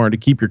strap or to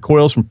keep your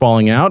coils from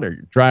falling out or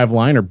your drive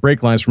line or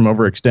brake lines from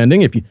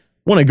overextending. If you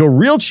want to go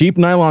real cheap,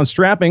 nylon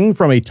strapping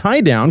from a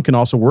tie-down can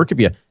also work if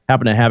you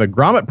happen to have a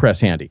grommet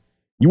press handy.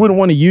 You wouldn't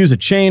want to use a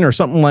chain or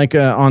something like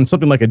on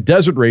something like a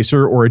desert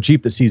racer or a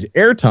Jeep that sees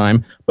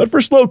airtime, but for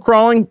slow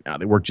crawling,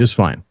 they work just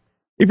fine.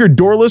 If you're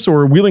doorless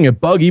or wheeling a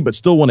buggy but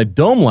still want a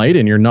dome light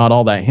and you're not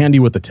all that handy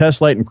with the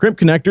test light and crimp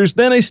connectors,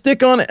 then a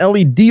stick-on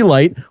LED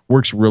light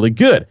works really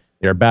good.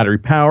 They are battery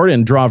powered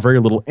and draw very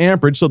little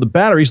amperage, so the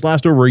batteries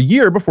last over a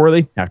year before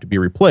they have to be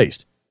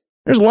replaced.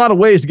 There's a lot of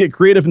ways to get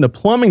creative in the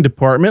plumbing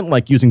department,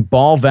 like using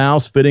ball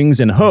valves, fittings,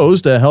 and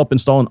hose to help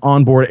install an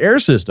onboard air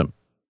system.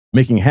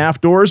 Making half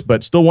doors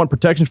but still want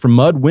protection from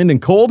mud, wind, and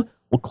cold?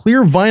 Well,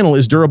 clear vinyl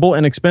is durable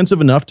and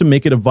expensive enough to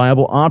make it a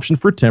viable option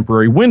for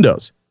temporary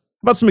windows.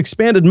 How about some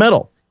expanded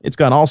metal? It's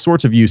got all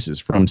sorts of uses,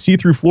 from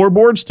see-through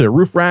floorboards to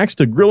roof racks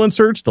to grill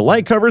inserts to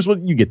light covers. Well,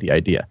 you get the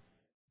idea.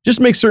 Just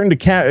make certain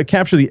to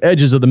capture the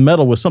edges of the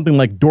metal with something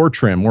like door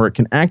trim, where it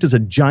can act as a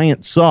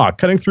giant saw,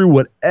 cutting through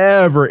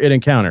whatever it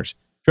encounters.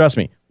 Trust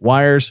me,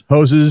 wires,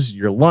 hoses,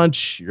 your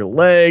lunch, your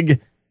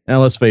leg. Now,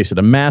 let's face it,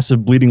 a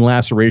massive bleeding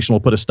laceration will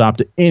put a stop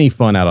to any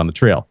fun out on the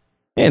trail.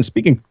 And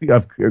speaking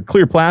of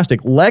clear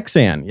plastic,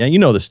 Lexan, yeah, you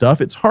know the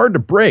stuff. It's hard to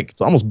break.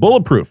 It's almost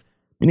bulletproof,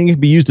 meaning it can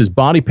be used as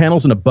body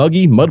panels in a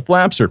buggy, mud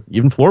flaps, or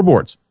even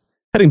floorboards.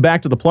 Heading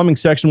back to the plumbing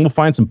section, we'll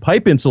find some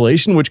pipe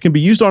insulation, which can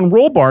be used on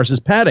roll bars as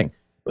padding.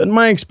 But in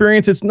my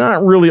experience, it's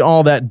not really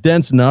all that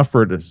dense enough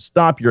for it to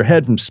stop your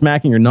head from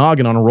smacking your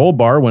noggin on a roll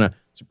bar when a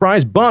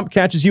surprise bump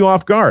catches you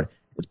off guard.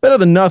 It's better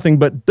than nothing,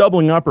 but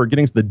doubling up or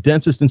getting to the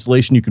densest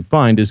insulation you can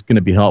find is going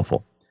to be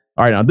helpful.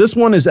 All right, now this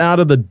one is out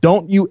of the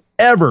don't you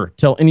ever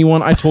tell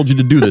anyone I told you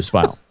to do this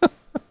file.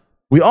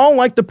 We all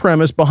like the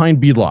premise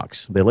behind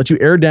beadlocks. They let you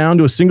air down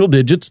to a single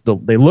digits,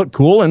 they look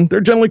cool, and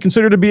they're generally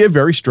considered to be a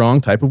very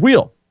strong type of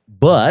wheel.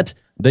 But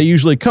they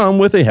usually come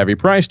with a heavy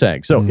price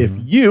tag. So if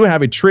you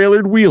have a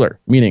trailered wheeler,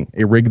 meaning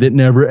a rig that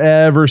never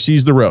ever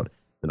sees the road,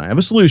 then I have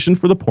a solution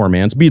for the poor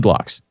man's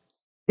beadlocks.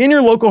 In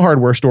your local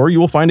hardware store, you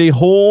will find a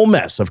whole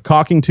mess of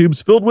caulking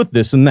tubes filled with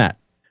this and that.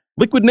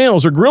 Liquid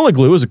nails or Gorilla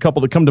Glue is a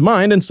couple that come to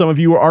mind, and some of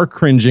you are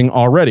cringing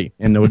already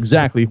and know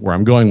exactly where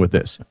I'm going with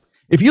this.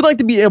 If you'd like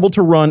to be able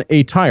to run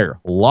a tire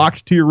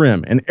locked to your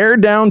rim and air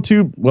down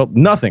to, well,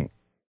 nothing,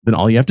 Then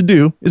all you have to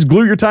do is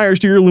glue your tires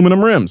to your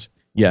aluminum rims.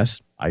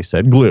 Yes, I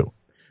said glue.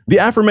 The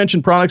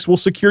aforementioned products will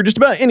secure just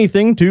about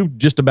anything to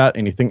just about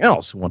anything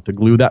else. Want to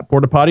glue that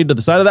porta potty to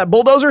the side of that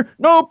bulldozer?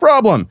 No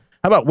problem.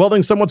 How about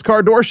welding someone's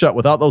car door shut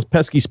without those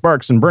pesky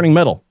sparks and burning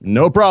metal?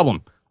 No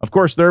problem. Of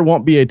course, there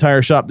won't be a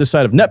tire shop this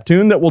side of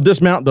Neptune that will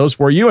dismount those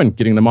for you, and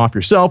getting them off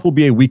yourself will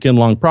be a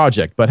weekend-long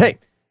project. But hey,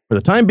 for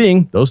the time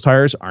being, those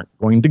tires aren't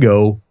going to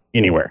go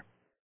anywhere.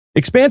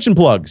 Expansion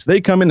plugs.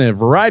 They come in a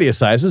variety of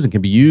sizes and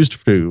can be used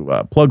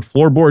to plug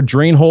floorboard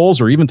drain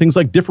holes or even things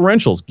like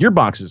differentials,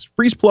 gearboxes,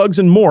 freeze plugs,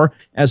 and more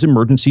as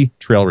emergency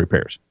trail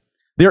repairs.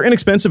 They are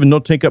inexpensive and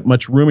don't take up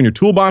much room in your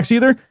toolbox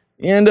either.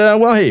 And,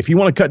 well, hey, if you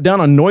want to cut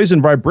down on noise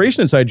and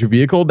vibration inside your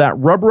vehicle, that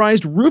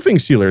rubberized roofing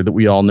sealer that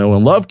we all know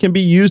and love can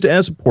be used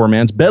as a poor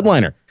man's bed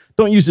liner.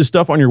 Don't use this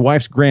stuff on your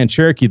wife's Grand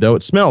Cherokee, though.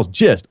 It smells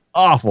just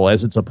awful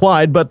as it's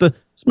applied, but the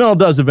smell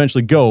does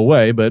eventually go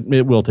away, but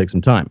it will take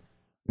some time.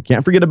 We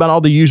can't forget about all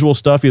the usual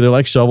stuff, either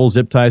like shovels,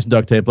 zip ties,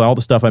 duct tape, all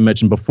the stuff I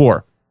mentioned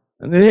before.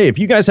 And hey, if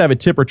you guys have a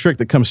tip or trick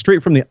that comes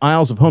straight from the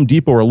aisles of Home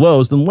Depot or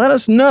Lowe's, then let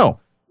us know.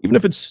 Even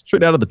if it's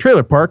straight out of the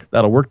trailer park,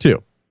 that'll work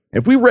too.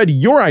 If we read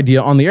your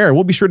idea on the air,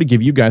 we'll be sure to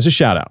give you guys a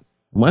shout out.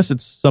 Unless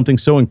it's something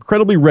so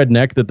incredibly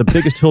redneck that the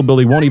biggest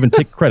hillbilly won't even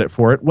take credit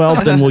for it, well,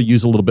 then we'll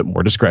use a little bit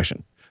more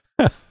discretion.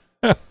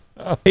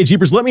 Hey,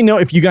 Jeepers, let me know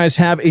if you guys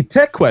have a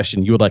tech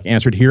question you would like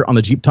answered here on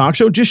the Jeep Talk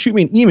Show. Just shoot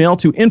me an email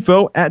to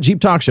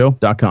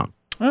info@jeeptalkshow.com.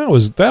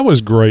 That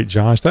was great,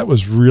 Josh. That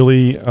was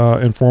really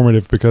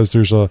informative because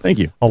there's a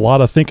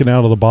lot of thinking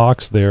out of the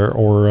box there,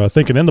 or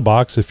thinking in the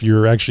box if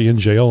you're actually in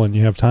jail and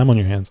you have time on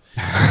your hands.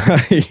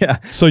 Yeah.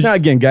 So now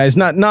again, guys,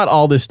 not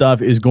all this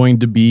stuff is going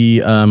to be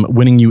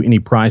winning you any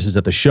prizes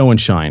at the show and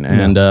shine,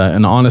 and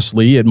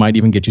honestly, it might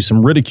even get you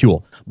some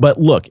ridicule. But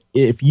look,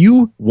 if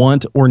you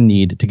want or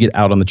need to get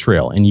out on the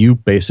trail, and you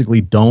basically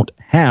don't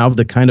have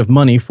the kind of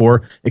money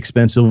for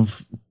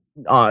expensive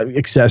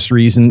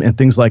accessories and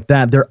things like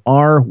that, there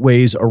are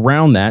ways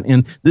around that,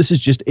 and this is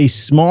just a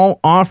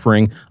small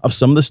offering of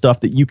some of the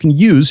stuff that you can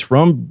use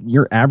from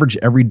your average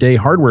everyday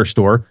hardware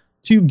store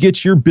to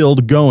get your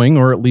build going,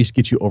 or at least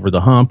get you over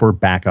the hump or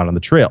back out on the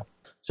trail.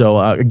 So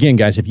again,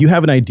 guys, if you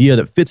have an idea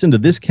that fits into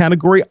this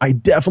category, I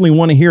definitely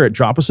want to hear it.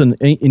 Drop us an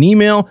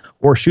email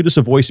or shoot us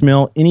a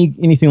voicemail,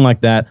 anything like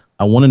that.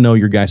 I want to know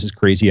your guys'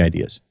 crazy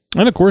ideas.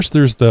 And of course,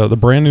 there's the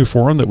brand new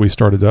forum that we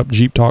started up,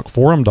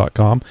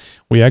 jeeptalkforum.com.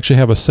 We actually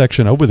have a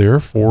section over there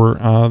for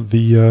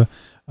the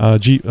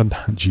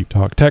Jeep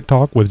Talk, Tech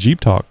Talk with Jeep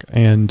Talk,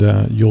 and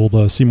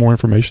you'll see more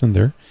information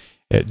there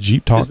at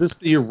Jeep Talk. Is this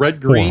the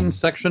red-green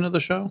section of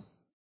the show?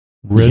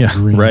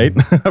 Red-green. Right?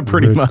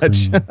 Pretty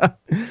much.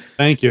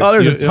 Thank you. Oh,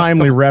 there's a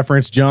timely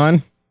reference,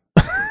 John.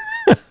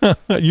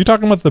 You're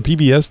talking about the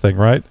PBS thing,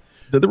 right?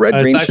 The Red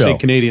Green Show. It's actually a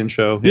Canadian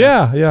show.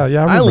 Yeah.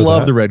 I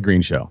love the Red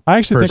Green Show. I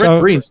actually think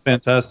Red Green's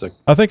fantastic.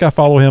 I think I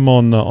follow him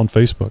on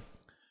Facebook.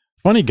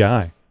 Funny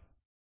guy.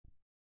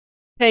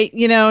 Hey,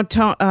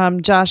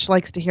 Josh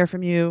likes to hear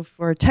from you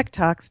for Tech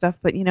Talk stuff,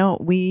 but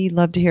we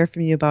love to hear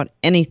from you about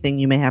anything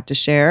you may have to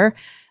share.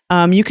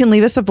 You can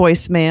leave us a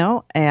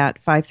voicemail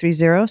at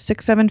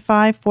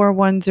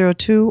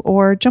 530-675-4102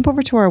 or jump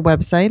over to our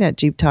website at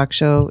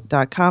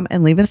jeeptalkshow.com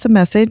and leave us a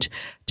message.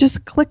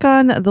 Just click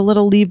on the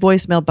little leave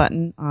voicemail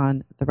button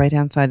on the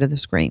right-hand side of the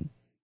screen.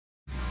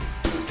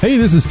 Hey,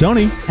 this is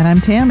Tony. And I'm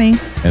Tammy.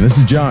 And this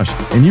is Josh.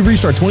 And you've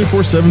reached our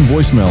 24/7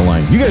 voicemail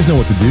line. You guys know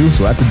what to do,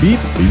 so at the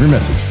beep, leave your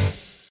message.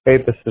 Hey,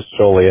 this is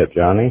Joliet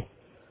Johnny.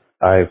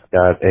 I've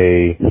got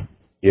a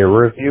gear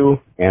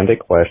review and a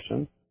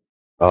question.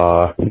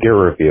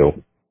 Gear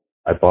review.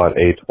 I bought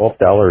a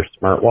 $12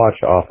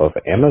 smartwatch off of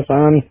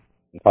Amazon.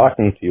 I'm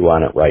talking to you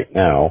on it right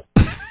now.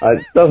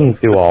 It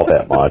doesn't do all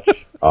that much.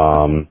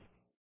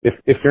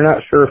 If you're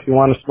not sure if you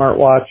want a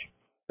smartwatch,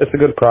 it's a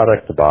good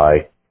product to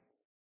buy,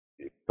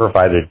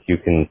 provided you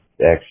can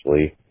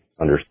actually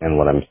understand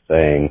what I'm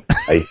saying.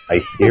 I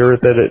hear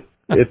that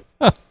it's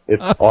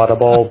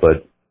audible,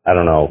 but I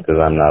don't know because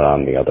I'm not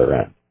on the other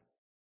end.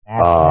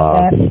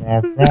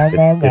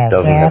 It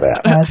doesn't have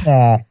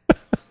apps.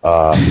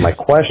 My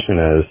question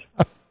is,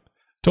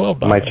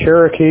 $12. my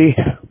Cherokee,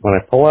 when I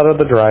pull out of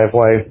the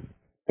driveway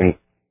and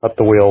cut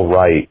the wheel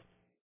right,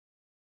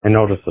 I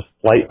notice a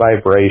slight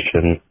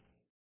vibration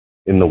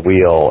in the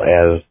wheel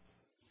as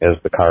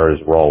the car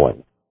is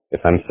rolling.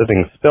 If I'm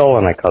sitting still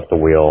and I cut the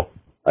wheel,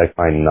 I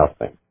find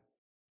nothing.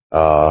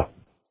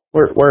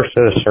 Where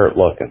should I start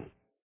looking?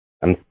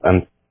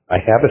 I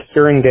have a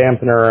steering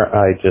dampener.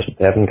 I just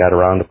haven't got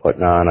around to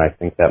putting on. I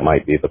think that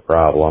might be the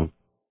problem,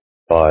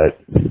 but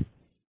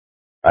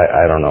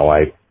I don't know.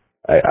 I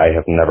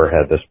have never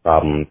had this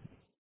problem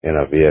in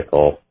a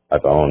vehicle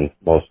I've owned.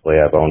 Mostly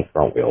I've owned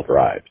front wheel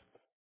drive.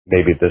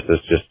 Maybe this is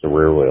just a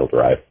rear wheel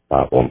drive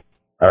problem.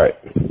 All right.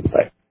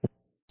 Bye.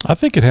 I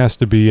think it has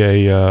to be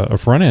a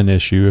front end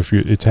issue if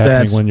it's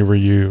happening when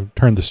you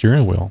turn the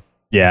steering wheel.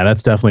 Yeah,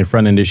 that's definitely a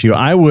front end issue.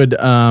 I would,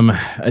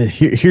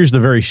 here's the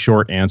very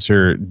short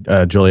answer,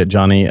 Joliet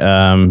Johnny.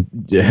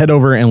 Head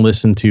over and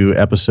listen to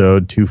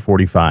episode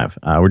 245.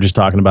 We're just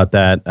talking about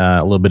that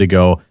a little bit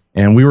ago.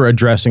 and we were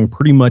addressing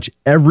pretty much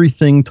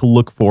everything to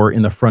look for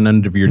in the front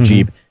end of your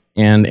Jeep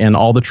and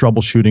all the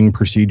troubleshooting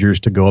procedures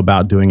to go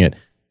about doing it.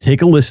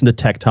 Take a listen to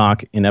Tech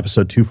Talk in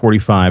episode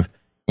 245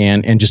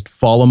 and just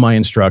follow my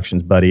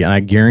instructions, buddy. And I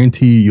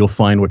guarantee you'll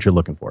find what you're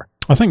looking for.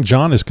 I think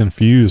John is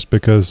confused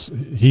because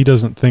he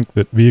doesn't think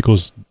that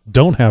vehicles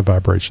don't have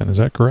vibration. Is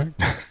that correct?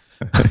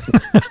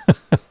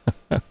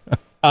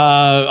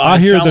 I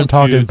hear them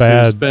talking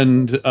bad. To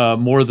spend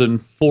more than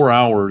 4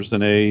 hours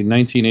in a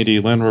 1980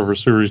 Land Rover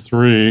Series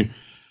 3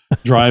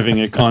 driving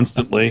it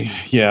constantly.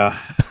 Yeah.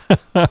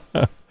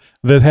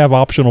 That have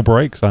optional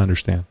brakes, I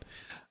understand.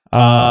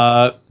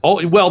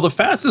 Well, the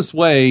fastest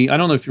way, I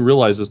don't know if you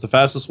realize this, the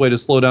fastest way to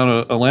slow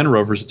down a Land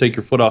Rover is to take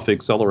your foot off the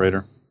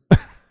accelerator.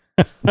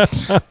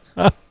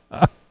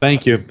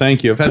 Thank you.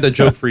 I've had that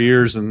joke for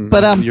years.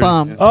 But I'm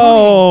bummed.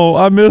 Oh,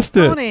 I missed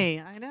it.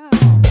 Tony, I know.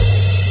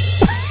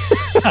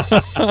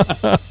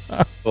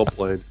 Well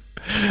played.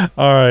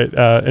 All right.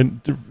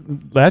 And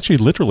actually,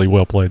 literally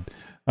well played.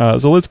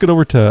 So let's get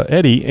over to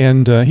Eddie.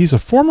 And he's a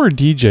former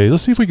DJ.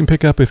 Let's see if we can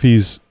pick up if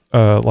he's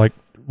like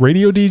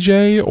radio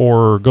DJ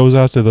or goes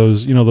out to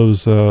those,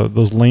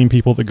 those lame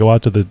people that go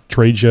out to the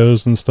trade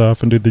shows and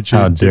stuff and do the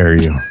How dare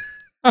you?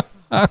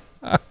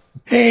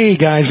 Hey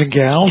guys and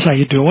gals, how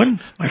you doing?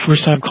 My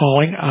first time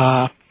calling.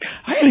 I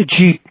had a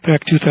Jeep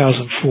back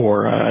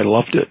 2004. I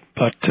loved it,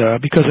 but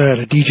because I had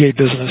a DJ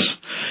business,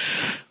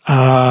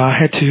 I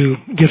had to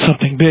get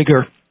something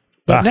bigger.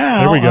 But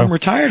now I'm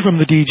retired from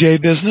the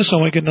DJ business. I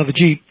want to get another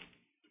Jeep.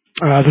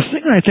 The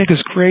thing I think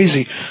is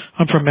crazy,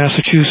 I'm from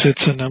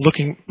Massachusetts and I'm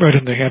looking right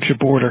on the New Hampshire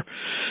border,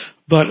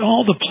 but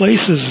all the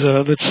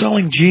places that's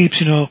selling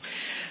Jeeps,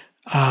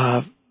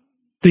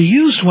 the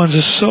used ones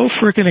are so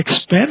freaking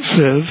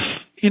expensive,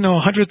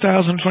 100,000,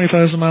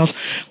 20,000 miles.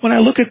 When I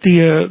look at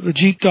the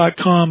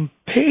Jeep.com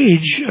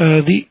page,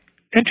 the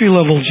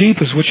entry-level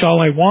Jeep is which all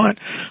I want.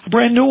 A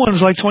brand new one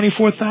is like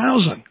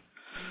 24,000.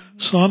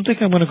 So I'm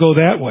thinking I'm going to go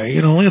that way.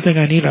 The only thing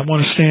I need, I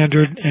want a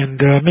standard and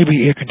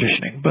maybe air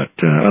conditioning. But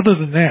other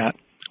than that,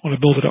 I want to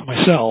build it up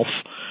myself.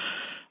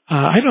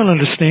 I don't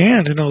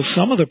understand.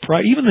 Some of the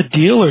even the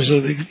dealers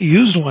of the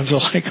used ones are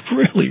like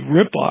really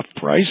rip-off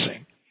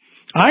pricing.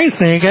 I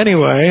think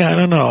anyway. I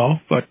don't know,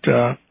 but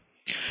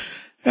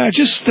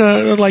just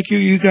like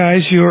you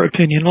guys, your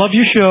opinion. Love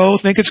your show.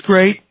 Think it's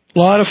great. A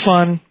lot of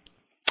fun.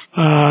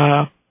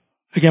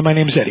 Again, my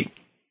name's Eddie.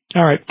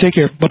 All right, take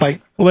care.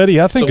 Bye-bye. Well,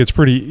 Eddie, I think it's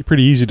pretty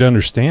easy to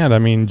understand. I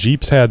mean,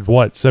 Jeep's had,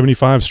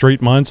 75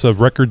 straight months of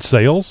record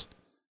sales?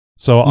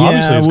 So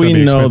obviously it's going to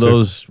be expensive.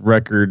 Those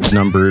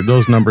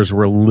those numbers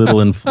were a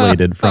little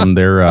inflated from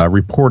their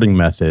reporting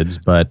methods,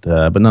 but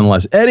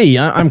nonetheless. Eddie,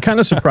 I'm kind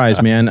of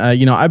surprised, man.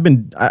 I've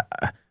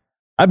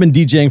been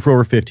DJing for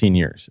over 15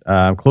 years.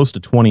 I'm close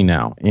to 20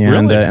 now. And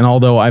Really? And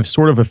although I've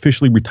sort of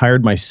officially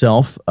retired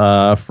myself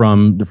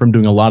from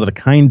doing a lot of the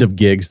kind of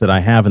gigs that I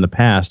have in the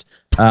past,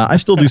 I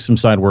still do some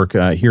side work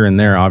here and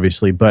there,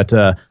 obviously. But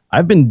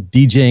I've been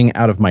DJing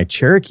out of my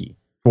Cherokee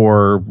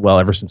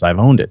ever since I've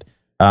owned it.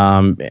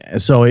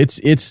 So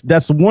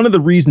that's one of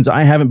the reasons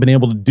I haven't been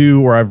able to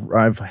do, or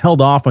I've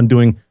held off on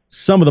doing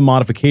some of the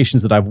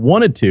modifications that I've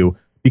wanted to,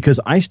 because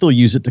I still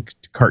use it to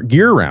cart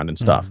gear around and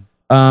stuff.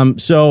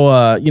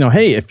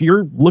 Hey, if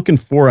you're looking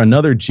for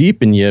another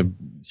Jeep and you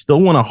still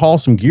want to haul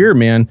some gear,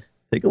 man,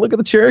 take a look at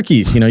the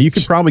Cherokees. You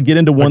could probably get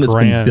into one that's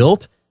been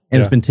built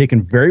and it's been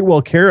taken very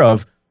well care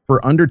of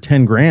for under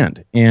 10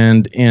 grand.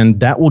 And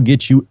that will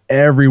get you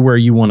everywhere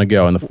you want to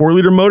go. And the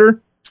 4-liter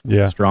motor,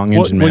 strong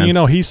engine, man.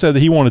 Well, he said that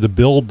he wanted to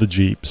build the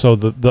Jeep.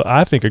 So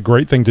I think a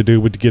great thing to do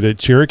would get a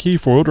Cherokee,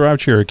 4-wheel drive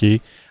Cherokee,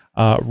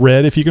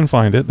 red if you can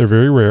find it. They're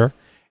very rare.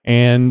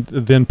 And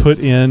then put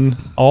in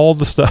all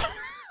the stuff.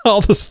 All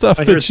the stuff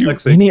that you...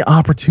 Any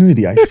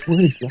opportunity, I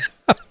swear to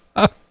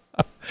God.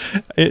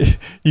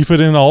 You put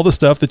in all the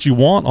stuff that you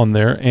want on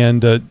there,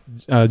 and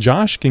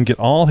Josh can get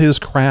all his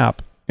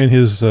crap in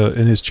his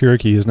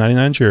Cherokee, his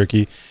 99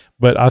 Cherokee.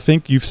 But I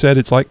think you've said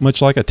it's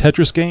much like a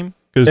Tetris game.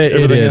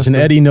 It is, and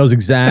Eddie knows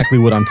exactly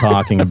what I'm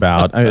talking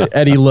about.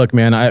 Eddie, look,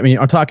 man,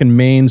 I'm talking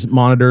mains,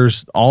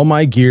 monitors, all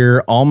my gear,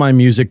 all my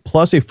music,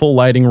 plus a full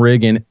lighting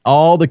rig and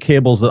all the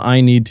cables that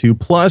I need to,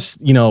 plus,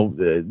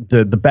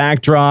 the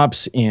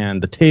backdrops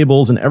and the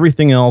tables and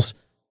everything else,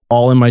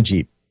 all in my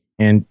Jeep.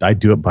 And I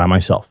do it by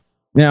myself.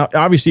 Now,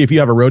 obviously, if you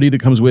have a roadie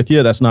that comes with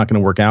you, that's not going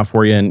to work out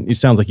for you. And it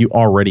sounds like you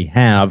already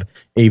have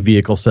a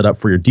vehicle set up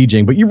for your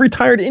DJing, but you've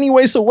retired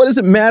anyway. So what does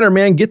it matter,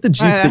 man? Get the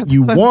Jeep that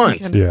you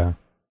want. Yeah.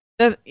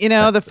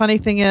 The funny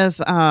thing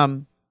is,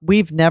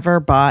 we've never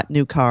bought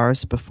new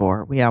cars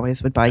before. We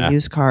always would buy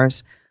used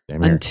cars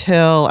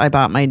until I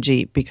bought my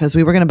Jeep, because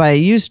we were going to buy a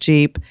used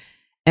Jeep,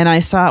 and I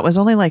saw it was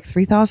only like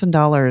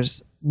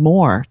 $3,000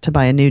 more to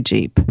buy a new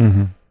Jeep,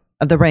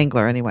 the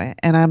Wrangler anyway.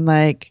 And I'm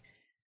like,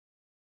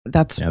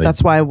 that's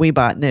why we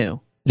bought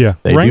new. Yeah,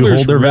 they do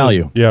hold their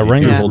value. Yeah,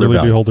 Wranglers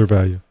really do hold their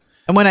value.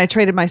 And when I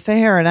traded my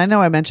Sahara, and I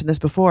know I mentioned this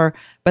before,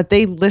 but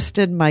they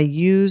listed my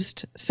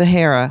used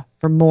Sahara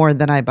for more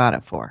than I bought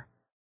it for.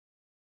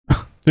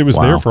 It was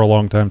there for a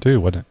long time too,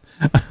 wasn't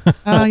it?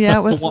 Oh yeah,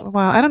 it was. Well,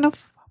 I don't know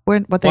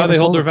what they. Why they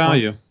hold their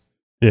value?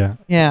 Yeah.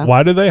 Yeah.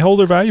 Why do they hold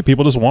their value?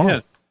 People just want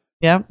them.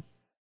 Yep.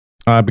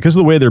 Because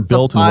of the way they're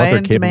built and Supply what they're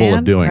and capable demand,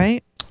 of doing.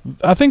 right?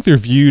 I think they're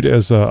viewed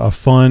as a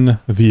fun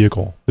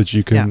vehicle that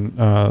you can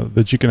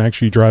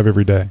actually drive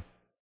every day.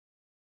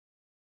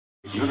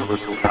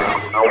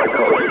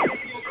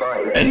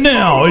 And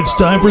now it's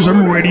time for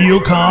some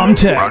Radiocom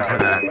tech.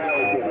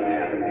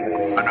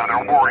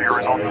 Another warrior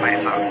is on the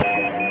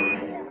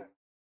mesa.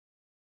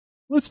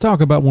 Let's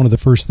talk about one of the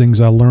first things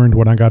I learned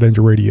when I got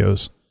into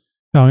radios.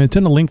 Now,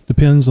 antenna length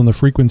depends on the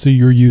frequency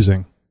you're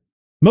using.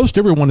 Most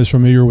everyone is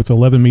familiar with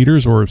 11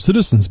 meters or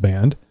Citizens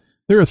band.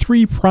 There are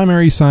three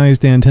primary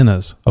sized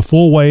antennas, a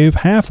full wave,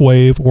 half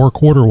wave, or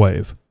quarter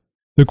wave.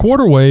 The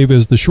quarter wave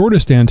is the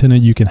shortest antenna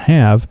you can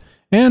have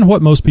and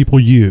what most people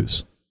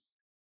use.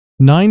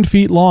 9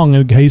 feet long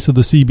in the case of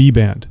the CB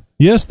band.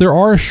 Yes, there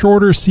are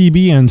shorter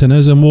CB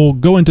antennas, and we'll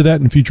go into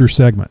that in future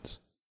segments.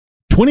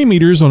 20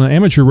 meters on an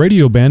amateur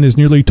radio band is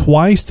nearly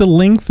twice the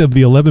length of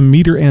the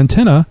 11-meter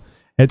antenna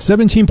at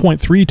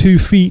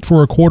 17.32 feet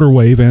for a quarter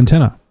wave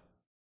antenna.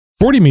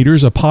 40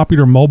 meters, a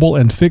popular mobile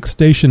and fixed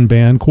station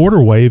band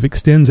quarter wave,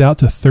 extends out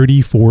to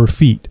 34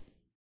 feet.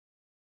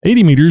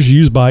 80 meters,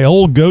 used by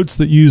old goats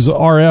that use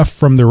RF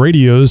from their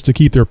radios to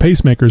keep their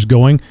pacemakers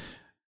going,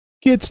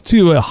 gets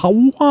to a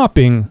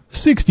whopping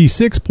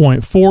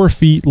 66.4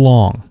 feet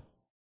long.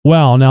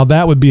 Wow, now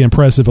that would be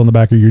impressive on the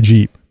back of your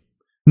Jeep.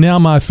 Now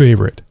my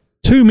favorite,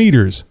 2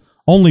 meters,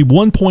 only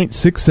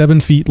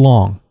 1.67 feet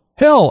long.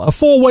 Hell, a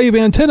full wave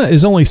antenna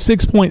is only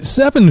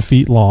 6.7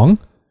 feet long.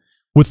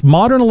 With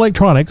modern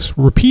electronics,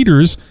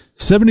 repeaters,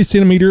 70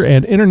 centimeter,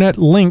 and internet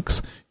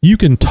links, you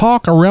can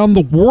talk around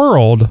the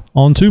world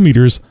on 2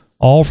 meters,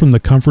 all from the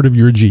comfort of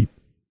your Jeep.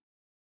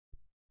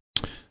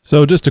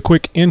 So just a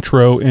quick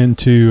intro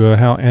into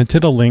how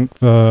antenna length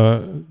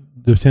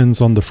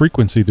depends on the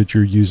frequency that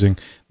you're using.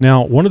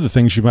 Now, one of the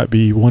things you might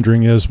be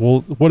wondering is,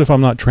 well, what if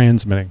I'm not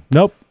transmitting?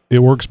 Nope, it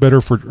works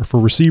better for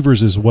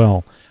receivers as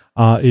well.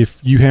 If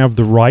you have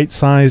the right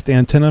sized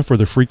antenna for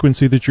the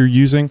frequency that you're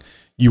using,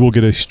 you will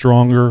get a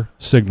stronger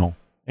signal.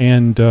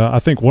 And I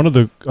think one of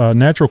the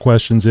natural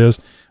questions is,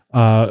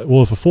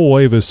 well, if a full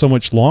wave is so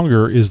much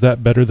longer, is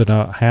that better than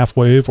a half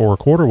wave or a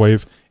quarter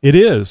wave? It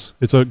is.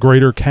 It's a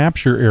greater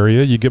capture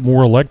area. You get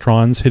more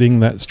electrons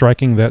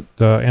striking that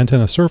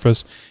antenna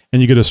surface,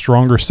 and you get a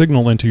stronger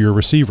signal into your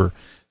receiver.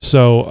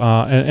 So,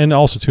 and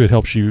also too, it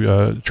helps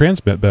you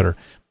transmit better.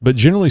 But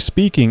generally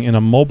speaking, in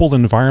a mobile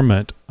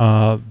environment,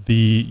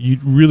 you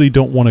really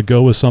don't want to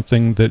go with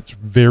something that's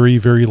very,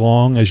 very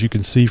long, as you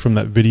can see from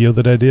that video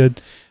that I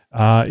did.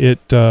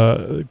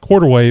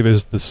 Quarter wave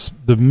is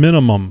the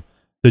minimum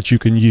that you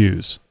can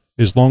use,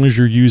 as long as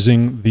you're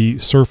using the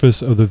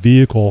surface of the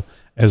vehicle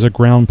as a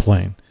ground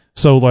plane.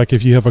 So like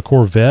if you have a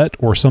Corvette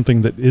or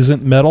something that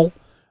isn't metal,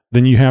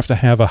 then you have to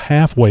have a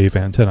half wave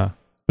antenna,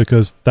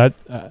 because that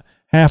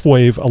half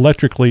wave,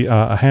 electrically,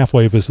 a half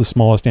wave is the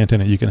smallest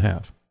antenna you can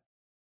have.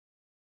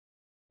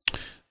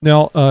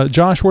 Now,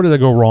 Josh, where did I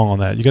go wrong on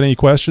that? You got any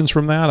questions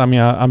from that? I mean,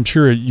 I'm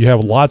sure you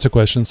have lots of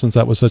questions since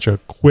that was such a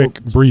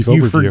quick, brief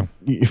overview.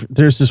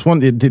 There's this one,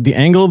 the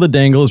angle of the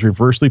dangle is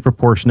reversely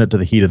proportionate to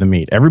the heat of the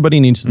meat. Everybody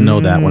needs to know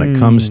that when it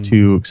comes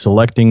to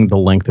selecting the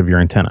length of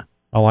your antenna.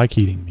 I like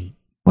heating meat.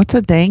 What's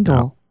a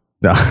dangle?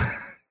 No.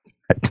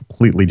 I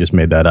completely just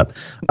made that up.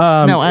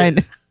 No,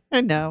 I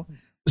know.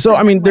 So,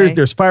 I mean,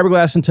 there's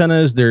fiberglass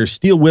antennas, there's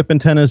steel whip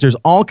antennas, there's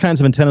all kinds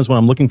of antennas. When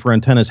I'm looking for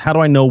antennas, how do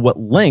I know what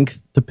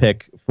length to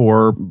pick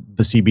for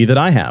the CB that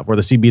I have, or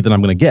the CB that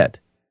I'm going to get?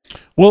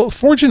 Well,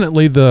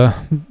 fortunately,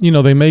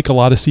 they make a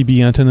lot of CB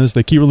antennas.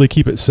 They really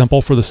keep it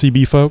simple for the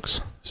CB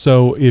folks.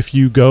 So if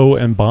you go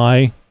and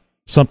buy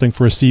something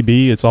for a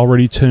CB, it's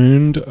already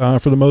tuned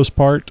for the most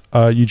part.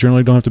 You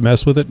generally don't have to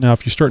mess with it. Now,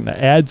 if you're starting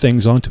to add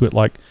things onto it,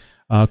 like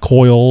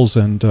coils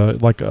and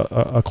like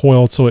a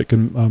coil so it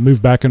can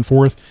move back and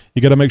forth,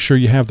 you got to make sure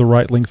you have the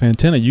right length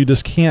antenna. You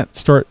just can't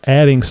start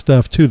adding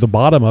stuff to the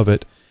bottom of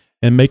it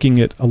and making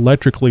it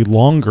electrically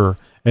longer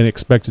and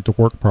expect it to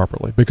work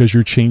properly, because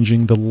you're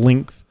changing the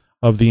length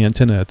of the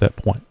antenna at that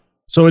point.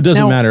 So it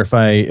doesn't matter if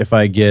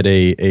I get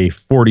a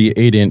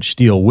 48-inch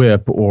steel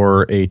whip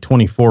or a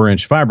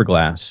 24-inch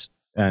fiberglass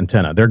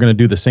antenna. They're going to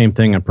do the same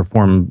thing and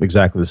perform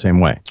exactly the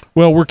same way.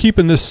 Well, we're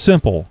keeping this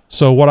simple.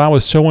 So what I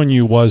was showing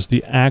you was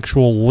the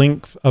actual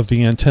length of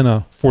the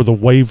antenna for the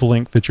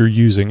wavelength that you're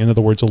using. In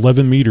other words,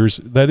 11 meters,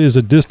 that is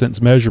a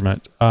distance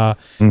measurement.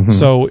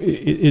 So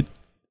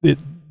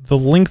the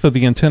length of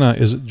the antenna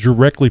is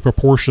directly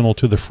proportional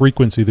to the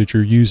frequency that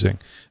you're using.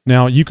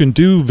 Now, you can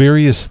do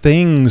various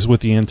things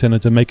with the antenna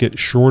to make it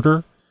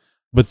shorter,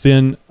 but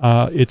then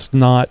it's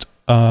not,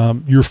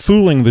 you're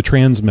fooling the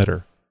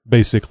transmitter,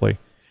 basically.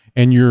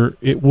 And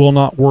it will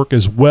not work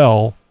as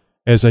well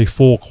as a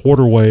full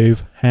quarter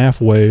wave, half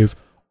wave,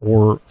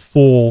 or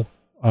full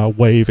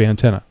wave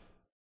antenna.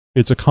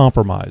 It's a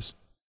compromise.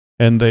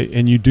 And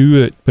you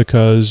do it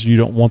because you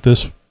don't want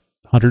this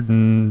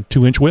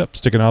 102-inch whip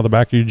sticking out of the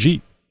back of your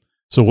Jeep.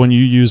 So when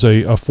you use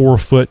a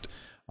 4-foot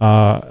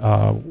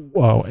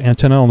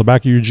antenna on the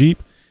back of your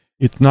Jeep,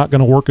 it's not going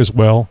to work as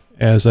well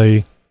as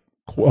a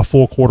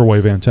full quarter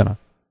wave antenna.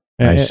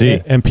 I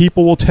see. And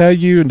people will tell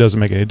you it doesn't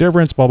make any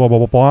difference, blah, blah, blah,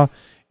 blah, blah.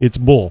 It's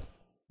bull.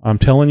 I'm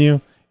telling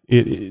you,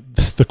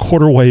 the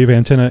quarter wave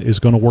antenna is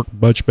going to work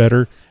much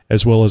better,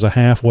 as well as a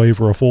half wave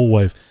or a full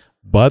wave.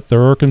 But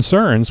there are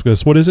concerns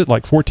because what is it,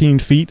 like 14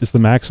 feet is the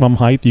maximum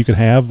height you can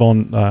have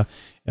on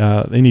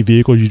any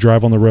vehicle you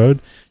drive on the road.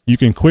 You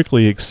can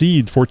quickly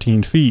exceed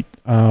 14 feet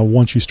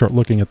once you start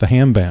looking at the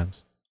ham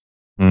bands.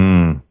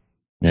 Yeah.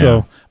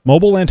 So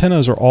mobile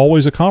antennas are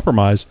always a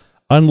compromise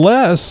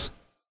unless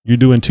you're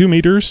doing 2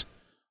 meters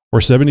or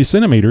 70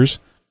 centimeters,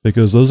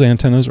 because those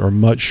antennas are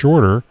much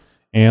shorter.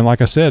 And like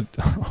I said,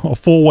 a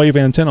full wave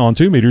antenna on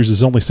 2 meters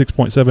is only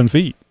 6.7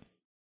 feet.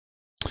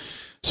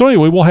 So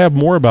anyway, we'll have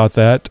more about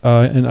that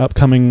in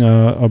upcoming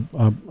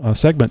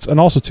segments. And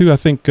also, too, I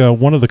think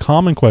one of the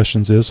common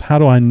questions is, how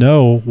do I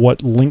know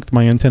what length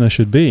my antenna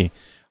should be?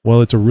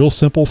 Well, it's a real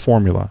simple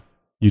formula.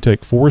 You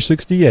take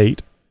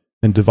 468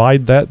 and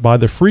divide that by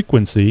the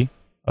frequency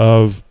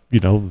of,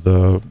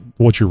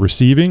 what you're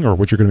receiving or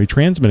what you're going to be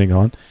transmitting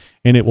on,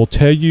 and it will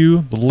tell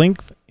you the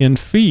length in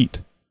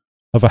feet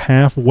of a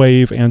half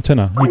wave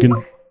antenna. You can,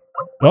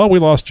 we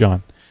lost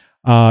John.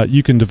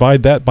 You can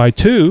divide that by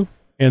 2,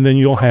 and then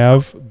you'll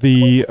have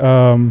the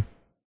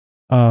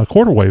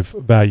quarter wave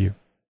value.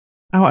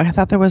 Oh, I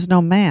thought there was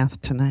no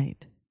math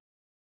tonight.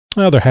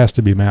 Oh, there has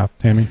to be math,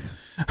 Tammy.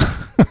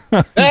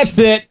 That's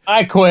it.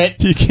 I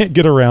quit. You can't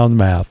get around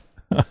math.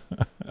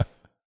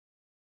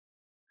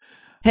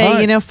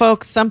 Hey, right.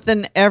 Folks,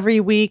 something every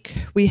week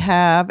we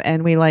have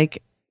and we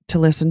like to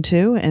listen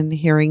to and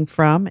hearing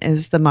from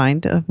is the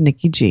mind of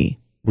Nikki G.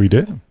 We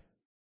did.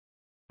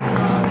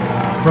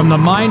 From the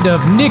mind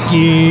of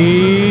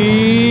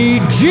Nikki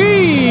G.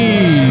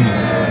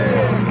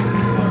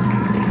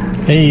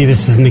 Hey,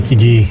 this is Nikki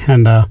G,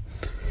 and I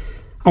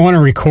want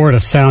to record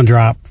a sound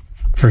drop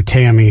for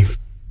Tammy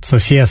so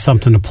she has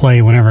something to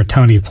play whenever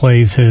Tony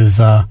plays his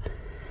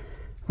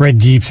Red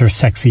Jeeps Are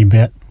Sexy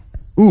bit.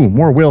 Ooh,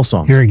 more whale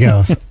songs. Here he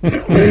goes.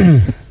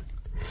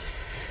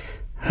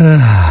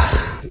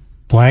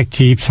 Black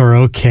Jeeps are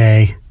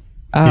okay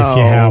if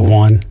you have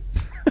one.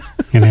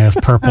 And it has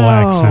purple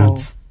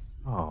accents.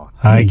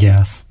 I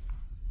guess.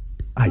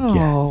 I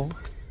guess.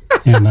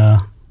 And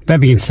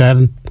that being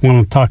said, I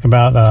want to talk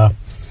about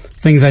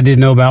things I didn't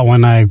know about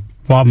when I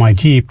bought my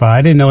Jeep.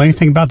 I didn't know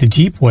anything about the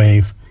Jeep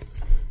Wave,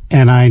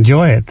 and I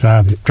enjoy it.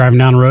 Driving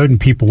down the road and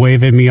people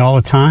wave at me all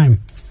the time.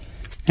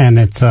 And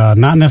it's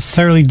not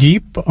necessarily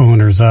Jeep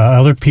owners.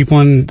 Other people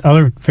in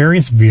other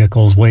various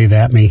vehicles wave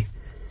at me.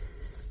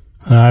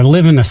 I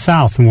live in the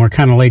South, and we're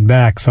kind of laid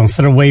back, so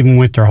instead of waving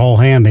with their whole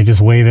hand, they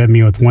just wave at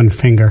me with one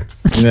finger.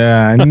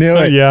 Yeah, I knew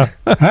it. Yeah.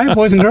 All right,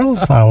 boys and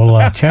girls, I will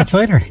chat you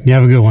later. You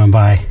have a good one.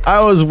 Bye.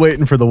 I was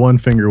waiting for the one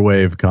finger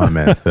wave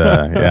comment.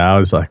 I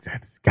was like,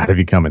 it's got to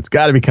be coming. It's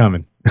got to be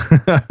coming.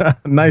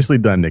 Nicely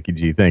done, Nikki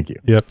G. Thank you.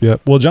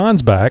 Yep. Well,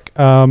 John's back.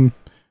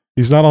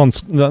 He's not on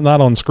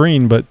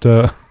screen,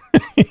 but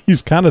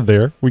he's kind of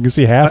there. We can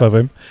see half of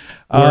him.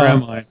 Where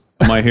am I?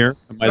 Am I here?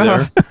 Am I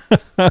there?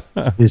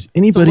 Is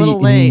anybody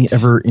really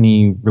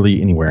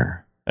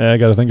anywhere? I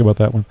got to think about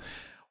that one.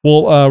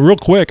 Well, real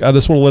quick, I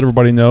just want to let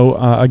everybody know,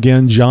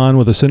 again, John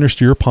with the Center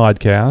Steer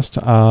podcast,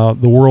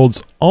 the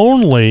world's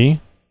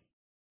only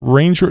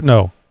Land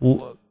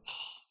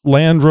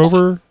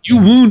Rover. You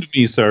wound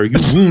me, sir. You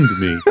wound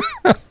me.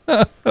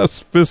 A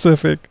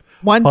specific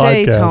one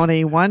podcast. Day,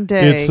 Tony. One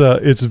day.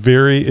 It's a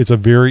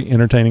very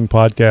entertaining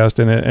podcast,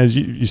 and as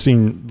you've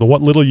seen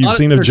what little you've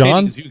seen of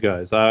John. As you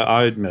guys,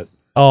 I admit.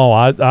 Oh,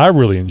 I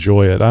really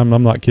enjoy it.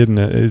 I'm not kidding.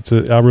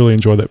 I really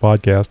enjoy that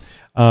podcast.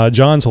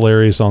 John's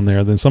hilarious on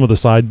there. Then some of the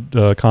side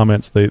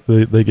comments they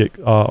get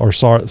or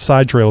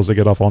side trails they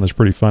get off on is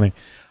pretty funny.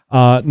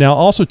 Now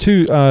also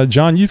too,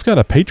 John, you've got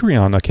a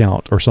Patreon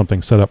account or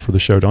something set up for the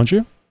show, don't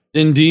you?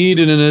 Indeed,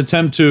 in an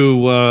attempt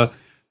to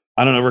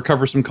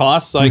recover some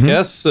costs, I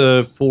guess,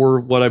 for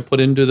what I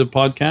put into the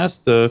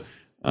podcast.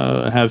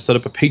 I have set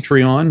up a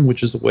Patreon,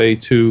 which is a way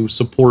to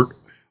support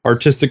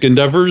artistic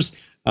endeavors.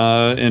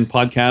 And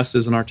podcast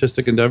is an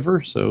artistic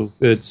endeavor. So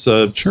it's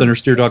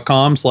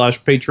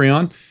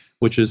centersteer.com/Patreon,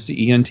 which is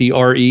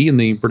CENTRE in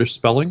the British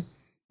spelling.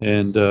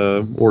 And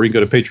or you can go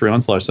to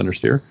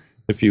Patreon/Centersteer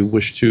if you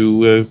wish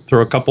to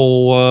throw a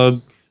couple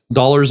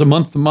dollars a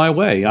month my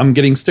way. I'm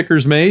getting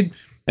stickers made,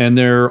 and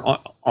they're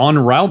en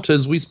route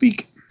as we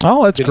speak.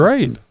 Oh, that's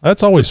great.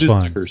 That's always fun.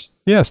 Stickers.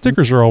 Yeah,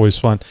 stickers are always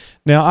fun.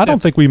 Now, I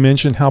don't think we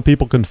mentioned how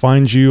people can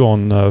find you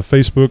on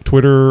Facebook,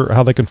 Twitter,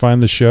 how they can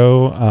find the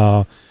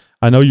show.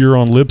 I know you're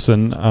on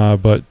Libsyn,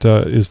 but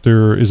is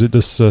it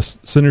just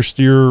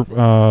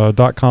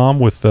centersteer.com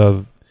with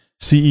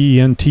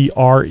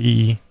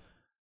CENTRE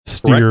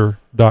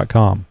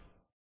steer.com?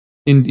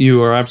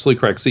 You are absolutely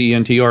correct.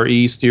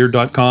 CENTRE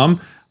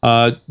steer.com.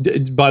 By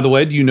the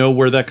way, do you know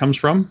where that comes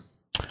from?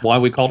 Why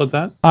we called it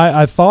that?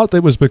 I thought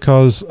it was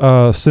because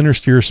Center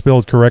Steer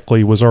spelled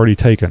correctly was already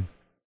taken.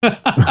 Well,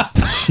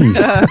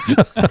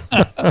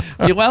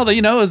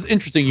 it was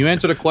interesting. You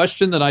answered a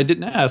question that I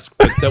didn't ask,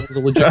 but that was a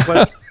legit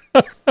question.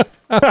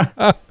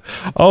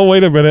 Oh,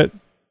 wait a minute.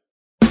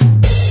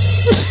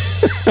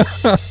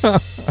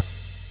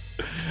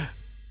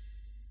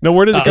 No,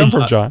 where did it come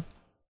from, John?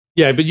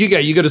 Yeah, but you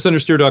go to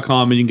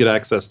centersteer.com and you can get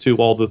access to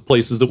all the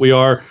places that we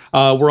are.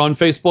 We're on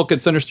Facebook at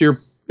Centersteer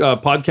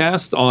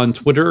Podcast, on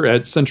Twitter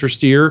at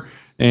Centersteer,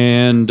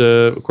 and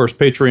of course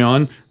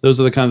Patreon. Those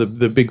are the kind of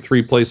the big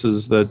three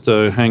places that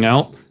hang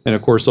out, and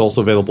of course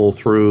also available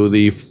through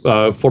the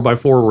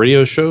 4x4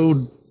 radio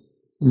show,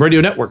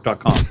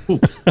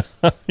 radionetwork.com.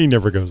 He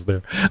never goes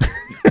there.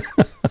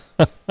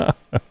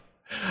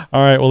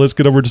 All right, well, let's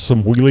get over to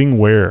some wheeling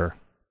wear.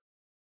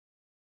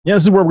 Yeah,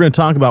 this is where we're going to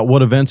talk about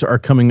what events are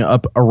coming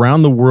up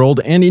around the world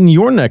and in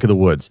your neck of the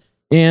woods.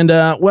 And,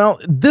 well,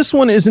 this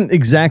one isn't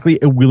exactly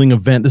a wheeling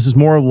event. This is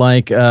more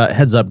like,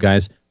 heads up,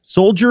 guys,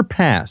 Soldier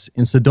Pass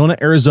in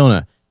Sedona,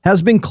 Arizona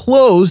has been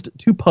closed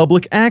to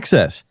public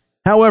access.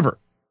 However,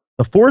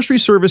 the Forestry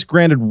Service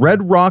granted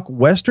Red Rock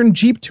Western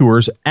Jeep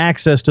Tours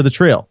access to the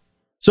trail.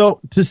 So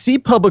to see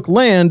public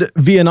land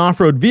via an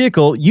off-road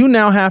vehicle, you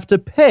now have to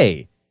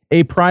pay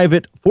a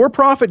private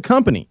for-profit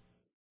company.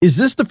 Is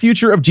this the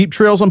future of Jeep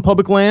trails on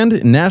public land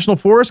in national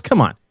forests?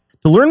 Come on.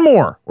 To learn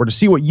more or to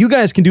see what you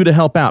guys can do to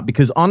help out,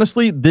 because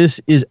honestly,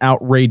 this is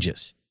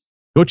outrageous.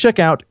 Go check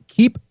out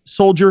Keep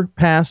Soldier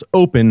Pass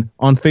Open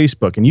on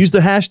Facebook and use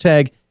the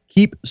hashtag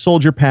Keep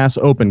Soldier Pass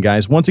Open,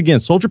 guys. Once again,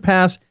 Soldier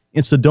Pass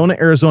in Sedona,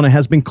 Arizona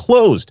has been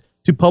closed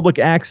to public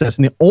access,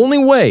 and the only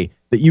way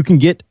that you can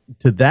get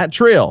to that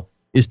trail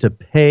is to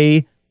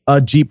pay a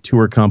Jeep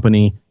tour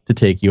company to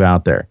take you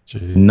out there.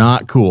 Jeez.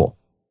 Not cool.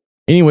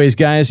 Anyways,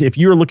 guys, if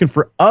you're looking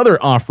for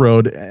other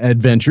off-road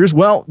adventures,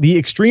 well, the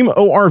Extreme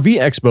ORV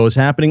Expo is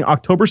happening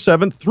October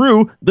 7th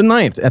through the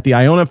 9th at the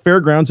Iona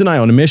Fairgrounds in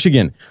Iona,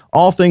 Michigan.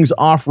 All things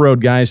off-road,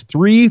 guys.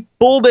 3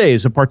 full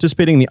days of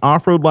participating in the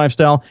off-road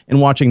lifestyle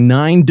and watching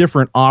 9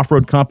 different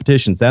off-road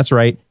competitions. That's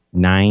right,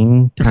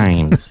 9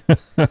 times.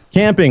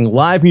 Camping,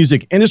 live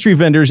music, industry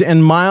vendors,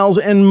 and miles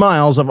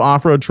of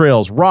off-road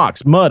trails,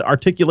 rocks, mud,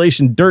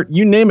 articulation, dirt,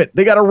 you name it.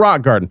 They got a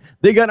rock garden.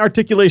 They got an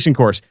articulation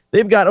course.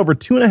 They've got over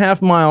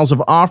 2.5 miles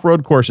of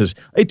off-road courses,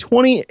 a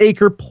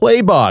 20-acre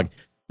play bog,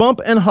 bump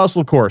and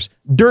hustle course,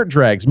 dirt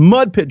drags,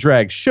 mud pit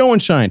drags, show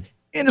and shine,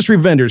 industry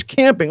vendors,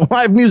 camping,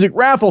 live music,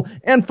 raffle,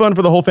 and fun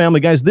for the whole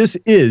family. Guys, this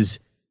is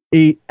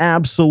a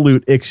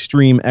absolute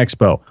extreme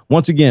expo.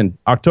 Once again,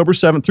 October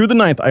 7th through the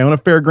 9th, Iona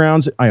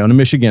Fairgrounds, Iona,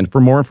 Michigan. For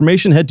more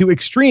information, head to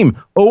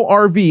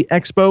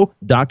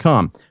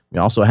extremeorvexpo.com. We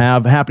also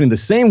have happening the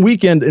same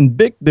weekend in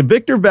the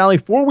Victor Valley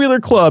Four-Wheeler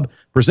Club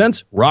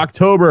presents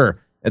Rocktober.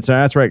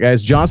 That's right,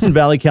 guys. Johnson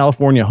Valley,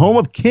 California, home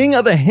of King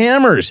of the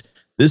Hammers.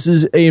 This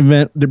is an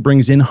event that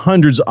brings in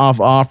hundreds of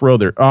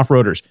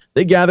off-roaders.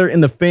 They gather in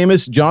the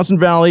famous Johnson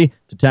Valley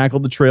to tackle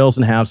the trails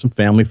and have some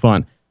family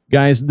fun.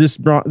 Guys, this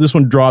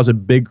one draws a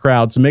big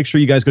crowd, so make sure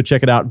you guys go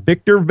check it out.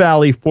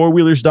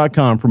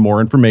 VictorValley4Wheelers.com for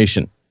more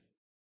information.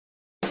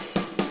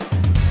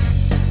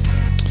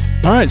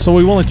 All right, so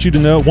we want you to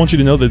know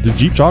that the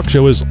Jeep Talk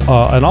Show is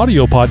an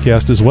audio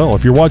podcast as well.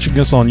 If you're watching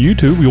us on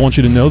YouTube, we want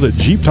you to know that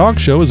Jeep Talk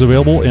Show is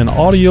available in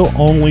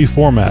audio-only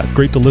format.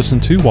 Great to listen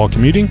to while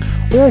commuting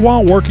or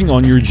while working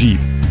on your Jeep.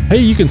 Hey,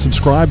 you can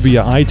subscribe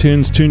via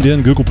iTunes,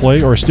 TuneIn, Google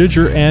Play, or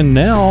Stitcher, and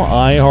now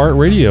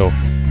iHeartRadio.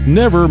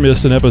 Never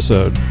miss an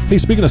episode. Hey,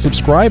 speaking of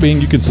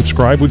subscribing, you can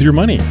subscribe with your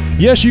money.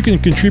 Yes, you can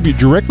contribute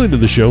directly to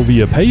the show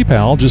via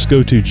PayPal. Just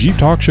go to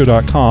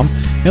jeeptalkshow.com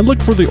and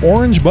look for the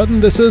orange button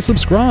that says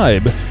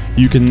subscribe.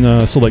 You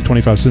can select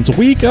 25 cents a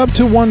week up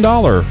to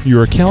 $1.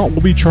 Your account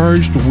will be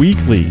charged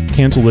weekly.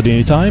 Cancel at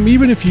any time.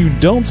 Even if you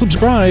don't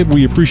subscribe,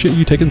 we appreciate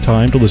you taking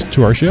time to listen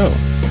to our show.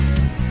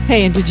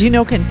 Hey, and did you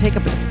know it can take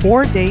up to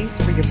 4 days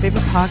for your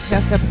favorite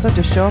podcast episode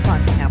to show up on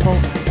Apple?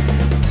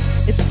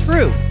 It's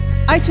true.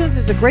 iTunes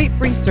is a great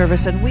free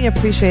service, and we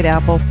appreciate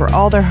Apple for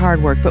all their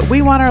hard work, but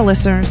we want our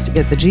listeners to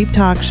get the Jeep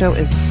Talk Show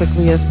as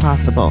quickly as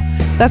possible.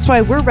 That's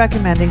why we're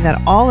recommending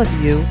that all of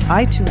you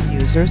iTunes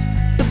users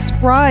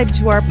subscribe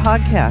to our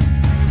podcast.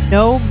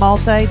 No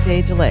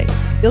multi-day delay.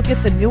 You'll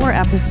get the newer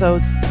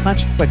episodes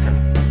much quicker.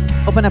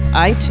 Open up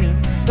iTunes,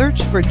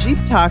 search for Jeep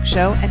Talk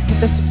Show, and hit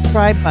the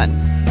subscribe button.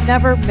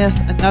 Never miss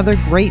another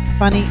great,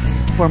 funny,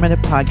 informative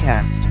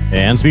podcast.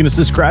 And speaking of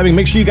subscribing,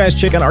 make sure you guys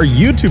check out our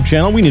YouTube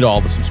channel. We need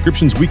all the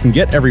subscriptions we can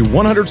get. Every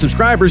 100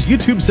 subscribers,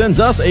 YouTube sends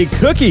us a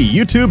cookie.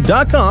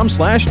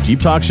 YouTube.com/Jeep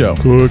Talk Show.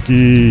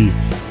 Cookie.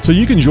 So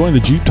you can join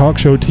the Jeep Talk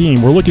Show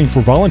team. We're looking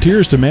for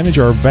volunteers to manage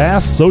our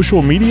vast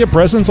social media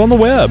presence on the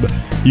web.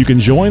 You can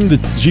join the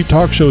Jeep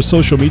Talk Show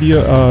social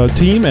media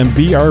team and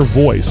be our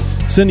voice.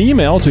 Send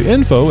email to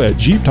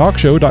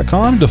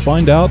info@jeeptalkshow.com to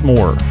find out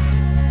more.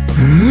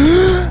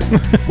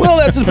 Well,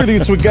 that's it for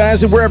this week,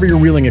 guys. And wherever you're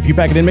wheeling, if you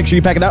pack it in, make sure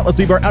you pack it out. Let's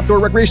leave our outdoor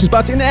recreation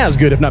spots in as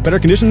good, if not better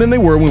condition than they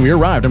were when we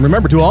arrived. And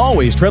remember to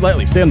always tread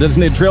lightly, stay on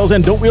designated trails,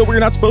 and don't wheel where you're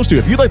not supposed to.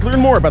 If you'd like to learn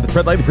more about the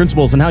Tread Lightly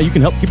principles and how you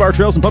can help keep our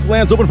trails and public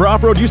lands open for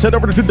off-road use, head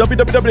over to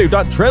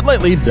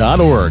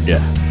www.treadlightly.org.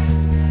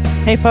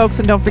 Hey, folks,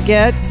 and don't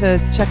forget to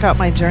check out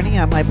my journey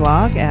on my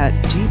blog at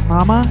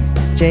jeepmomma,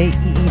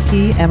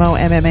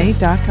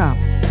 JEEPMOMMA.com.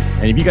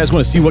 And if you guys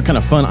want to see what kind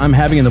of fun I'm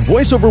having in the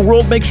voiceover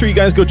world, make sure you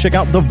guys go check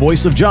out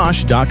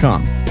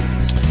thevoiceofjosh.com.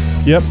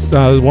 Yep.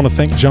 I want to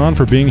thank John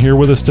for being here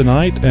with us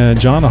tonight. And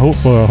John, I hope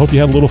you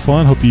had a little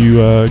fun. Hope you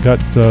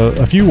got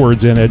a few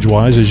words in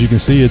edgewise. As you can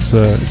see, it's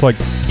like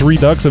 3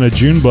 ducks and a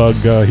June bug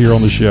here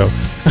on the show.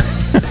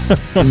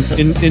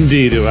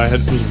 Indeed, it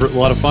was a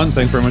lot of fun.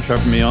 Thanks very much for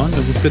having me on.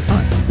 It was a good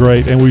time.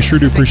 Great, and we sure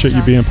do appreciate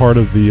you being part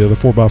of the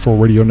 4x4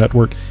 Radio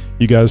Network.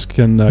 You guys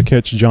can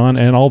catch John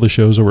and all the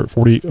shows over at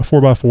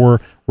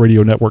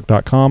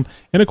 4x4radionetwork.com.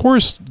 And of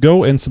course,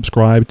 go and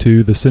subscribe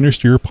to the Center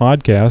Steer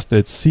podcast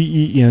at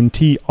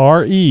CENTRE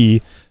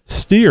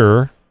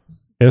Steer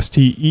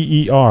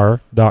STEER.com.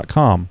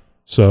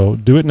 So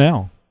do it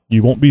now.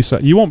 You won't be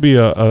sad. You won't be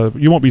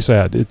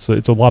sad. It's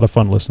a lot of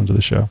fun listening to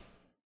the show.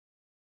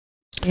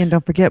 And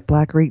don't forget,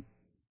 Black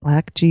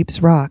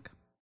Jeeps rock.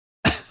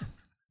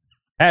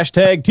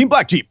 Hashtag Team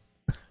Black Jeep.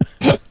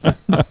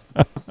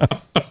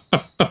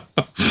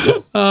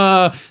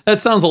 That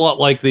sounds a lot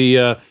like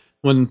the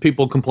when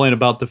people complain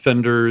about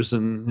Defenders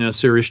and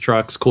series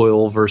trucks,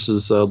 coil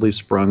versus leaf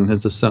sprung. It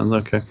just sounds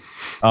okay.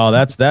 Oh,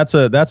 that's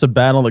a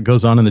battle that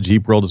goes on in the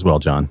Jeep world as well,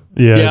 John.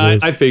 Yeah,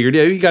 I figured.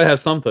 Yeah, you got to have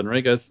something,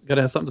 right, guys? Got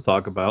to have something to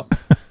talk about.